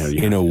effects. Oh, yeah.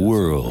 In a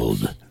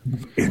world.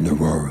 In the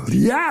world.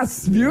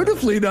 Yes.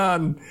 Beautifully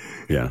done.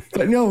 Yeah.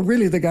 But no,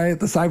 really, the guy at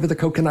the side with the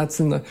coconuts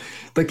and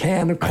the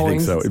can of coins. I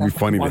think so. It'd be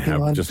funny to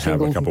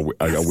have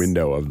a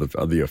window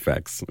of the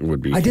effects. It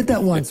would be. I did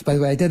that once, by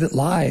the way. I did it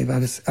live. I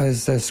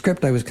was a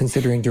script I was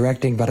considering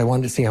directing, but I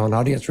wanted to see how an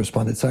audience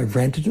responded. So I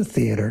rented a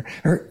theater.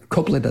 Or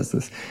Coppola does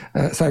this.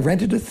 So I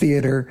rented a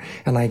theater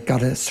and I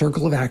got a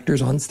circle of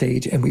actors on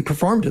stage and we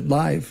performed it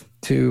live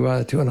to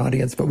an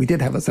audience. But we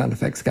did have a sound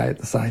effects guy at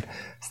the side.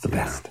 It's the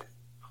best.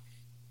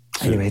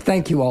 Anyway,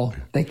 thank you all.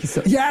 Thank you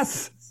so.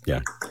 Yes. Yeah.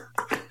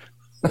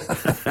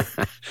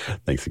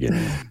 Thanks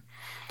again.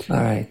 All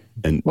right.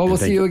 We'll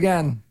see you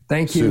again.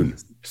 Thank you.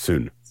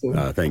 Soon.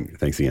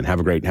 Thanks again. Have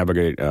a great.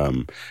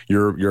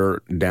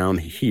 You're down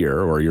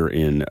here, or you're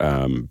in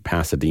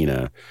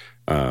Pasadena.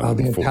 I'll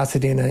be in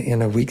Pasadena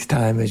in a week's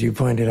time, as you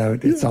pointed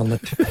out. It's on the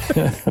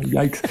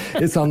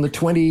yikes. It's on the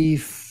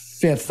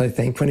 25th, I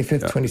think.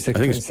 25th, 26th,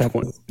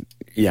 27th.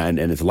 Yeah, and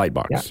it's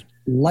Lightbox. Yeah.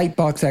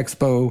 Lightbox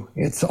Expo.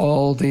 It's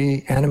all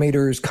the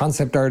animators,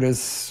 concept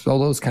artists, all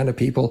those kind of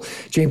people.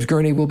 James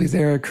Gurney will be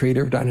there,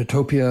 creator of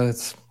Dinotopia.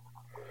 It's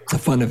a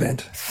fun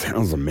event.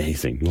 Sounds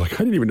amazing. Like, I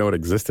didn't even know it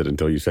existed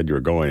until you said you were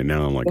going, and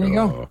now I'm like, there you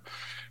go.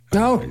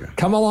 No,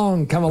 come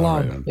along. All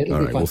right, It'll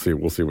be fun.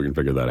 We'll see if we can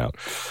figure that out.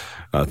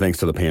 Thanks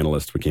to the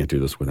panelists. We can't do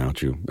this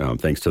without you.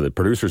 Thanks to the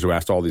producers who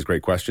asked all these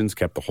great questions,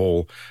 kept the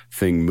whole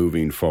thing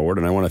moving forward.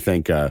 And I want to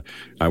thank,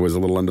 I was a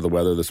little under the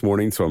weather this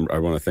morning, so I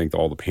want to thank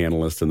all the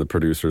panelists and the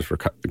producers for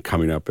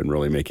coming up and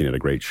really making it a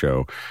great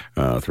show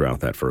throughout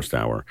that first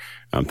hour.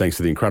 Thanks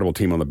to the incredible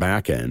team on the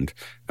back end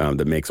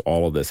that makes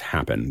all of this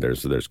happen.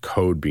 There's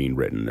code being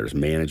written. There's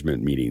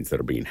management meetings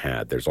that are being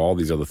had. There's all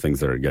these other things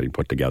that are getting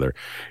put together.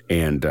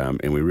 And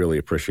we really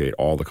appreciate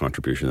all the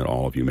contribution that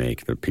all of you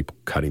make. The people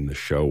cutting the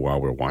show while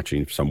we're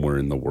watching somewhere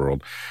in the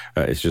world.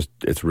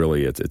 It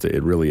really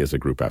is a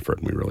group effort,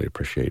 and we really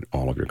appreciate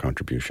all of your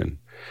contribution.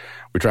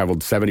 We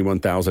traveled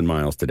 71,000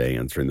 miles today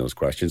answering those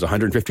questions,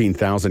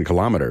 115,000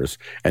 kilometers,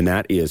 and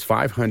that is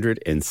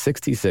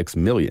 566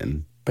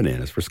 million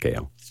bananas for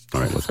scale.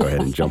 All right, let's go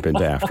ahead and jump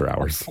into After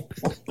Hours.